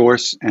 The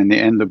source and the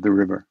end of the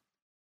river.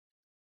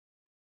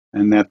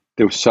 And that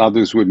the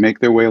sadhus would make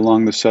their way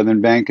along the southern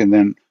bank and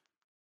then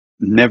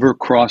never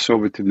cross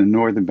over to the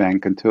northern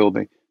bank until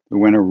they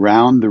went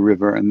around the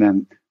river and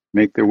then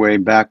make their way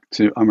back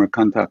to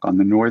Amarkantak on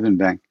the northern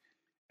bank.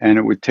 And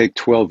it would take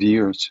 12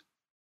 years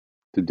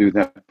to do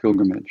that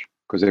pilgrimage,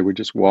 because they would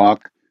just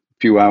walk a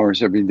few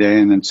hours every day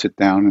and then sit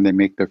down and they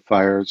make their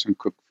fires and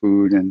cook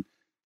food and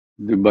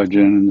do bhajan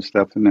and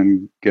stuff, and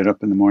then get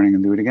up in the morning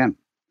and do it again.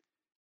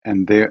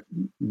 And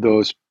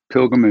those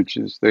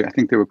pilgrimages, I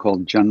think they were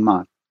called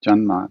Janmat,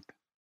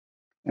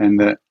 and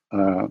that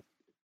it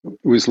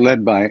was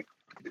led by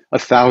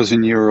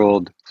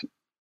 1,000-year-old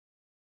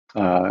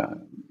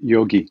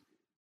yogi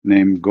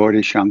named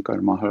Gauri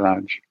Shankar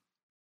Maharaj.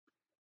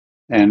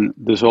 And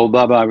this old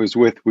Baba I was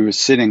with, we were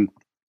sitting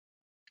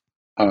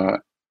by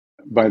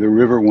the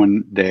river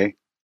one day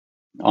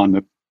in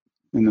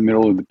the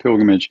middle of the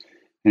pilgrimage,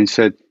 and he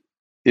said,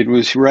 it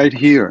was right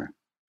here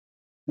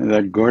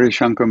that Gauri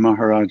Shankar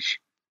Maharaj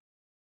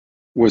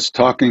was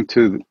talking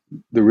to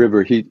the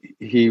river. He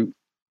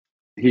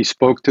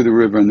spoke to the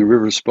river, and the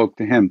river spoke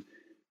to him.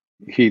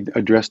 He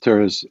addressed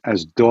her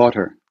as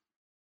daughter,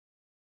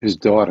 his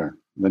daughter,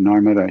 the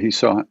Narmada. He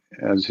saw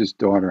as his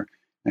daughter,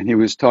 and he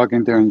was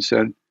talking to her and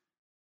said,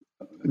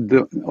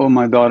 "Oh,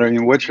 my daughter,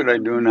 what should I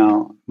do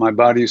now? My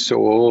body is so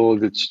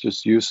old; it's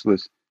just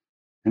useless."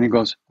 And he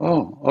goes,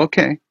 "Oh,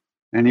 okay."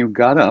 And he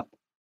got up.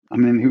 I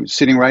mean, he was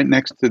sitting right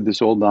next to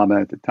this old Baba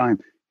at the time.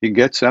 He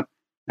gets up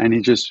and he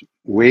just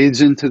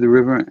wades into the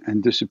river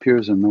and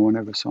disappears, and no one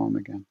ever saw him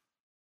again.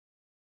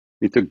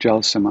 He took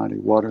jal samadhi,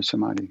 water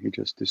samadhi. He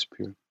just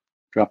disappeared,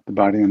 dropped the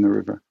body in the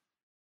river.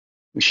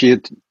 She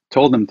had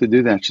told him to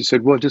do that. She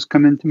said, "Well, just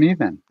come into me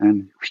then."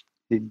 And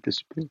he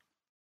disappeared.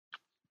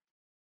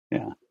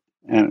 Yeah.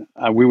 And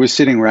we were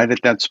sitting right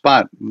at that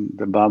spot.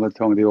 The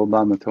old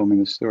Baba told me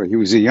the story. He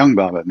was a young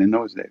Baba in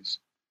those days.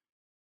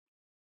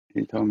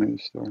 He told me the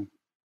story.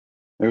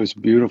 It was a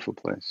beautiful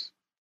place.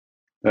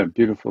 That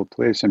beautiful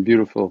place and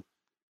beautiful,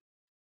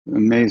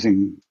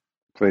 amazing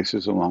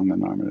places along the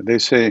Narmada. They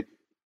say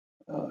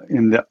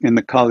in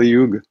the Kali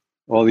Yuga,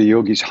 all the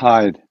yogis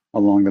hide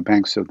along the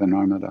banks of the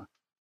Narmada.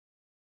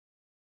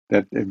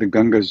 That the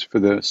Ganga's for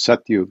the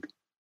Satyug,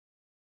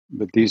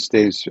 but these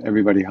days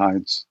everybody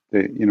hides.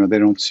 They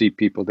don't see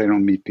people, they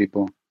don't meet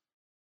people.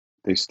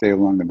 They stay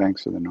along the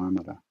banks of the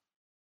Narmada.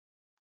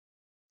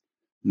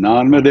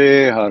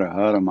 Narmade Hara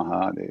Hara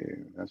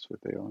Mahadev. That's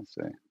what they all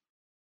say.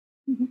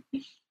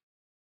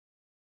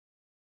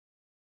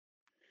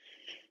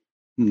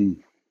 Did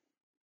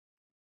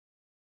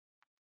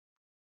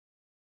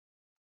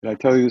I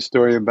tell you the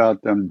story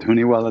about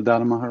Danujawana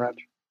Dada Maharaj?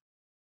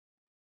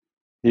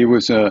 He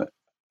was an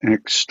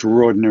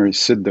extraordinary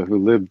Siddha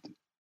who lived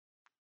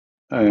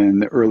in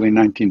the early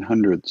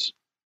 1900s,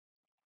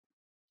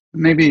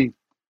 maybe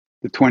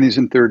the 20s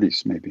and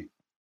 30s, maybe.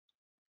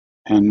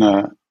 And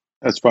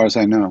as far as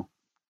I know,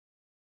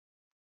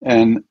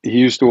 And he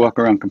used to walk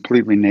around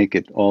completely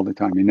naked all the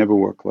time. He never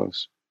wore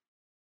clothes.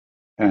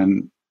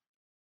 And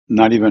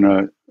not even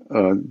a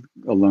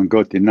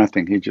langoti,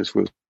 nothing.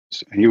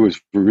 He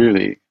was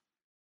really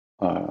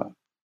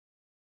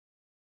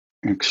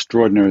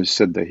extraordinary.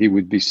 Said that he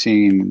would be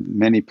seen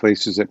many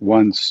places at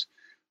once.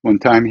 One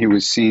time he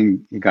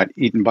got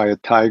eaten by a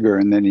tiger,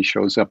 and then he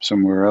shows up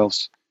somewhere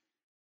else.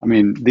 I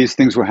mean, these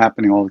things were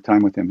happening all the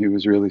time with him. He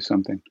was really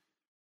something.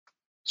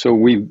 So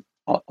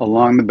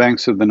along the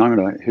banks of the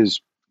Narmada, his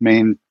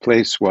main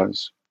place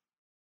was.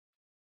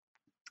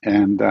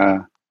 And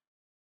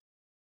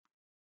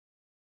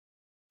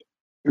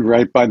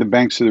right by the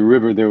banks of the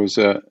river, there was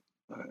a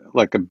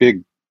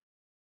big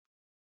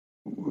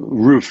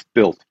roof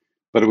built,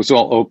 but it was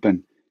all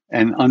open.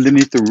 And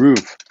underneath the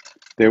roof,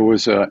 there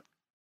was an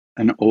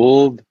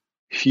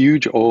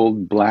huge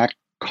old black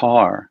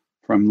car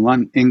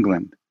from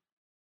England.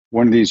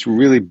 One of these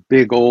really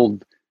big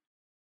old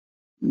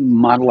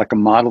model, like a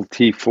Model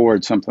T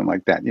Ford, something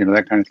like that,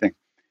 that kind of thing.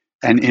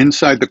 And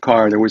inside the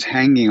car, there was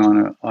hanging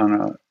on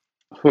a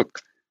hook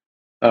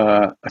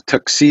a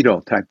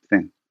tuxedo type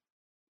thing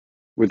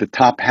with a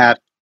top hat.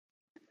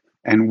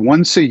 And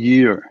once a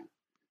year,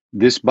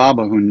 this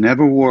Baba, who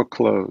never wore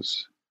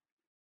clothes,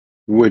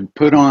 would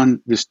put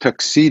on this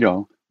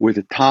tuxedo with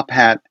a top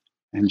hat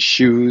and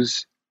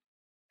shoes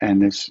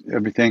and this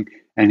everything,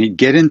 and he'd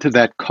get into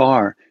that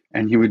car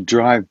and he would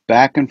drive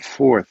back and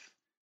forth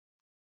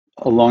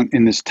along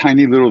in this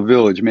tiny little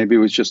village. Maybe it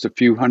was just a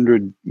few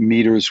hundred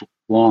meters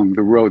long,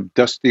 the road,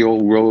 dusty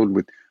old road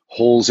with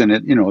holes in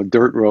it, a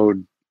dirt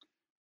road,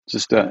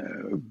 just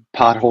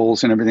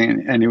potholes and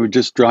everything. And he would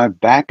just drive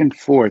back and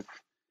forth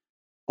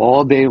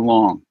all day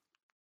long,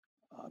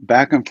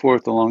 back and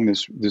forth along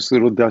this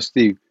little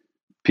dusty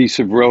piece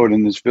of road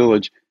in this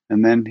village.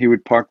 And then he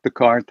would park the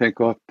car,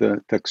 take off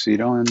the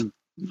tuxedo, and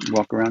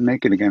walk around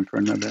naked again for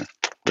another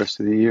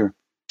rest of the year.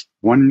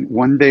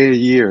 One day a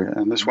year,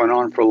 and this went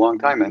on for a long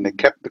time. And they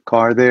kept the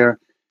car there,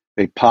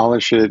 they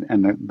polish it,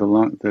 and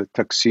the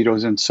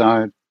tuxedo's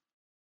inside.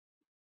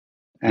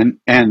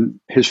 And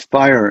his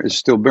fire is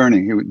still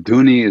burning.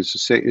 Dhuni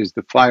is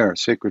the fire,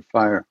 sacred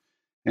fire,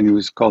 and he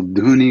was called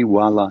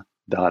Danujawana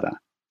Dhara,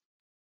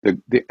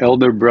 the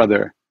elder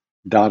brother.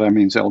 Dhara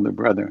means elder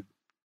brother.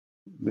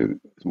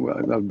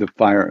 Of the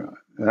fire,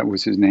 that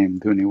was his name,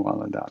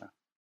 Danujawana Dhara.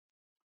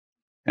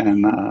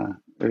 And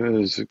it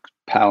was a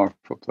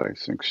powerful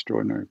place, an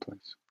extraordinary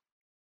place.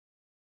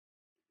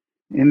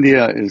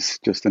 India is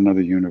just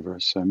another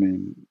universe. I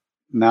mean,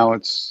 now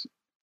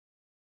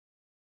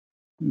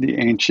the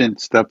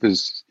ancient stuff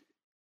is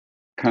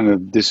kind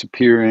of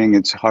disappearing.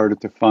 It's harder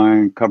to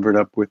find, covered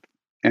up with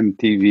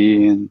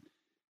MTV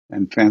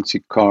and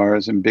fancy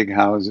cars and big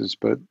houses.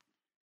 But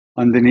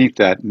underneath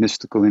that,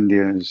 mystical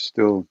India is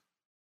still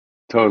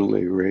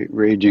totally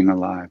raging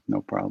alive,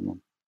 no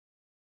problem.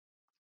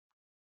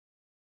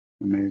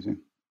 Amazing.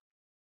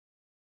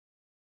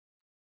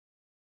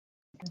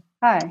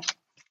 Hi.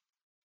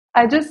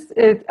 I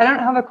don't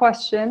have a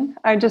question.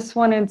 I just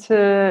wanted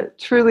to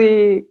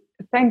truly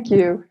thank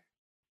you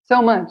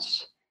so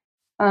much.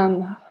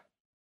 I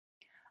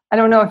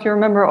don't know if you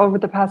remember, over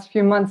the past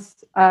few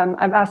months,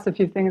 I've asked a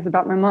few things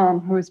about my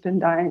mom, who has been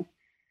dying.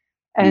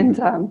 And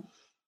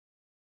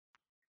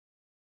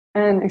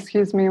and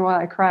excuse me while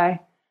I cry,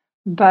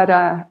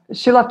 but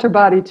she left her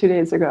body 2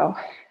 days ago.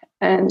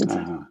 And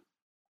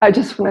I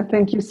just want to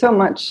thank you so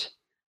much,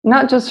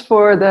 not just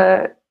for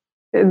the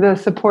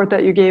support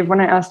that you gave when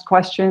I asked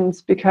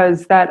questions,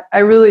 because that I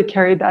really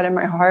carried that in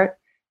my heart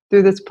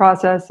through this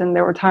process. And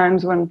there were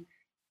times when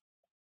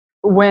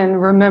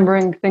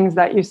remembering things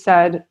that you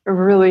said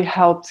really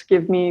helped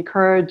give me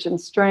courage and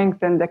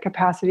strength and the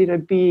capacity to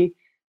be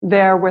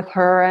there with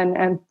her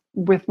and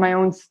with my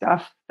own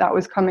stuff that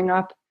was coming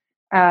up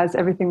as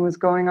everything was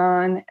going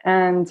on.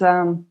 And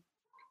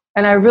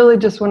I really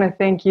just want to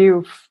thank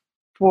you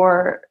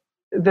for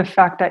the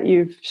fact that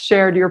you've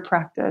shared your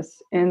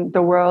practice in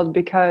the world,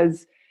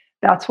 because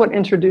that's what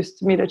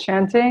introduced me to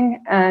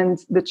chanting, and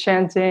the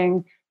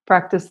chanting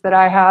practice that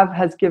I have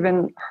has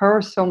given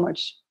her so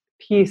much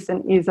peace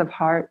and ease of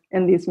heart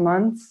in these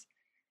months.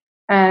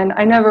 And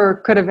I never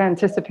could have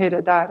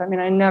anticipated that. I mean,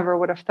 I never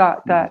would have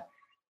thought that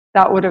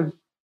that would have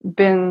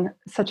been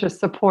such a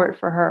support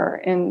for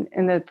her in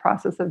the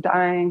process of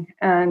dying.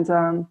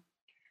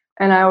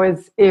 And I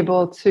was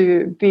able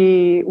to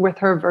be with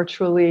her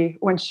virtually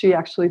when she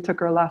actually took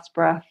her last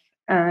breath.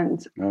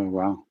 And oh,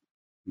 wow.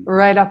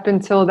 Right up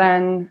until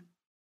then,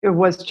 it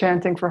was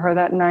chanting for her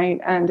that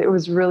night. And it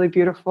was really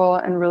beautiful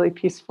and really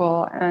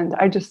peaceful. And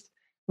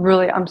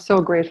I'm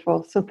so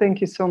grateful. So thank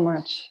you so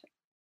much.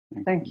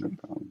 Thank you. No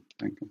problem.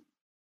 Thank you.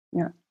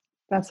 Yeah,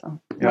 that's all.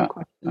 Yeah, no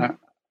question.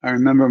 I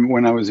remember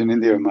when I was in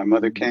India, my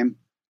mother came.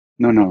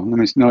 No,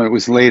 it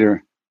was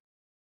later.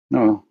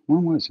 No,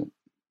 when was it?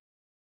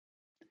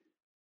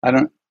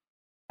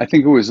 I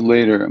think it was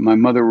later. My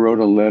mother wrote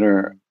a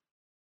letter,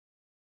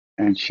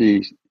 and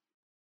she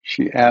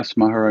asked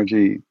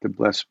Maharaji to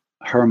bless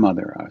her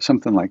mother,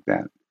 something like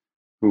that,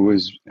 who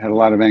had a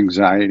lot of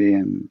anxiety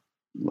and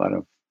a lot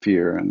of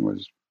fear and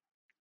was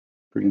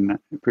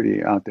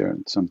pretty out there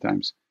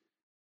sometimes.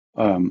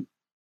 And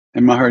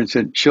Maharaj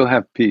said, she'll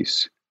have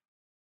peace.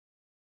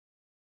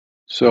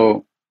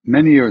 So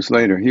many years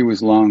later, he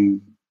was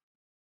long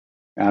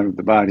out of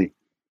the body.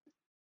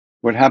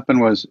 What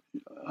happened was,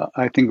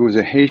 I think it was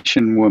a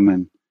Haitian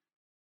woman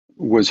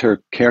was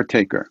her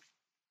caretaker,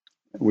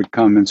 would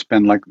come and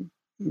spend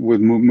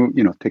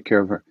take care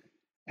of her.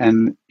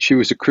 And she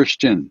was a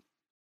Christian.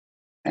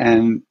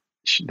 And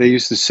they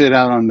used to sit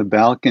out on the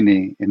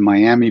balcony in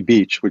Miami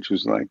Beach, which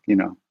was like,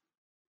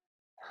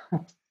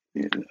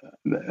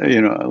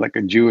 like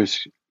a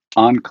Jewish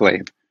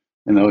enclave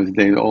in those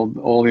days.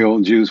 All the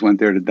old Jews went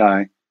there to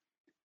die.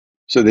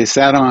 So they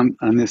sat on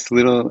this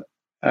little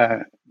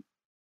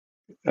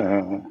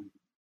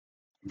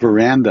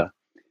veranda,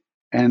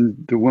 and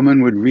the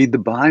woman would read the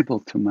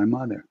Bible to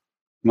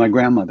my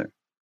grandmother,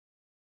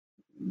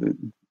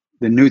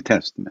 the New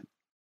Testament.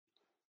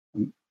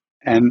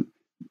 And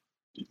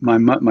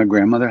my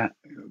grandmother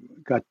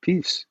got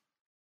peace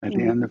at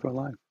the end of her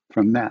life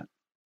from that.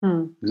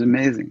 It was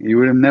amazing. You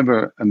would have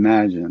never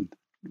imagined.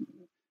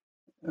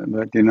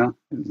 But,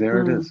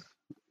 there it is.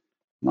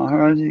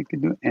 Maharaji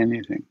could do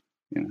anything,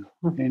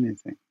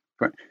 anything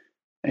for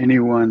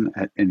anyone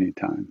at any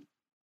time.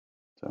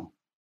 So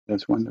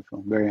that's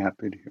wonderful. Very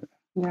happy to hear that.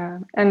 Yeah.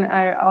 And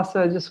I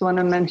also just want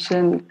to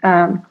mention,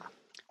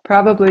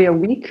 probably a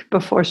week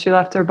before she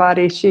left her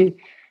body, she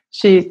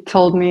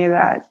told me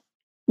that,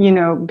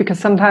 because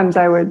sometimes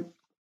I would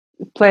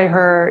play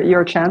her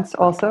your chants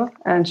also.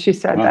 And she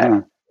said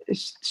that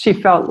she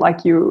felt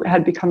like you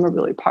had become a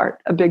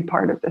big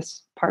part of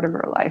this part of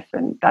her life,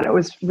 and that it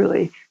was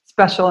really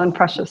special and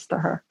precious to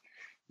her.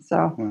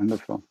 So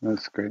wonderful.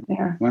 That's great.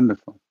 Yeah.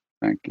 Wonderful.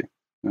 Thank you.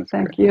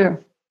 Thank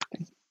you.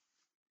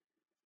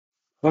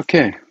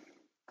 Okay.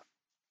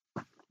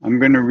 I'm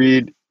going to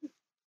read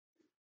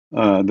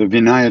the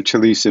Vinaya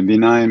Chalisa.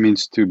 Vinaya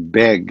means to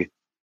beg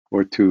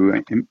or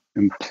to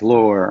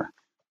implore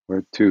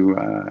or to,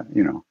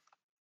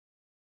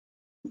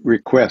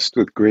 request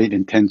with great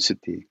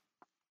intensity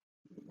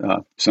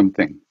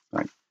something.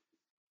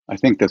 I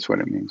think that's what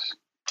it means.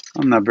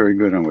 I'm not very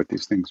good on what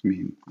these things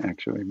mean,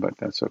 actually, but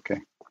that's okay.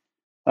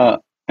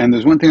 And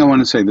there's one thing I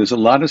want to say. There's a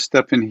lot of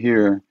stuff in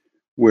here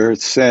where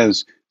it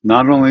says,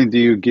 not only do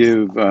you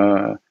give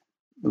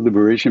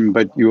liberation,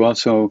 but you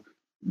also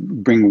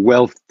bring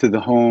wealth to the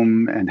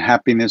home and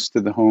happiness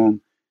to the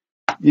home.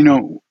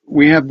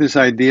 We have this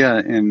idea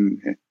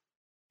in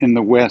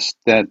the West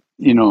that,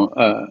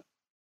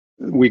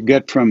 we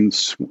get from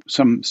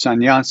some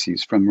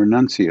sannyasis, from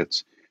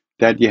renunciates,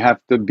 that you have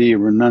to be a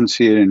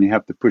renunciate and you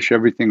have to push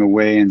everything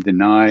away and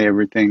deny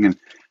everything and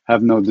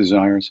have no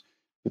desires.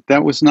 But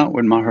that was not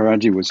what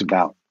Maharaji was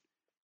about.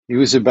 He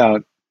was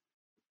about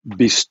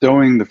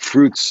bestowing the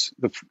fruits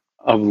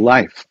of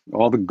life,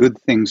 all the good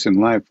things in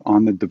life,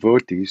 on the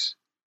devotees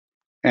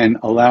and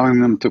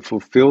allowing them to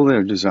fulfill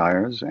their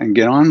desires and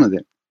get on with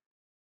it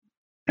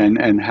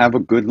and have a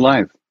good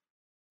life.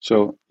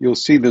 So you'll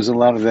see there's a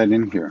lot of that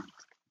in here.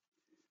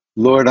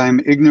 Lord, I am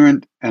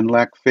ignorant and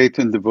lack faith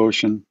and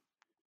devotion.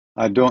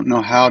 I don't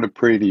know how to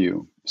pray to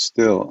you.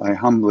 Still, I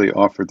humbly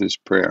offer this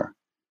prayer.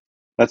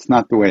 That's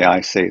not the way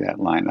I say that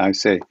line. I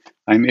say,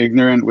 I'm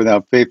ignorant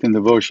without faith and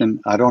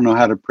devotion. I don't know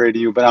how to pray to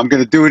you, but I'm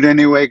going to do it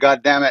anyway.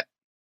 God damn it.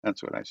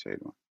 That's what I say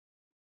to him.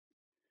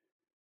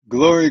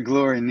 Glory,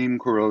 glory, Neem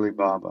Karoli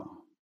Baba.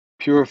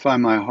 Purify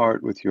my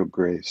heart with your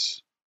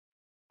grace.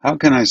 How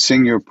can I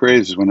sing your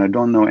praises when I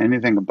don't know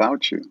anything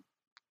about you?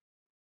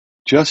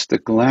 Just a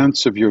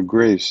glance of your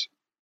grace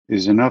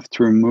is enough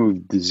to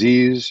remove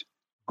disease,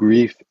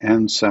 grief,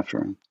 and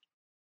suffering.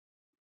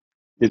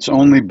 It's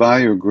only by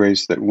your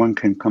grace that one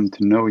can come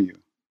to know you.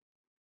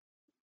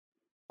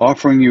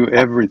 Offering you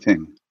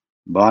everything,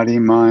 body,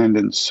 mind,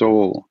 and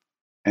soul,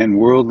 and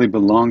worldly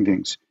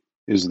belongings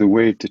is the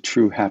way to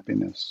true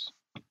happiness.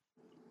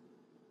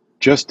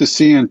 Just to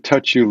see and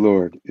touch you,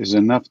 Lord, is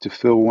enough to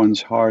fill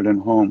one's heart and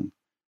home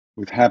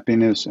with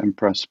happiness and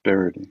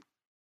prosperity.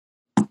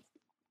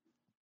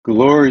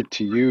 Glory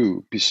to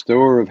you,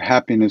 bestower of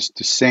happiness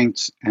to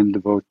saints and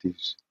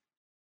devotees,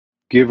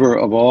 giver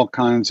of all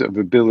kinds of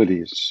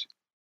abilities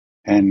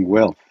and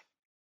wealth.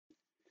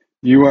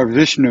 You are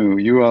Vishnu,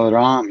 you are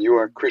Ram, you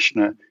are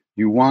Krishna.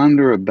 You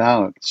wander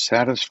about,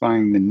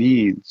 satisfying the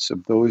needs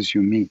of those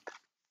you meet.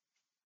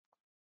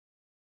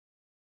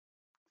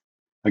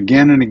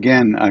 Again and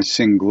again I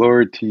sing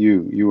glory to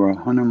you. You are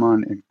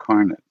Hanuman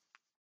incarnate.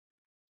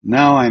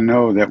 Now I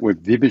know that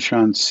what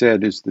Vibhishan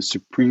said is the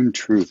supreme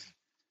truth.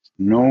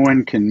 No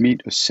one can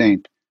meet a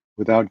saint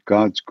without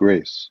God's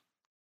grace.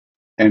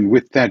 And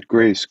with that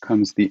grace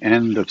comes the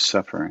end of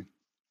suffering.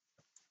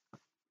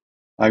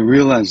 I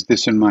realized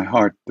this in my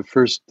heart the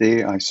first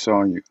day I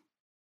saw you.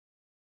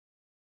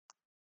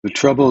 The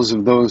troubles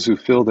of those who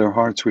fill their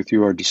hearts with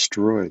you are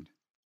destroyed.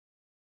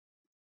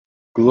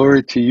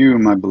 Glory to you,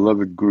 my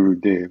beloved Guru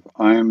Dev.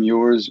 I am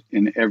yours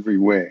in every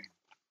way.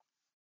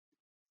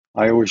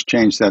 I always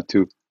change that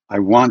to, I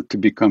want to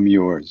become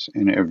yours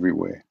in every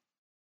way.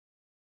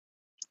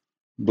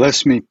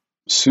 Bless me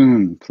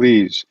soon,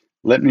 please.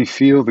 Let me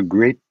feel the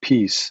great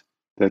peace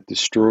that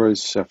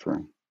destroys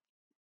suffering.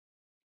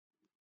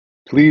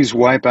 Please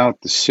wipe out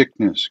the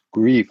sickness,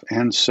 grief,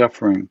 and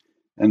suffering,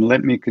 and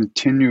let me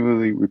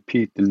continually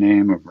repeat the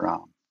name of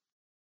Ram.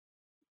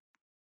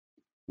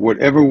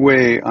 Whatever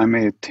way I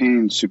may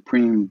attain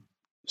supreme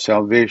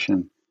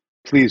salvation,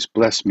 please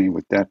bless me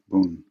with that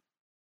boon.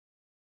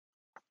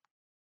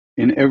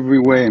 In every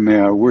way may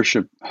I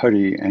worship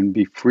Hari and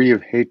be free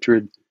of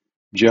hatred,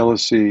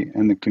 jealousy,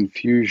 and the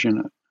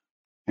confusion.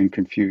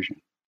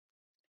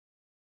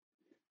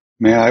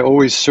 May I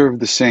always serve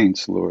the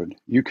saints, Lord.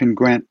 You can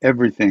grant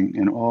everything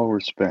in all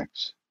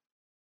respects.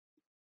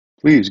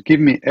 Please give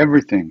me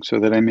everything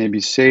so that I may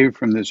be saved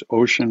from this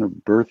ocean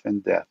of birth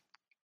and death.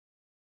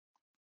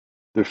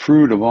 The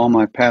fruit of all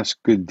my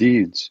past good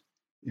deeds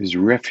is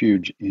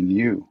refuge in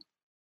you.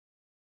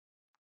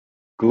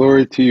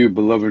 Glory to you,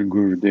 beloved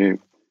Gurudev.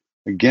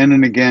 Again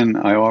and again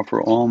I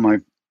offer all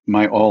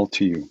my all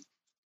to you.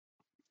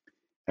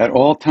 At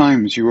all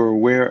times you are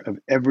aware of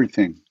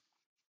everything.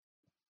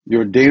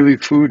 Your daily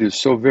food is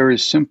so very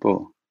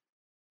simple.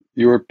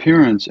 Your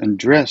appearance and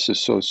dress is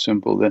so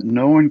simple that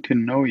no one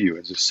can know you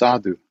as a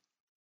sadhu.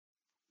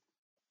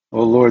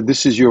 O Lord,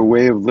 this is your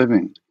way of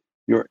living.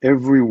 Your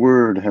every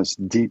word has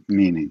deep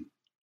meaning.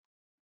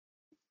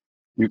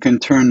 You can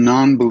turn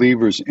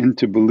non-believers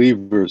into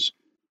believers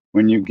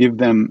when you give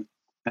them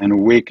an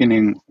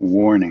awakening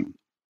warning.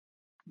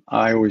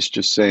 I always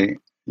just say,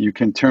 you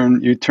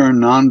turn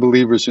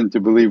non-believers into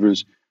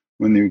believers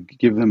when you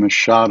give them a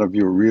shot of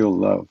your real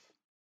love.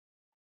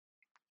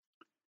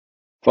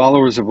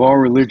 Followers of all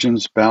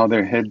religions bow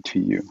their head to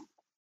you.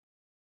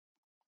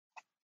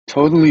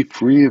 Totally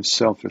free of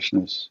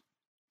selfishness,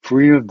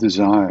 free of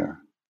desire,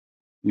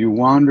 you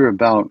wander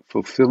about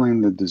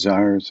fulfilling the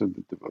desires of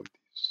the devotees.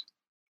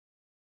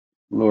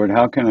 Lord,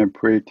 how can I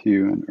pray to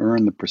you and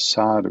earn the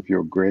prasad of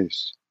your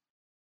grace?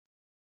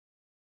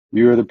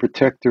 You are the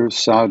protector of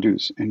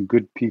sadhus and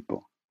good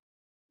people.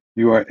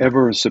 You are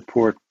ever a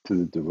support to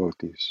the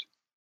devotees.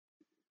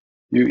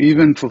 You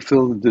even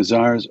fulfill the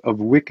desires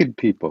of wicked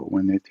people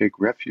when they take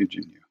refuge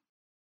in you.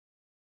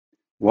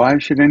 Why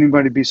should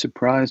anybody be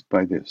surprised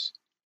by this?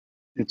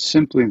 It's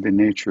simply the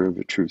nature of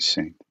a true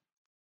saint.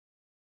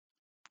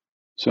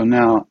 So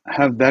now,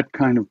 have that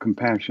kind of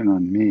compassion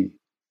on me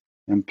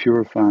and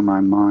purify my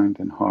mind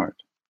and heart.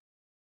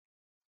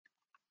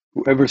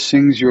 Whoever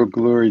sings your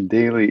glory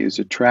daily is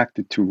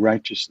attracted to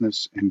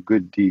righteousness and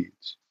good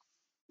deeds.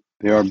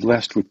 They are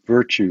blessed with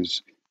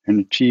virtues and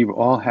achieve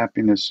all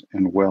happiness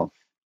and wealth.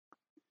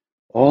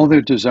 All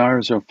their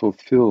desires are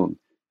fulfilled,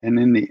 and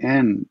in the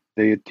end,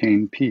 they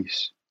attain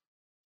peace.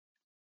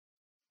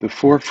 The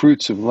four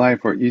fruits of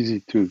life are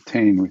easy to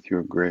obtain with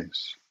your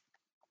grace.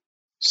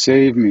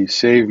 Save me,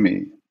 save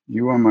me.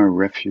 You are my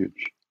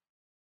refuge.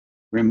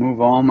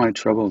 Remove all my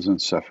troubles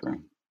and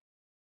suffering.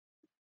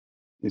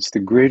 It's the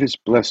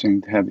greatest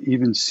blessing to have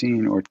even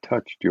seen or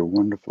touched your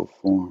wonderful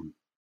form.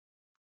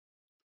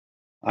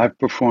 I've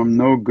performed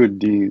no good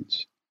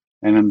deeds,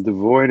 and am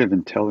devoid of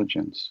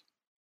intelligence.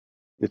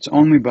 It's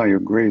only by your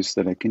grace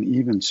that I can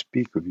even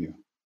speak of you.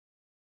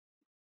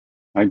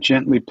 I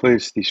gently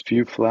place these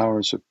few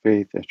flowers of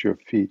faith at your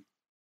feet.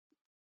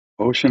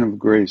 Ocean of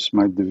grace,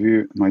 my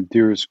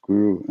dearest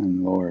Guru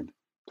and Lord,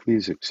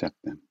 please accept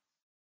them.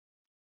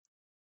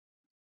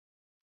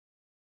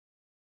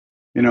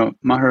 You know,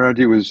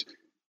 Maharaji was,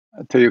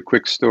 I'll tell you a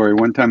quick story.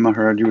 One time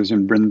Maharaji was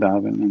in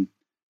Vrindavan and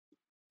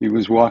he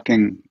was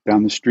walking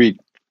down the street,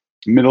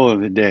 middle of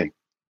the day.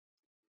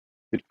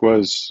 It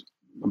was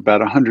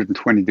about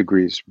 120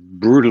 degrees,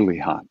 brutally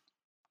hot.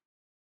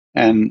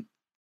 And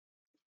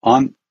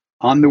on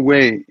the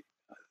way,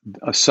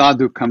 a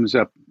sadhu comes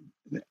up,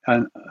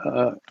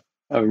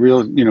 a real,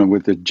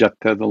 with the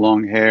jata, the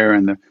long hair,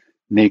 and the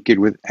naked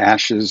with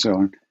ashes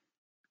on,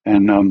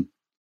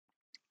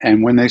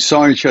 and when they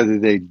saw each other,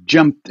 they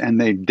jumped and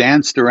they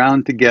danced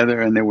around together,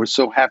 and they were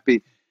so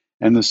happy.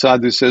 And the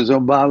sadhu says, "Oh,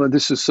 Baba,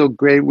 this is so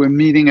great. We're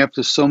meeting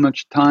after so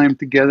much time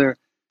together.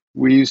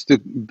 We used to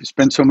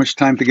spend so much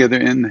time together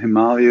in the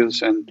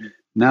Himalayas, and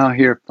now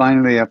here,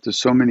 finally, after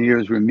so many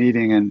years, we're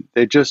meeting." And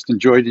they just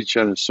enjoyed each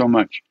other so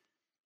much.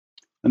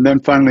 And then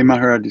finally,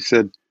 Maharaji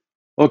said,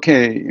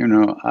 "Okay,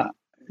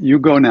 you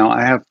go now.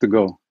 I have to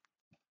go."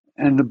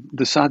 And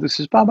the sadhu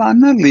says, "Baba,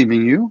 I'm not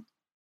leaving you.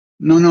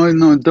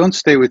 No, don't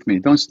stay with me.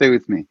 Don't stay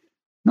with me.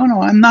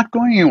 No, I'm not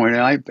going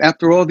anywhere.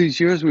 After all these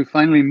years, we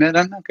finally met.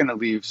 I'm not going to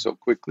leave so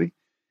quickly."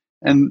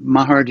 And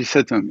Maharaji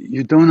said to him,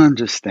 "You don't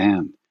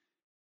understand.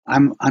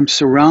 I'm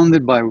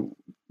surrounded by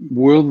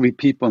worldly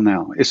people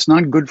now. It's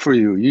not good for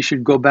you. You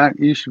should go back.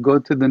 You should go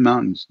to the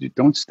mountains. You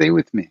don't stay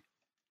with me."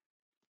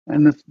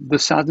 And the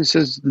sadhu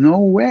says, "No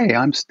way.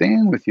 I'm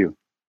staying with you."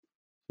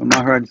 So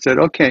Maharaji said,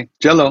 "Okay,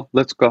 Jello,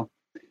 let's go."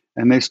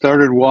 And they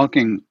started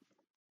walking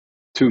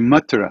to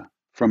Mathura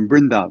from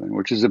Vrindavan,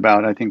 which is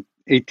about, I think,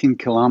 18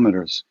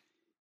 kilometers,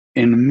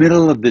 in the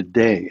middle of the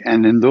day.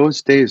 And in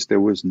those days, there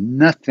was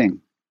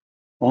nothing,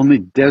 only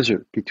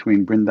desert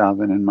between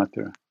Vrindavan and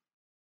Mathura.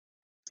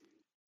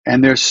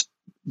 And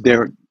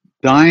they're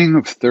dying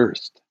of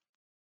thirst.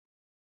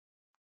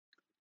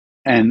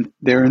 And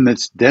they're in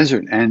this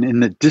desert, and in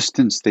the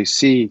distance they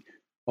see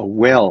a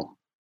well,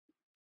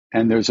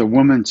 and there's a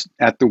woman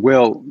at the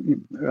well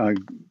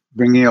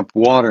bringing up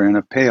water in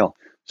a pail.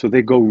 So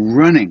they go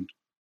running.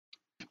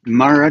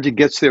 Maharaji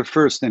gets there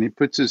first, and he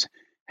puts his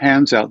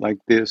hands out like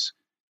this,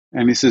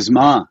 and he says,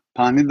 "Ma,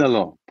 pani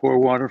dalo, pour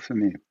water for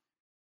me."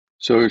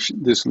 So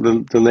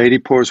the lady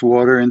pours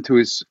water into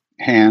his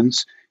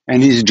hands,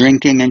 and he's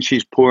drinking, and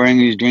she's pouring.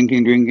 He's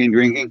drinking.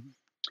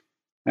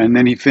 And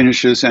then he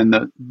finishes, and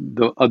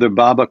the other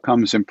Baba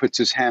comes and puts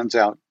his hands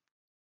out.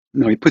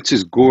 No, he puts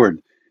his gourd.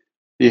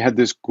 He had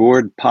this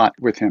gourd pot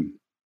with him.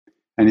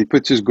 And he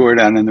puts his gourd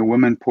out, and the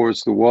woman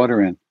pours the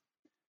water in.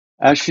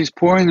 As she's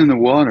pouring in the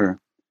water,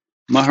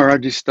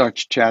 Maharaji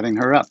starts chatting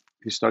her up.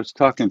 He starts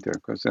talking to her,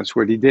 because that's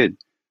what he did.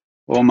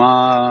 "Oh,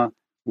 Ma,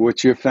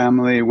 what's your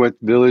family? What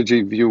village are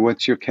you?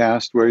 What's your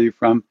caste? Where are you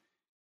from?"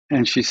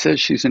 And she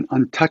says she's an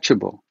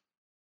untouchable.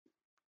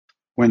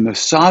 When the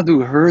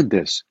sadhu heard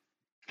this,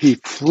 he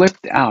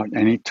flipped out,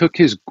 and he took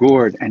his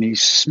gourd and he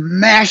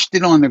smashed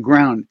it on the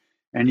ground,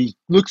 and he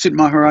looks at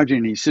Maharaji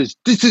and he says,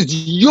 "This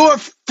is your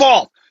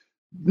fault.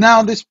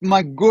 Now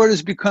my gourd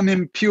has become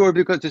impure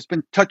because it's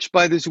been touched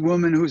by this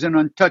woman who's an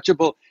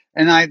untouchable,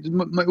 and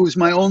it was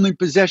my only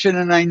possession,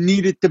 and I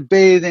needed to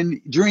bathe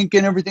and drink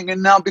and everything,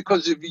 and now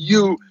because of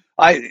you,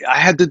 I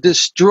had to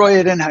destroy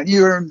it, and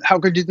how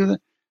could you do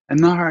that?" And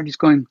Maharaji's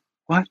going,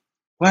 What?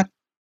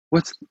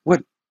 What's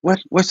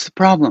the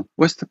problem?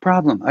 What's the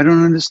problem? I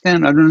don't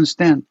understand.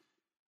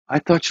 I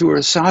thought you were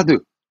a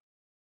sadhu.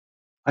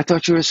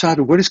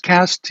 What is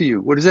caste to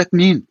you? What does that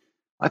mean?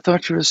 I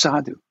thought you were a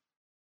sadhu.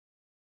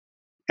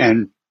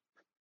 And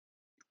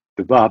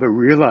the Baba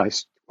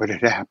realized what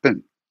had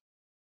happened.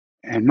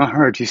 And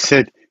Maharaji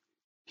said,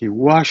 he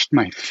washed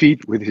my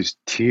feet with his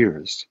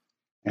tears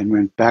and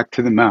went back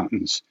to the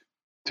mountains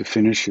to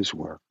finish his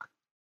work.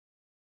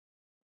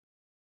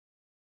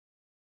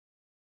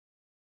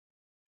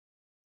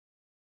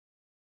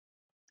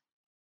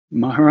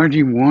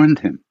 Maharaji warned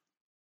him.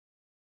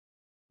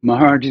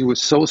 Maharaji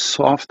was so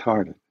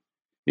soft-hearted.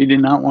 He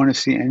did not want to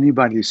see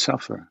anybody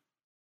suffer.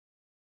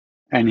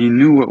 And he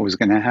knew what was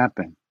going to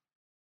happen.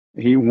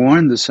 He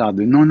warned the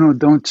sadhu, no,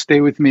 don't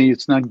stay with me.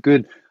 It's not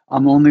good.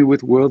 I'm only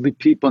with worldly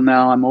people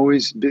now.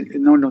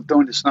 No,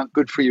 don't. It's not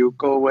good for you.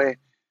 Go away.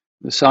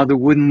 The sadhu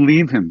wouldn't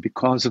leave him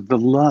because of the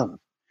love.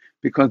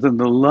 Because of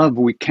the love,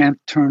 we can't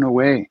turn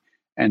away.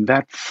 And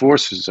that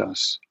forces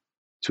us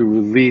to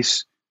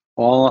release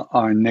all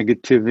our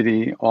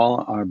negativity,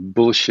 all our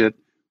bullshit,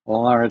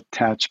 all our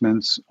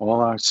attachments,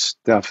 all our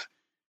stuff,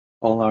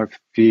 all our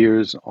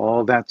fears,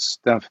 all that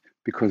stuff,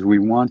 because we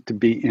want to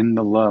be in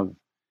the love.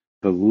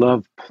 The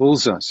love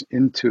pulls us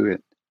into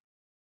it,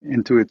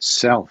 into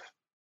itself.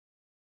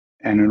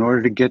 And in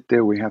order to get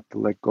there, we have to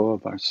let go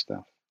of our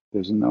stuff.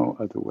 There's no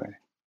other way.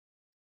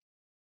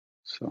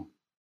 So,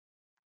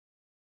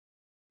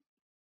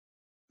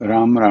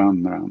 Ram,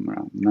 Ram, Ram,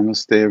 Ram.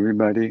 Namaste,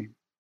 everybody.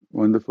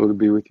 Wonderful to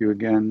be with you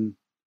again.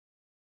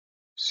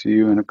 See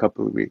you in a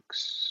couple of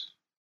weeks.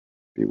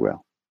 Be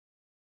well.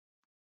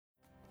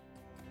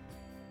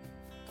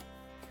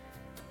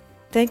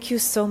 Thank you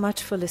so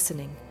much for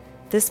listening.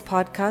 This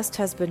podcast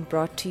has been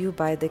brought to you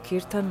by the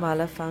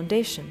Kirtanwala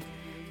Foundation.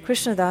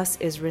 Krishnadas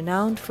is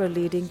renowned for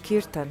leading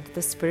kirtan,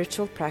 the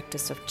spiritual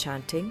practice of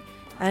chanting,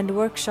 and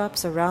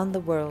workshops around the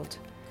world.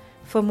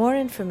 For more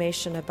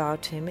information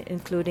about him,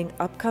 including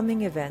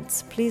upcoming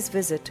events, please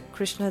visit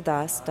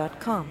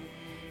krishnadas.com.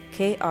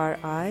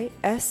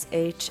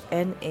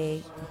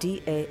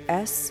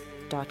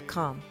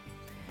 KRISHNADAS.com.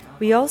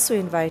 We also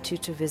invite you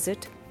to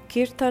visit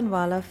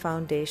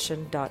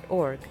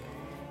kirtanwalafoundation.org.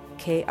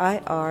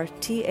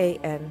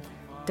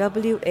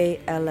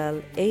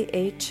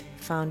 KIRTANWALLAH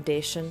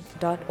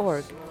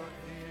foundation.org.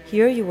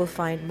 Here you will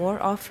find more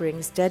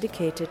offerings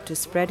dedicated to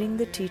spreading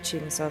the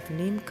teachings of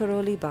Neem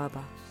Karoli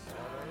Baba.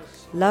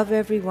 Love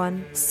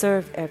everyone,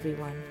 serve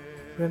everyone.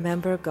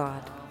 Remember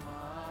God.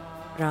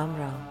 Ram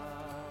Ram.